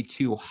way, way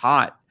too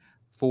hot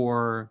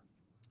for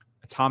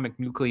atomic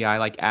nuclei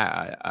like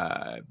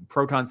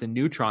protons and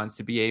neutrons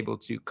to be able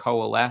to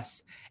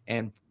coalesce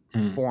and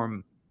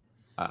form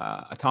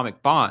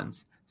atomic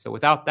bonds. So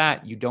without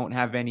that, you don't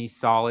have any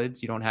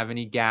solids, you don't have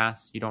any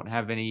gas, you don't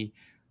have any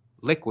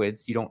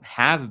liquids, you don't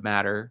have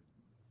matter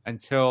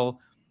until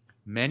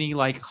many,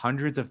 like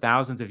hundreds of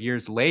thousands of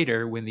years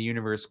later, when the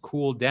universe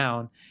cooled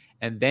down.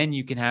 And then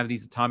you can have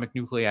these atomic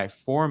nuclei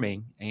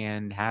forming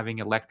and having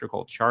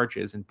electrical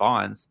charges and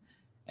bonds.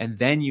 And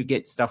then you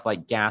get stuff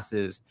like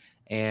gases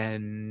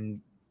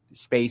and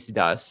space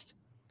dust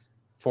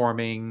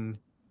forming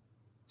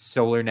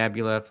solar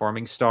nebula,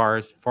 forming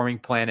stars, forming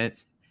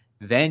planets.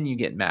 Then you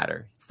get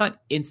matter. It's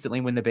not instantly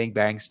when the Big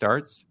Bang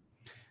starts.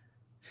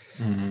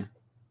 Mm-hmm.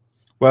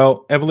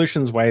 Well,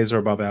 evolution's ways are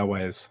above our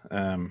ways.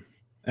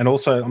 And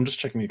also, I'm just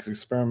checking the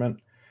experiment.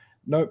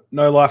 No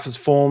life is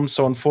formed.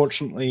 So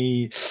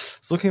unfortunately,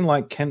 it's looking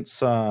like Kent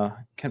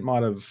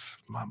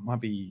might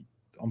be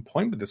on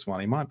point with this one.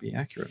 He might be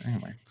accurate.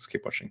 Anyway, let's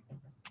keep watching.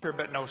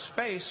 But no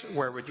space,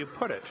 where would you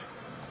put it?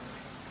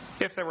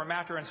 If there were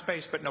matter and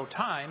space but no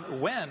time,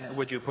 when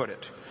would you put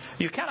it?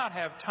 You cannot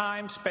have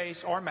time,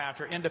 space, or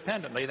matter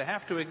independently. They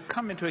have to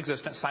come into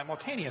existence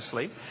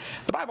simultaneously.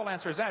 The Bible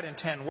answers that in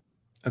 10 words.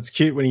 That's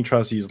cute when he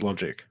tries to use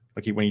logic,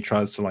 when he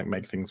tries to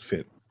make things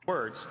fit.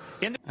 Words.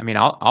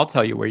 I'll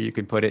tell you where you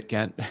can put it,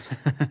 Kent. In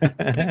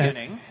the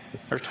beginning,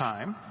 there's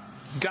time.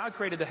 God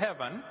created the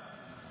heaven,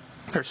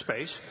 there's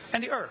space,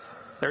 and the earth,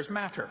 there's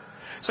matter.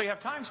 So you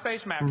have time,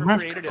 space, matter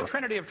created a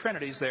trinity of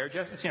trinities there.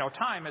 Just,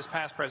 time is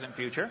past, present,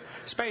 future.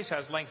 Space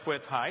has length,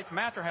 width, height.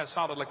 Matter has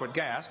solid, liquid,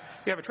 gas.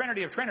 You have a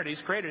trinity of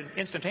trinities created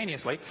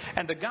instantaneously,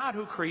 and the God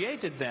who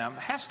created them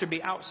has to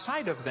be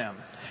outside of them.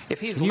 If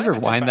he's Can you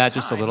rewind that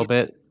just a little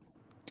bit?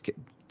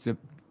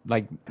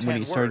 Like when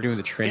he started doing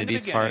the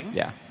trinities part?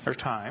 Yeah. There's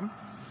time.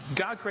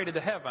 God created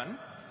the heaven,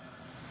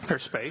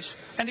 there's space,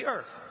 and the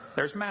earth,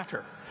 there's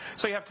matter.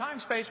 So you have time,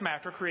 space,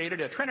 matter created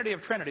a trinity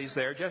of trinities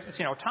there. Just,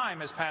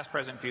 time is past,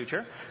 present,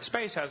 future.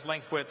 Space has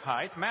length, width,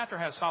 height. Matter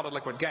has solid,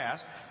 liquid,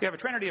 gas. You have a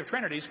trinity of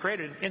trinities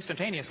created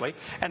instantaneously,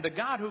 and the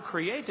God who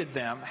created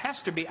them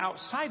has to be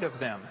outside of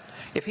them.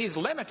 If he's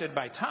limited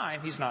by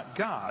time, he's not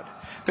God.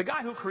 The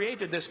guy who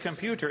created this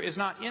computer is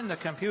not in the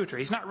computer.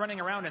 He's not running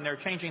around in there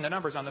changing the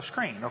numbers on the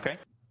screen, okay?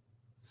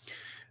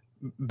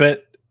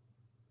 But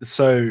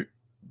the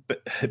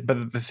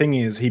thing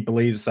is, he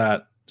believes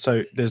that,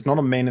 so there's not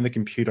a man in the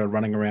computer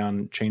running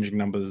around changing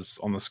numbers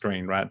on the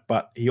screen, right?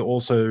 But he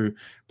also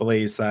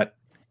believes that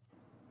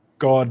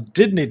God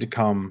did need to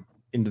come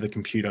into the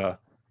computer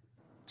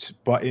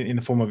in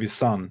the form of his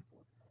son.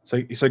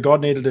 So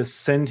God needed to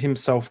send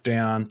himself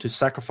down to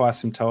sacrifice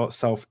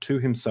himself to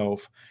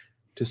himself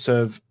to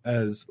serve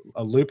as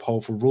a loophole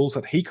for rules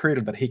that he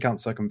created that he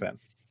can't circumvent.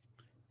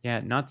 Yeah,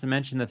 not to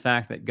mention the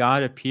fact that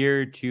God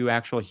appeared to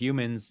actual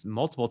humans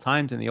multiple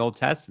times in the Old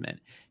Testament.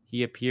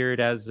 He appeared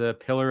as a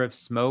pillar of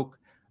smoke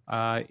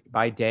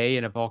by day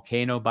and a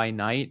volcano by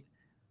night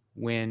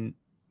when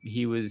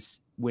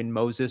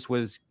Moses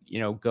was,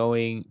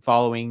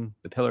 following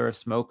the pillar of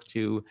smoke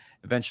to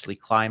eventually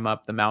climb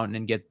up the mountain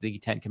and get the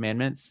 10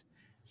 Commandments.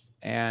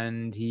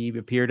 And he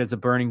appeared as a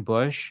burning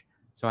bush.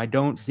 So I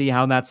don't see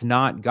how that's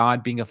not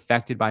God being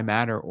affected by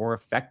matter or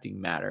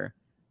affecting matter.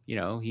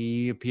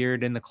 He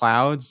appeared in the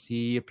clouds.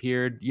 He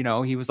appeared,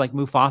 he was like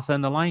Mufasa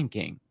in The Lion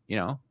King,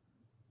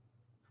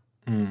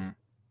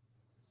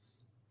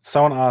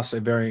 Someone asked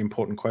a very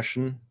important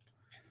question.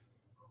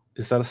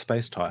 Is that a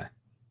space tie?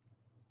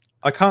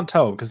 I can't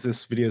tell because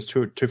this video is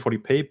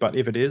 240p, but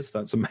if it is,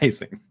 that's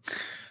amazing.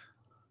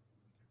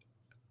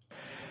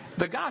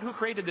 The God who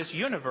created this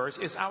universe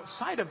is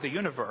outside of the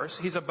universe.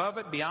 He's above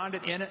it, beyond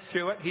it, in it,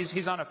 through it.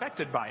 He's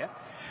unaffected by it.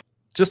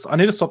 I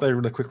need to stop there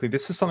really quickly.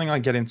 This is something I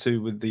get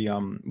into with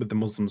the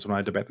Muslims when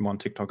I debate them on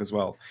TikTok as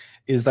well.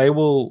 Is they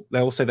will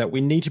say that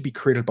we need to be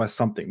created by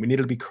something. We need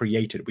to be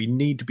created. We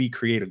need to be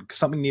created.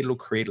 Something needed to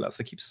create us.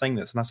 They keep saying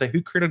this, and I say,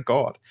 who created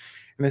God?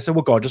 And they say,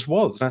 well, God just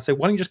was. And I say,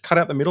 why don't you just cut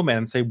out the middleman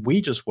and say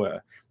we just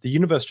were? The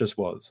universe just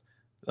was.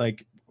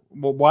 Like,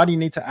 well, why do you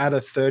need to add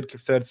a third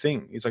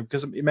thing? He's like,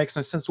 because it makes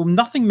no sense. Well,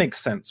 nothing makes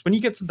sense when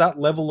you get to that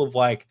level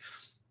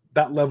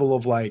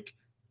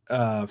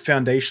of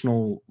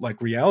foundational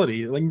like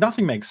reality. Like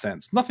nothing makes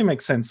sense. Nothing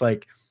makes sense.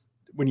 Like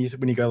when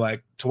you go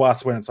like to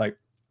us when it's like,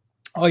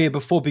 oh yeah,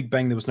 before Big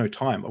Bang there was no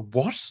time.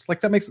 What?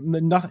 Like that makes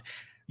nothing.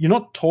 You're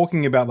not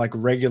talking about like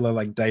regular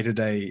like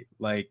day-to-day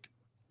like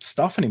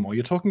stuff anymore.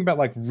 You're talking about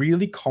like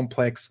really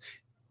complex,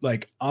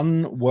 like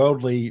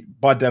unworldly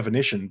by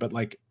definition, but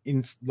like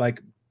in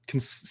like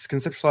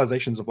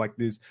conceptualizations of like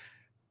these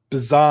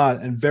bizarre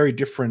and very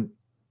different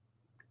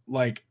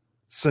like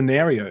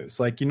scenarios.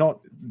 Like you're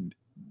not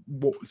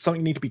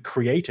something need to be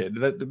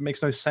created. That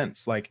makes no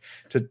sense. Like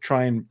to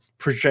try and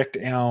project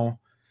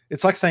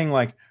it's like saying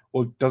like,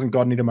 well, doesn't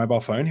God need a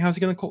mobile phone? How's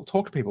he going to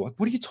talk to people? Like,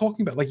 what are you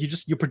talking about? Like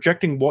you're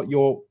projecting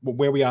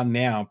where we are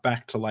now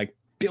back to like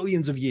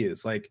billions of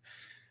years, like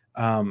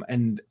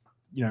and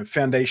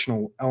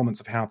foundational elements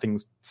of how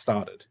things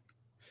started.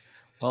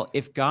 Well,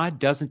 if God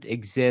doesn't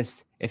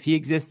exist, if he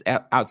exists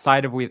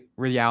outside of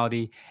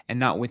reality and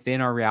not within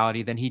our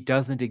reality, then he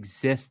doesn't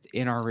exist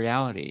in our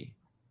reality.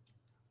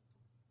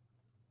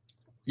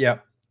 Yeah,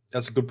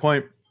 that's a good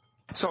point.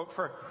 So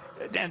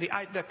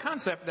the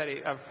concept that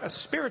a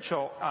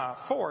spiritual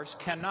force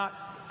cannot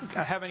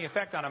have any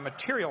effect on a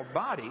material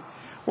body,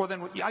 well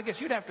then I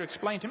guess you'd have to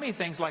explain to me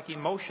things like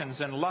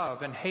emotions and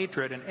love and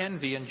hatred and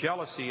envy and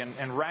jealousy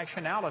and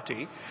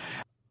rationality.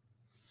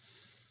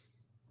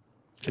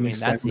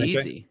 That's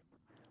easy.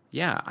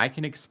 Yeah, I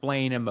can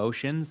explain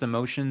emotions.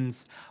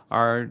 Emotions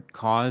are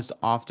caused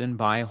often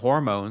by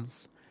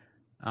hormones.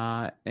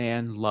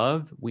 And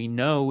love, we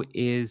know,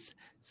 is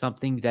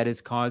something that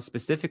is caused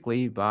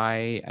specifically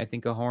by, I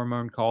think, a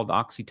hormone called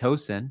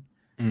oxytocin.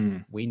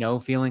 We know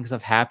feelings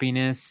of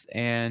happiness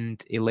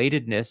and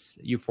elatedness,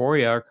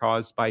 euphoria, are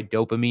caused by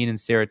dopamine and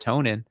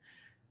serotonin.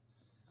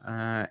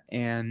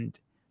 And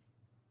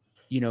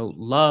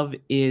love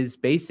is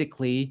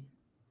basically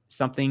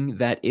something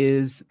that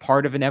is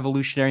part of an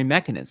evolutionary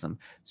mechanism.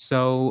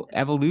 So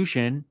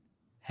evolution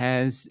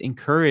has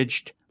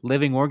encouraged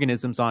living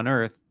organisms on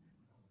Earth,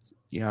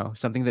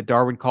 something that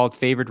Darwin called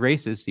favored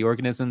races, the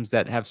organisms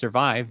that have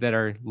survived, that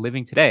are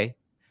living today,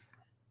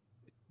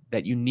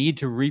 that you need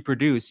to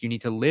reproduce, you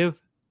need to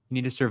live, you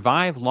need to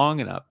survive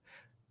long enough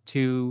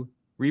to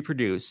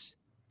reproduce,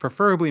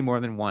 preferably more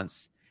than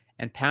once,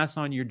 and pass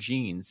on your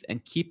genes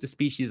and keep the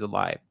species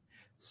alive.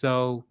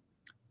 So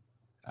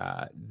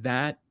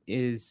that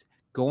is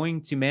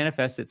going to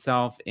manifest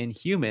itself in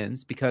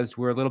humans because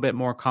we're a little bit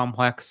more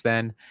complex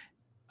than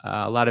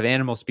a lot of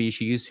animal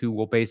species who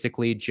will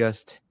basically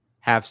just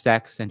have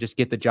sex and just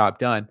get the job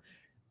done.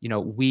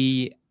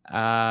 We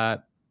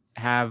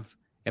have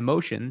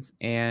emotions,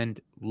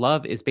 and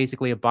love is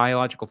basically a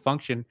biological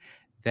function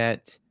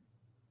that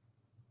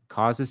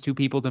causes two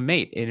people to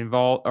mate. It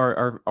involves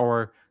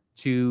or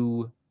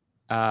to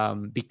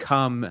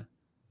become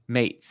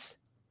mates.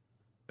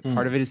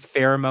 Part of it is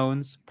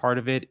pheromones. Part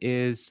of it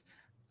is,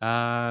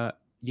 maybe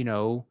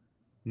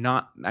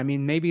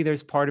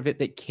there's part of it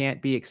that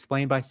can't be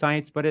explained by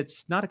science, but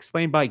it's not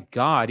explained by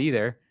God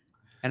either.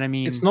 And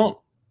it's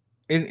not.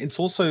 It's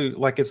also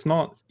like it's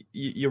not.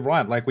 You're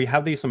right. Like we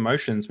have these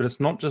emotions, but it's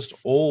not just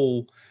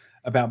all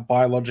about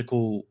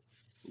biological.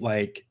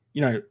 Like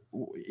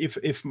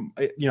if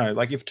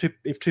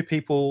two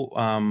people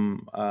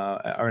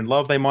are in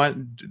love, they're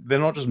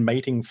not just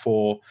mating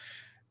for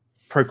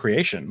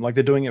procreation. Like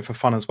they're doing it for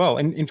fun as well.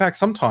 And in fact,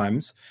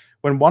 sometimes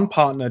when one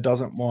partner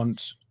doesn't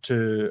want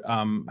to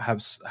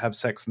have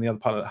sex and the other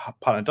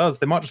partner does,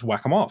 they might just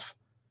whack them off.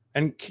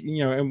 And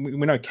and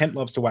we know Kent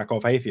loves to whack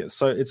off atheists.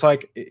 So it's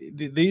like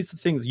these are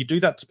things you do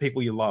that to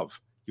people you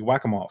love. You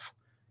whack them off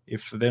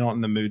if they're not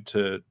in the mood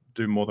to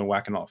do more than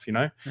whacking off.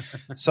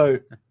 So.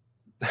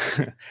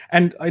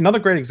 And another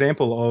great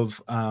example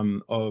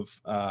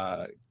of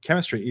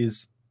chemistry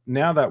is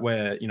now that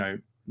we're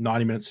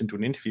 90 minutes into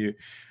an interview,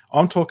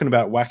 I'm talking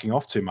about whacking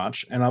off too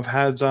much, and I've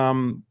had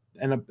and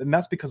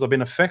that's because I've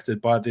been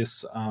affected by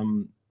this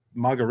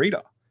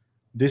margarita.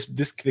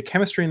 The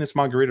chemistry in this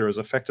margarita has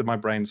affected my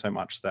brain so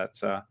much that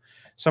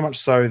so much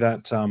so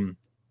that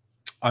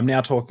I'm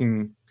now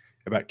talking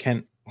about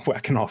Kent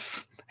whacking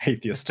off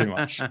atheists too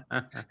much.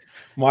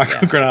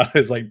 Michael Granado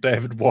is like,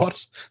 David,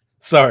 what?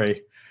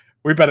 Sorry,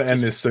 we better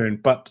end this soon.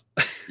 But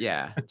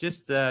yeah,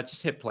 just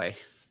hit play.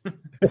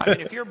 I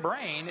mean, if your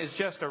brain is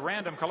just a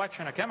random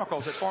collection of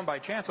chemicals that formed by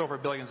chance over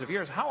billions of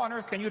years, how on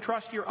earth can you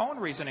trust your own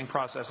reasoning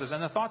processes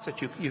and the thoughts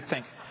that you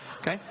think?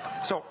 Okay,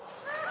 so.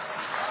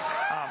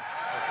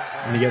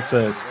 And he gets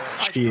a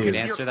cheers. You can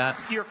answer that.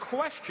 Your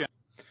question.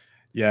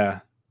 Yeah.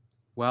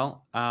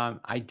 Well,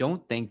 I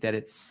don't think that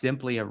it's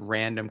simply a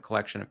random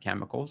collection of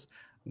chemicals.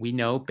 We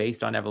know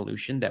based on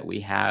evolution that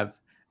we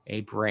have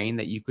a brain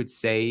that you could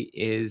say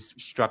is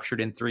structured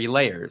in 3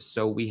 layers.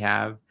 So we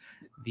have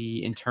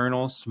the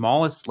internal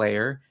smallest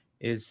layer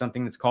is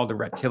something that's called the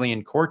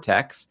reptilian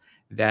cortex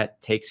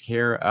that takes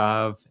care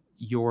of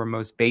your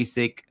most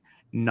basic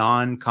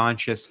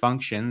non-conscious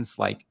functions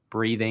like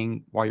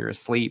breathing while you're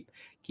asleep,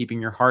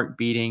 keeping your heart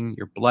beating,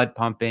 your blood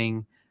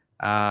pumping,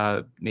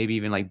 maybe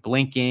even like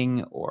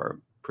blinking or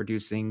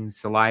producing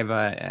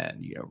saliva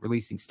and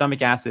releasing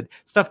stomach acid,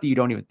 stuff that you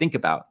don't even think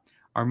about.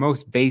 Our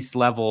most base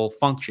level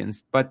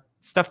functions, but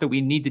stuff that we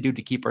need to do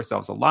to keep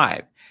ourselves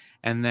alive.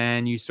 And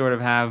then you sort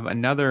of have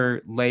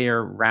another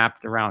layer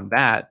wrapped around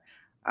that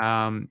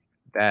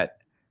that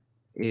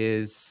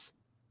is,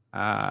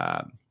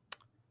 I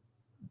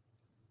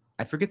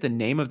forget the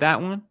name of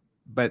that one,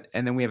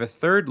 and then we have a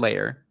third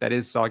layer that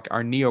is like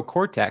our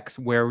neocortex,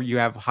 where you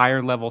have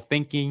higher level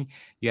thinking,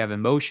 you have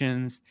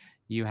emotions,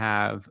 you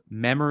have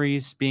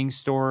memories being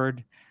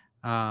stored,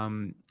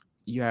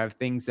 you have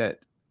things that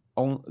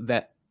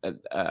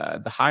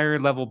the higher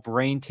level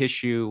brain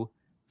tissue,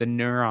 the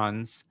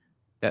neurons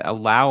that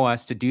allow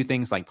us to do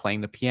things like playing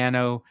the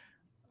piano,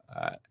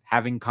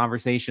 having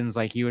conversations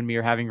like you and me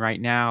are having right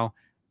now,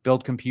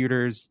 build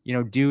computers,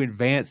 do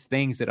advanced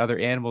things that other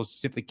animals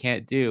simply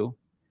can't do.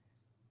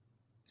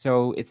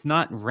 So it's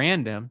not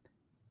random.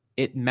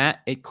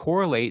 It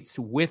correlates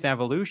with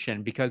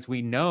evolution because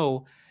we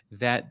know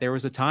that there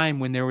was a time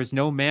when there was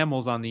no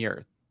mammals on the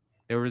earth.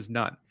 There was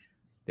none.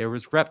 There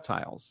was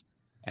reptiles.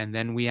 And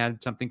then we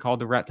had something called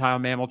the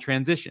reptile-mammal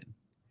transition.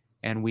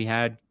 And we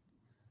had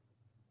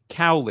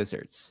cow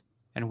lizards.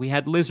 And we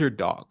had lizard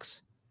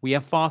dogs. We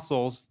have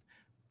fossils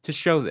to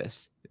show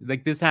this.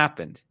 Like, this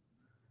happened.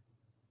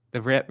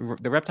 The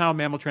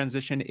reptile-mammal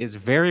transition is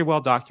very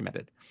well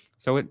documented.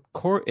 So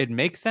it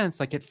makes sense,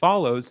 like it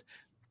follows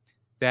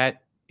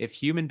that if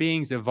human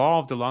beings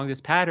evolved along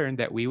this pattern,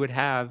 that we would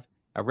have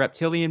a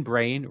reptilian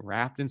brain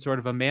wrapped in sort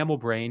of a mammal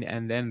brain,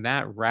 and then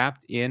that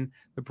wrapped in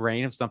the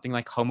brain of something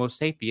like Homo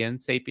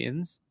sapiens,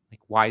 like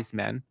wise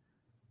men,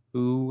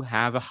 who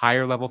have a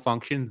higher level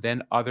function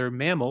than other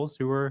mammals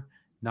who are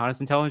not as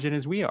intelligent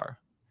as we are.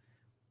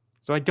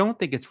 So I don't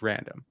think it's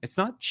random. It's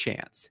not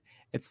chance.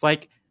 It's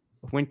like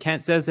when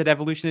Kent says that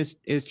evolution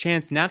is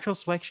chance, natural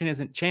selection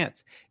isn't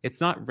chance.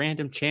 It's not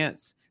random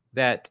chance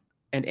that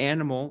an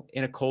animal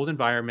in a cold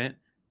environment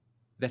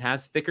that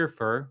has thicker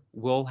fur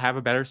will have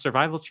a better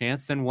survival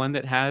chance than one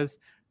that has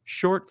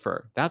short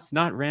fur. That's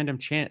not random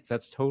chance.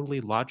 That's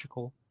totally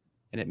logical,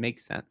 and it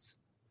makes sense.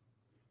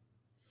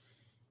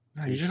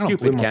 No, you just kind of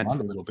blew my mind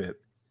a little bit.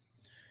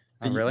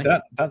 Oh, really?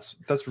 That's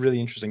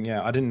really interesting.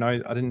 Yeah, I didn't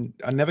know.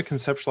 I never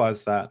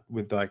conceptualized that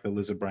with like the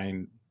lizard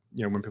brain.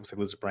 When people say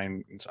lizard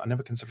brain, I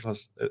never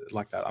conceptualized it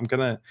like that. I'm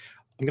gonna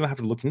have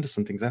to look into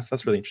some things.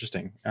 That's really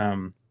interesting.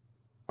 Wow.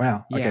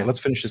 Okay, Yeah. let's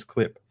finish this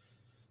clip.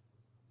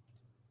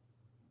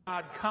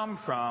 God come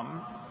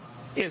from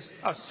is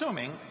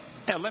assuming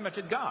a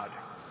limited God,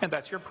 and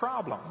that's your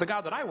problem. The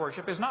God that I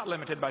worship is not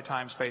limited by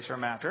time, space, or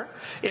matter.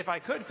 If I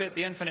could fit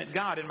the infinite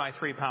God in my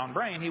 3-pound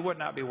brain, he would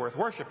not be worth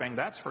worshiping,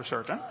 that's for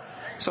certain.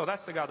 So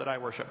that's the God that I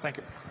worship. Thank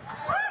you.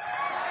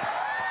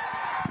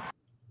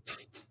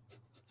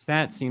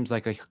 That seems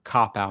like a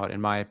cop-out, in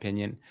my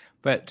opinion.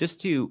 But just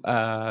to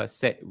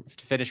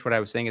finish what I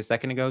was saying a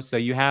second ago, so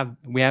we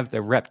have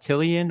the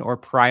reptilian or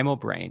primal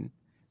brain.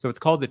 So it's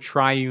called the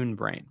triune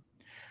brain.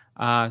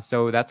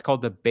 So that's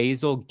called the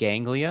basal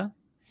ganglia.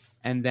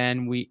 And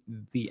then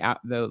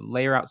the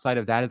layer outside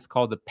of that is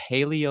called the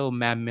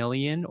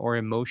paleomammalian or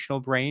emotional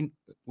brain,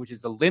 which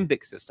is the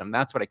limbic system.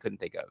 That's what I couldn't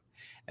think of.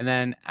 And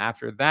then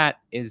after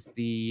that is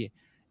the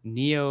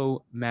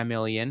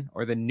neomammalian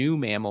or the new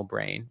mammal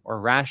brain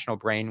or rational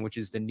brain, which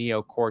is the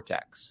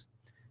neocortex.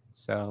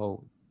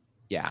 So,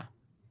 yeah.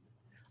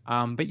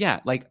 But yeah,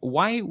 like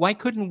why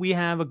couldn't we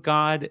have a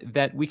God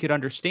that we could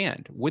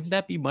understand? Wouldn't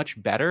that be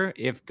much better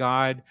if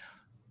God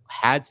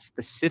had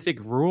specific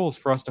rules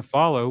for us to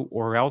follow,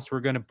 or else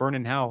we're going to burn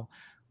in hell?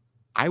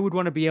 I would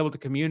want to be able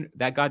to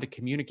that God to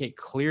communicate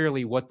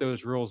clearly what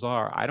those rules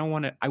are. I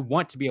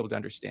want to be able to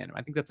understand them.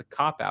 I think that's a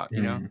cop-out,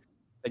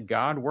 that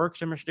God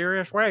works in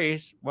mysterious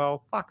ways.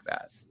 Well, fuck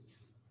that.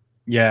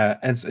 Yeah,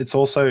 and it's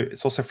also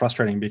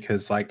frustrating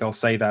because like they'll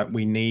say that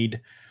we need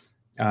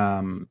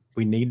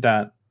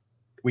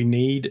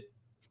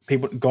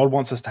God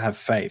wants us to have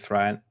faith,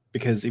 right?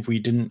 Because if he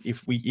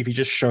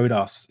just showed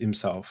us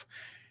himself,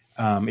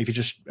 if he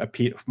just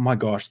appeared, my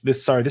gosh,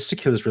 this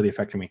tequila is really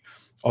affecting me,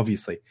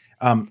 obviously.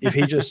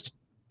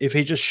 If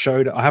he just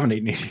showed, I haven't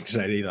eaten anything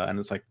today either, and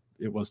it's like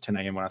it was 10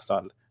 a.m. when I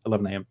started,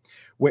 11 a.m.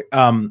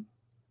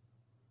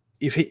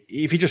 If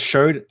he just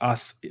showed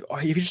us,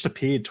 if he just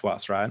appeared to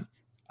us, right?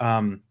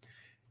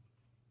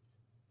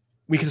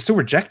 We can still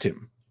reject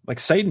him, like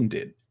Satan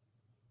did,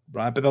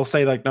 right? But they'll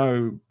say like,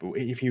 no,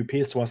 if he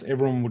appears to us,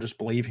 everyone will just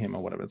believe him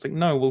or whatever. It's like,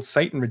 no, well,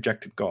 Satan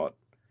rejected God.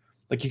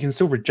 Like, you can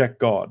still reject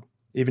God,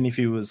 even if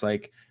he was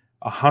like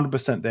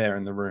 100% there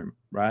in the room,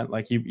 right?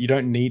 Like, you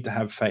don't need to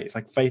have faith.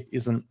 Like, faith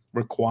isn't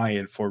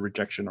required for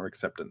rejection or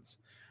acceptance.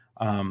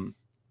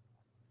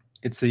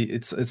 It's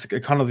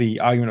kind of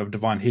the argument of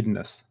divine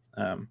hiddenness.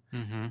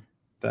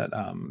 That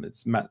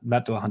it's Matt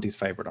Dillahunty's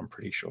favorite, I'm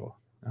pretty sure.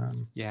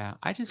 Yeah,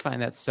 I just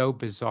find that so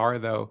bizarre,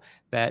 though,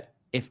 that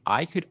if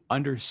I could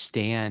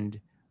understand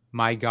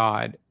my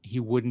God, he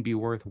wouldn't be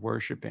worth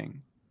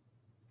worshiping.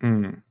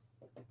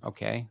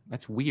 Okay,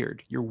 that's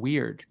weird. You're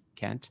weird,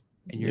 Kent,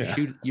 and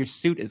your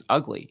suit is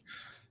ugly.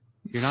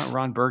 You're not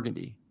Ron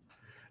Burgundy.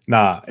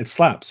 Nah, it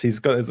slaps. He's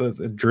got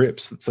it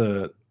drips. It's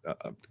a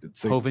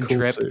Hoven cool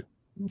drip. suit.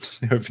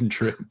 Hoven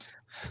drips.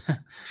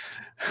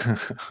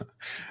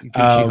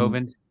 Gucci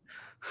Hoven.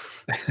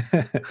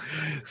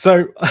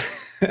 So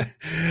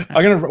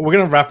we're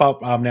gonna wrap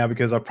up now,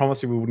 because I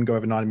promised you we wouldn't go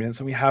over 90 minutes,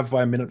 and we have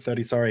by a minute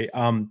 30. Sorry.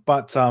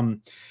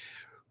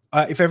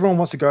 If everyone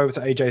wants to go over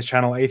to AJ's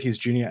channel, Atheist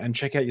Junior, and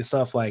check out your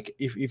stuff, like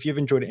if you've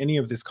enjoyed any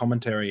of this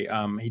commentary,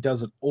 he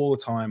does it all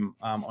the time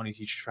on his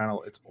YouTube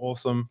channel. It's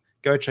awesome.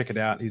 Go check it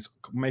out. He's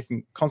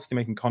constantly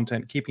making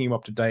content, keeping you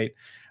up to date,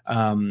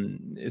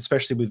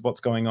 especially with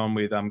what's going on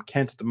with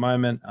Kent at the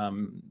moment,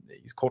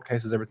 his court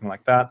cases, everything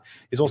like that.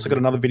 He's also got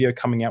another video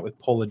coming out with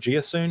Paula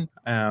Gia soon.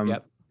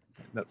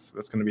 That's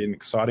going to be an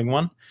exciting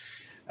one.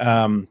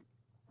 So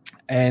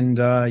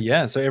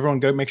everyone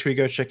make sure you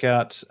go check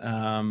out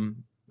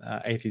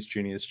Atheist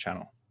Junior's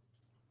channel.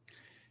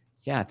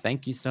 Yeah,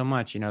 thank you so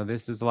much.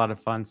 This was a lot of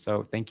fun,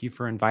 so thank you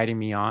for inviting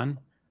me on.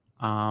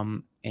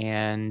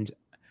 And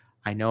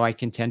I know I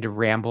can tend to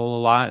ramble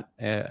a lot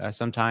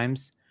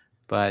sometimes,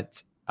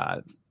 but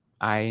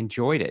I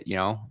enjoyed it.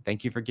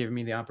 Thank you for giving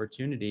me the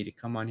opportunity to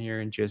come on here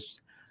and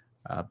just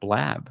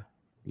blab.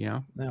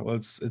 Yeah, well,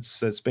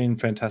 it's been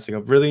fantastic.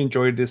 I've really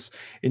enjoyed this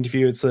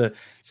interview. It's something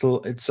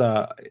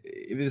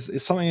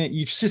that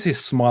you just see a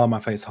smile on my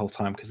face the whole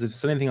time, because if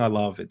it's anything I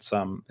love, it's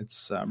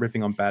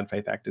ripping on bad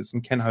faith actors,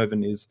 and Ken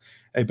Hovind is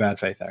a bad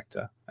faith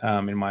actor,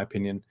 in my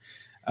opinion.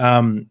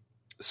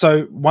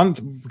 So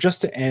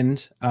just to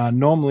end,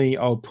 normally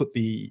I'll put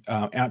the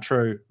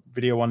outro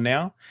video on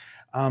now,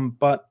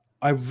 but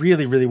I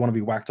really, really want to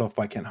be whacked off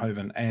by Kent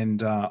Hovind,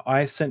 and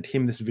I sent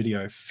him this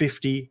video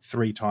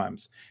 53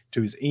 times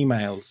to his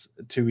emails,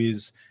 to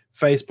his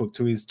Facebook,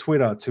 to his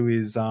Twitter, to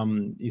his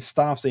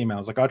staff's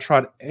emails. Like, I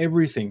tried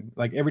everything.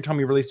 Like, every time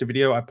he released a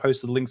video, I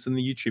posted links in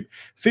the YouTube.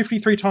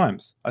 53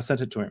 times I sent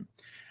it to him,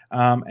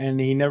 and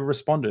he never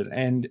responded.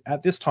 And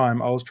at this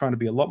time, I was trying to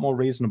be a lot more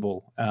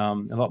reasonable, a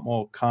lot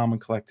more calm and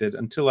collected,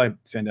 until I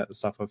found out the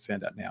stuff I've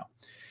found out now.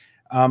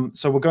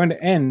 So we're going to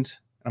end.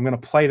 I'm going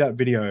to play that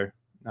video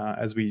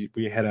as we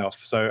head off.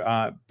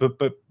 So, but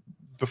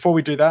before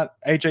we do that,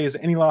 AJ, is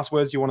there any last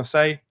words you want to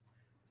say?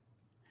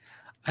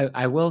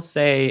 I will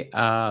say,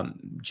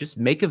 just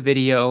make a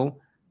video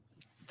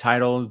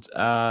titled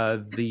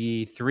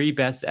 "The 3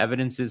 Best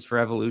Evidences for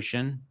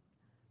Evolution,"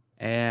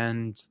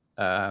 and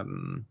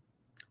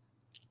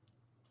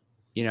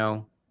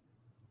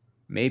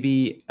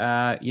maybe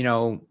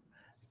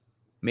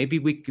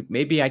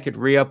maybe I could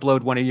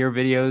re-upload one of your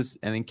videos,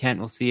 and then Kent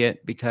will see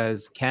it,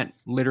 because Kent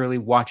literally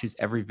watches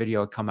every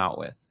video I come out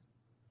with.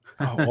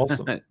 Oh,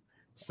 awesome.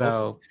 So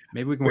awesome.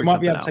 Maybe we can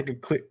might be able to take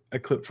a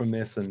clip from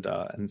this and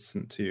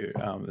send to you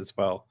as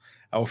well.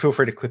 Well, feel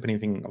free to clip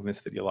anything on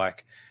this that you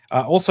like.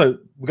 Also,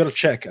 we've got to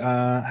check,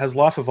 has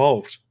life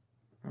evolved?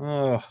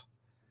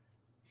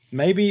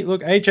 Maybe.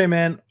 Look, AJ,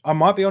 man, I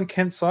might be on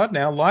Kent's side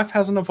now. Life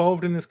hasn't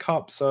evolved in this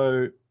cup,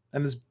 and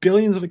there's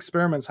billions of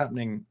experiments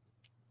happening.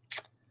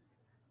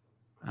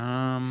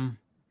 I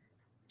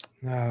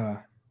don't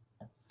know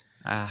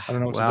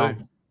what to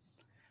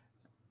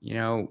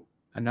do.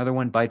 Another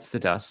one bites the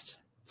dust.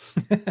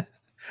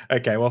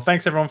 Okay, well,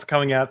 thanks everyone for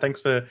coming out.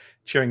 Thanks for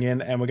cheering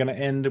in, and we're going to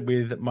end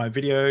with my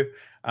video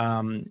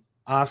talking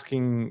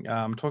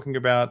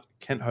about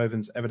Kent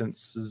Hovind's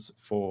evidences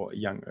for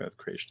young Earth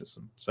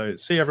creationism. So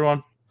see you,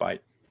 everyone. Bye.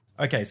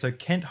 Okay, so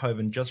Kent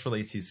Hovind just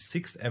released his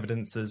 6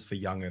 evidences for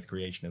young Earth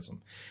creationism.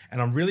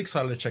 And I'm really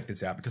excited to check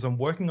this out, because I'm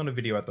working on a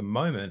video at the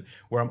moment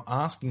where I'm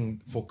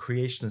asking for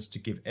creationists to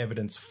give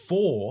evidence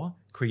for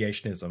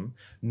creationism,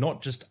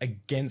 not just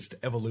against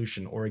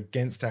evolution or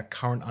against our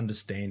current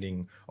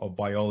understanding of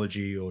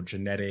biology or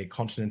genetic,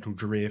 continental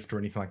drift or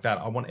anything like that.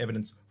 I want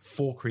evidence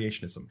for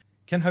creationism.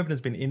 Ken Hovind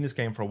has been in this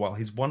game for a while.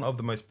 He's one of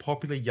the most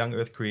popular young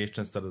Earth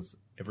creationists that has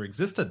ever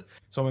existed.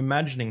 So I'm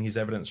imagining his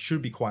evidence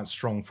should be quite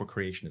strong for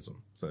creationism.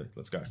 So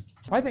let's go.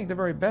 I think the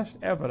very best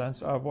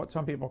evidence of what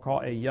some people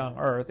call a young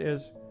Earth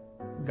is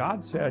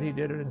God said he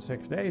did it in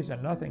 6 days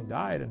and nothing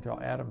died until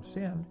Adam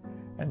sinned.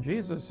 And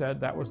Jesus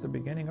said that was the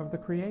beginning of the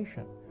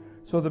creation.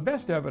 So the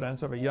best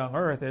evidence of a young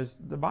Earth is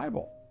the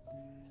Bible.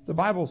 The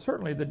Bible,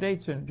 certainly the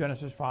dates in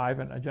Genesis 5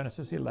 and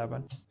Genesis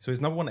 11. So his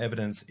number one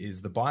evidence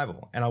is the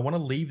Bible. And I want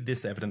to leave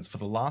this evidence for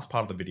the last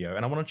part of the video,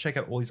 and I want to check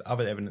out all these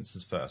other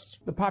evidences first.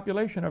 The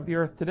population of the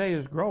Earth today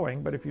is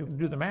growing, but if you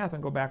do the math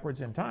and go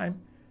backwards in time,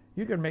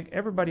 you can make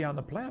everybody on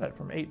the planet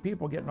from 8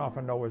 people getting off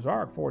of Noah's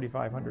Ark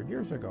 4,500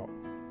 years ago.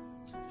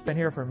 Been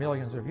here for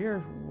millions of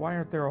years, why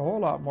aren't there a whole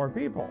lot more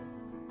people?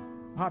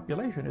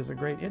 Population is a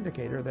great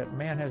indicator that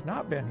man has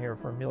not been here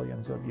for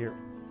millions of years.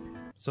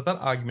 So that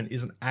argument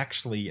isn't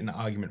actually an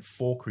argument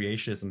for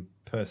creationism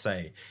per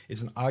se.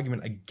 It's an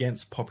argument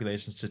against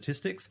population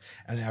statistics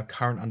and our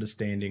current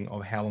understanding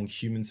of how long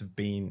humans have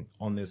been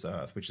on this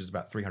earth, which is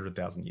about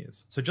 300,000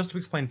 years. So just to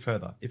explain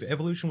further, if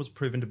evolution was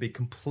proven to be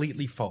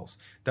completely false,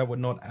 that would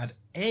not add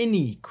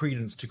any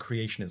credence to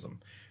creationism.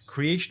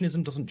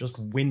 Creationism doesn't just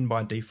win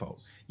by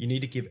default. You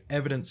need to give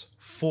evidence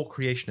for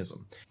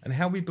creationism. And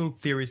how we build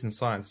theories in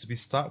science is we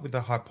start with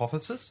a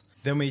hypothesis,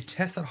 then we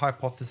test that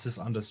hypothesis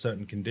under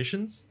certain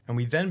conditions, and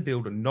we then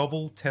build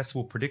novel,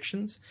 testable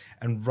predictions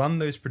and run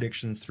those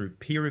predictions through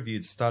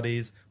peer-reviewed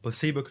studies,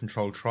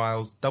 placebo-controlled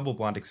trials,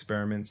 double-blind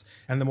experiments,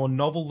 and the more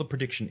novel the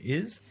prediction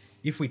is,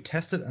 if we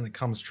test it and it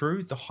comes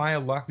true, the higher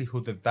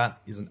likelihood that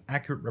that is an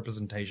accurate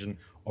representation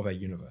of our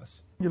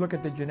universe. You look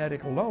at the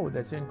genetic load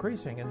that's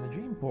increasing in the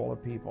gene pool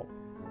of people.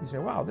 You say,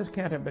 wow, this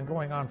can't have been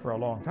going on for a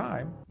long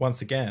time.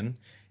 Once again,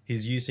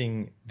 he's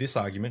using this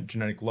argument,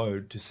 genetic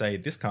load, to say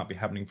this can't be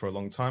happening for a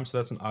long time, so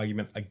that's an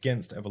argument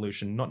against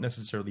evolution, not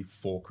necessarily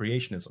for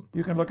creationism.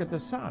 You can look at the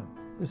sun.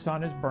 The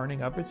sun is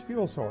burning up its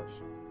fuel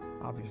source.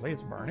 Obviously,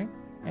 it's burning,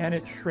 and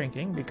it's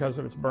shrinking because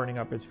of its burning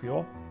up its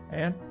fuel,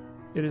 and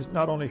it is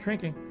not only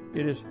shrinking,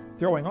 it is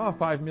throwing off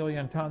 5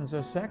 million tons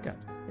a second.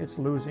 It's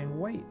losing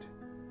weight.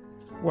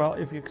 Well,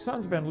 if your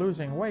sun's been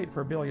losing weight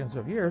for billions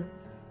of years,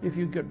 if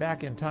you get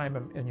back in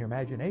time in your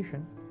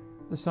imagination,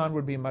 the sun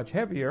would be much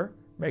heavier,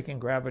 making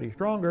gravity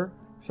stronger,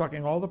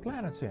 sucking all the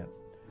planets in.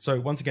 So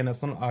once again,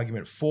 that's not an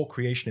argument for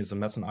creationism,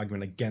 that's an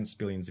argument against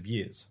billions of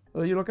years.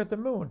 Well, you look at the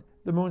moon.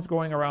 The moon's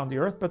going around the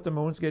Earth, but the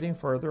moon's getting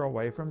further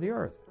away from the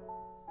Earth.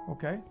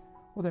 Okay?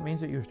 Well, that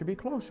means it used to be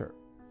closer.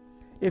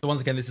 So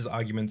once again, this is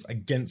arguments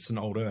against an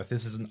old Earth.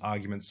 This isn't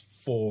arguments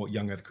for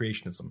young Earth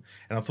creationism.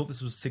 And I thought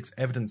this was 6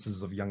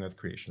 evidences of young Earth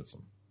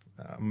creationism.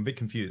 I'm a bit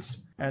confused.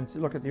 And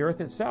look at the Earth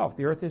itself.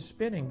 The Earth is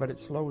spinning, but it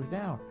slows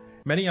down.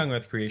 Many young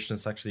Earth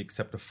creationists actually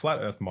accept a flat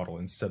Earth model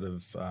instead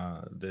of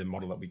the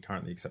model that we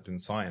currently accept in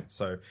science.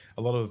 So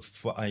a lot of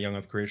young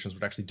Earth creationists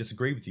would actually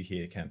disagree with you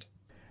here, Kent.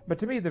 But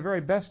to me, the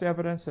very best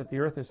evidence that the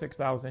Earth is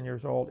 6,000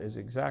 years old is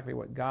exactly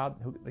what God,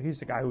 he's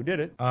the guy who did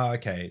it.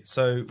 Okay,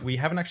 so we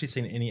haven't actually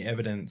seen any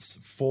evidence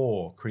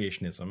for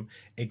creationism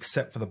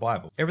except for the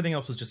Bible. Everything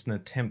else was just an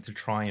attempt to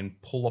try and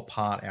pull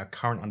apart our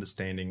current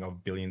understanding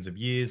of billions of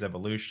years,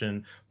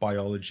 evolution,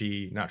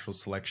 biology, natural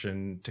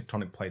selection,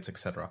 tectonic plates,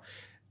 etc.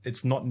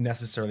 It's not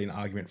necessarily an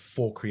argument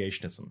for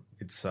creationism.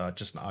 It's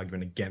just an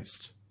argument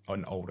against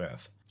an old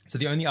Earth. So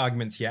the only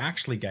arguments he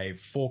actually gave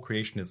for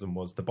creationism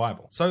was the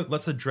Bible. So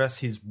let's address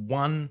his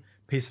one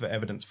piece of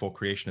evidence for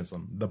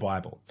creationism, the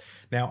Bible.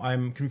 Now,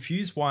 I'm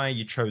confused why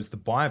you chose the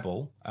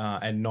Bible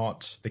and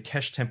not the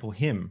Kesh Temple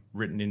hymn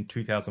written in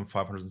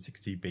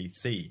 2560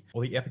 BC,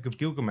 or the Epic of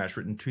Gilgamesh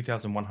written in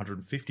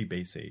 2150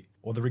 BC,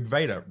 or the Rig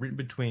Veda written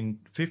between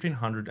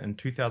 1500 and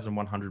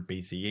 2100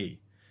 BCE.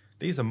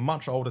 These are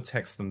much older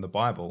texts than the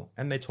Bible,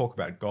 and they talk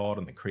about God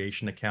and the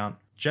creation account.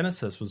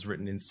 Genesis was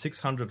written in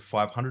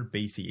 600-500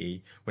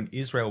 BCE when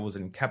Israel was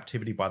in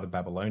captivity by the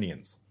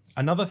Babylonians.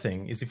 Another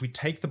thing is if we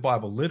take the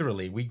Bible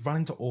literally, we run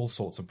into all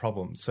sorts of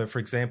problems. So for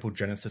example,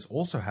 Genesis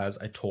also has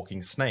a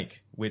talking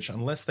snake, which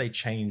unless they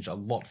change a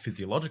lot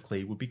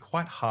physiologically, would be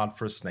quite hard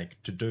for a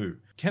snake to do.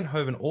 Kent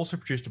Hovind also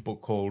produced a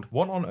book called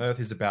What on Earth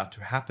is About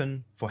to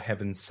Happen for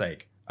Heaven's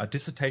Sake? A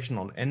dissertation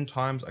on end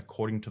times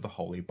according to the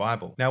Holy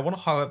Bible. Now I want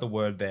to highlight the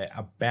word there,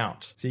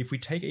 about. See, if we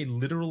take a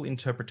literal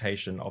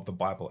interpretation of the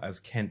Bible as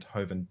Kent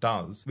Hovind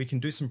does, we can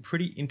do some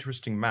pretty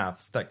interesting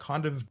maths that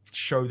kind of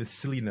show the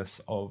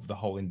silliness of the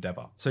whole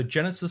endeavor. So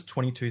Genesis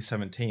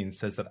 22:17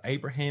 says that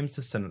Abraham's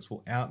descendants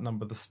will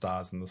outnumber the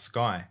stars in the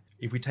sky.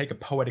 If we take a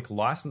poetic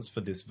license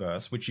for this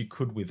verse, which you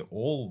could with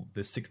all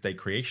the 6-day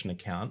creation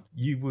account,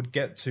 you would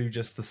get to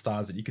just the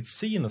stars that you could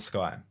see in the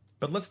sky.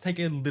 But let's take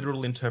a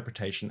literal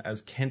interpretation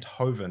as Kent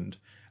Hovind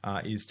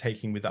is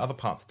taking with other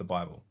parts of the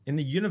Bible. In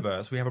the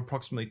universe, we have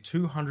approximately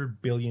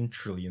 200 billion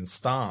trillion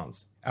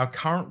stars. Our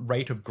current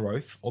rate of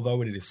growth,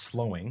 although it is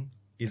slowing,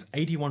 is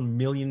 81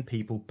 million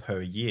people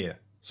per year.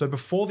 So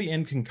before the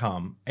end can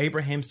come,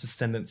 Abraham's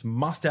descendants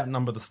must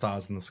outnumber the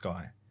stars in the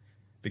sky.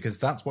 because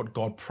that's what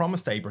God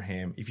promised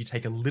Abraham if you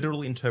take a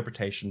literal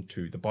interpretation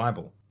to the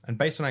Bible. And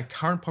based on our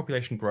current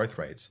population growth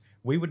rates,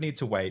 we would need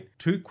to wait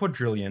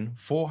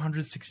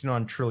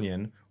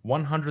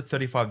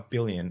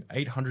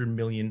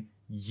 2,469,135,800,000,000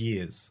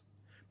 years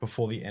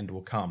before the end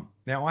will come.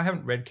 Now, I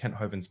haven't read Kent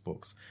Hovind's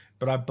books,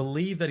 but I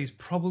believe that he's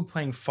probably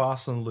playing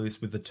fast and loose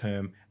with the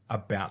term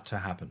about to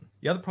happen.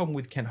 The other problem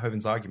with Kent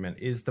Hovind's argument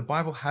is the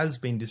Bible has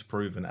been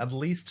disproven, at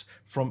least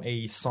from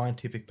a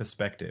scientific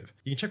perspective.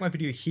 You can check my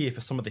video here for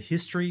some of the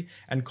history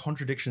and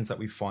contradictions that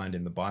we find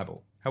in the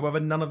Bible. However,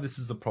 none of this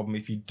is a problem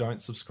if you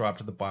don't subscribe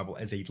to the Bible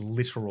as a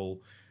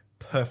literal,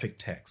 perfect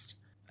text.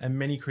 And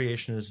many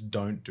creationists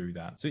don't do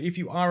that. So if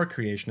you are a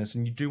creationist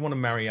and you do want to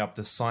marry up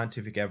the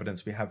scientific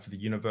evidence we have for the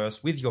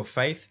universe with your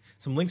faith,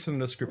 some links in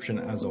the description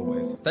as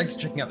always. Thanks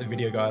for checking out the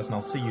video, guys, and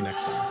I'll see you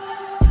next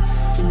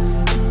time.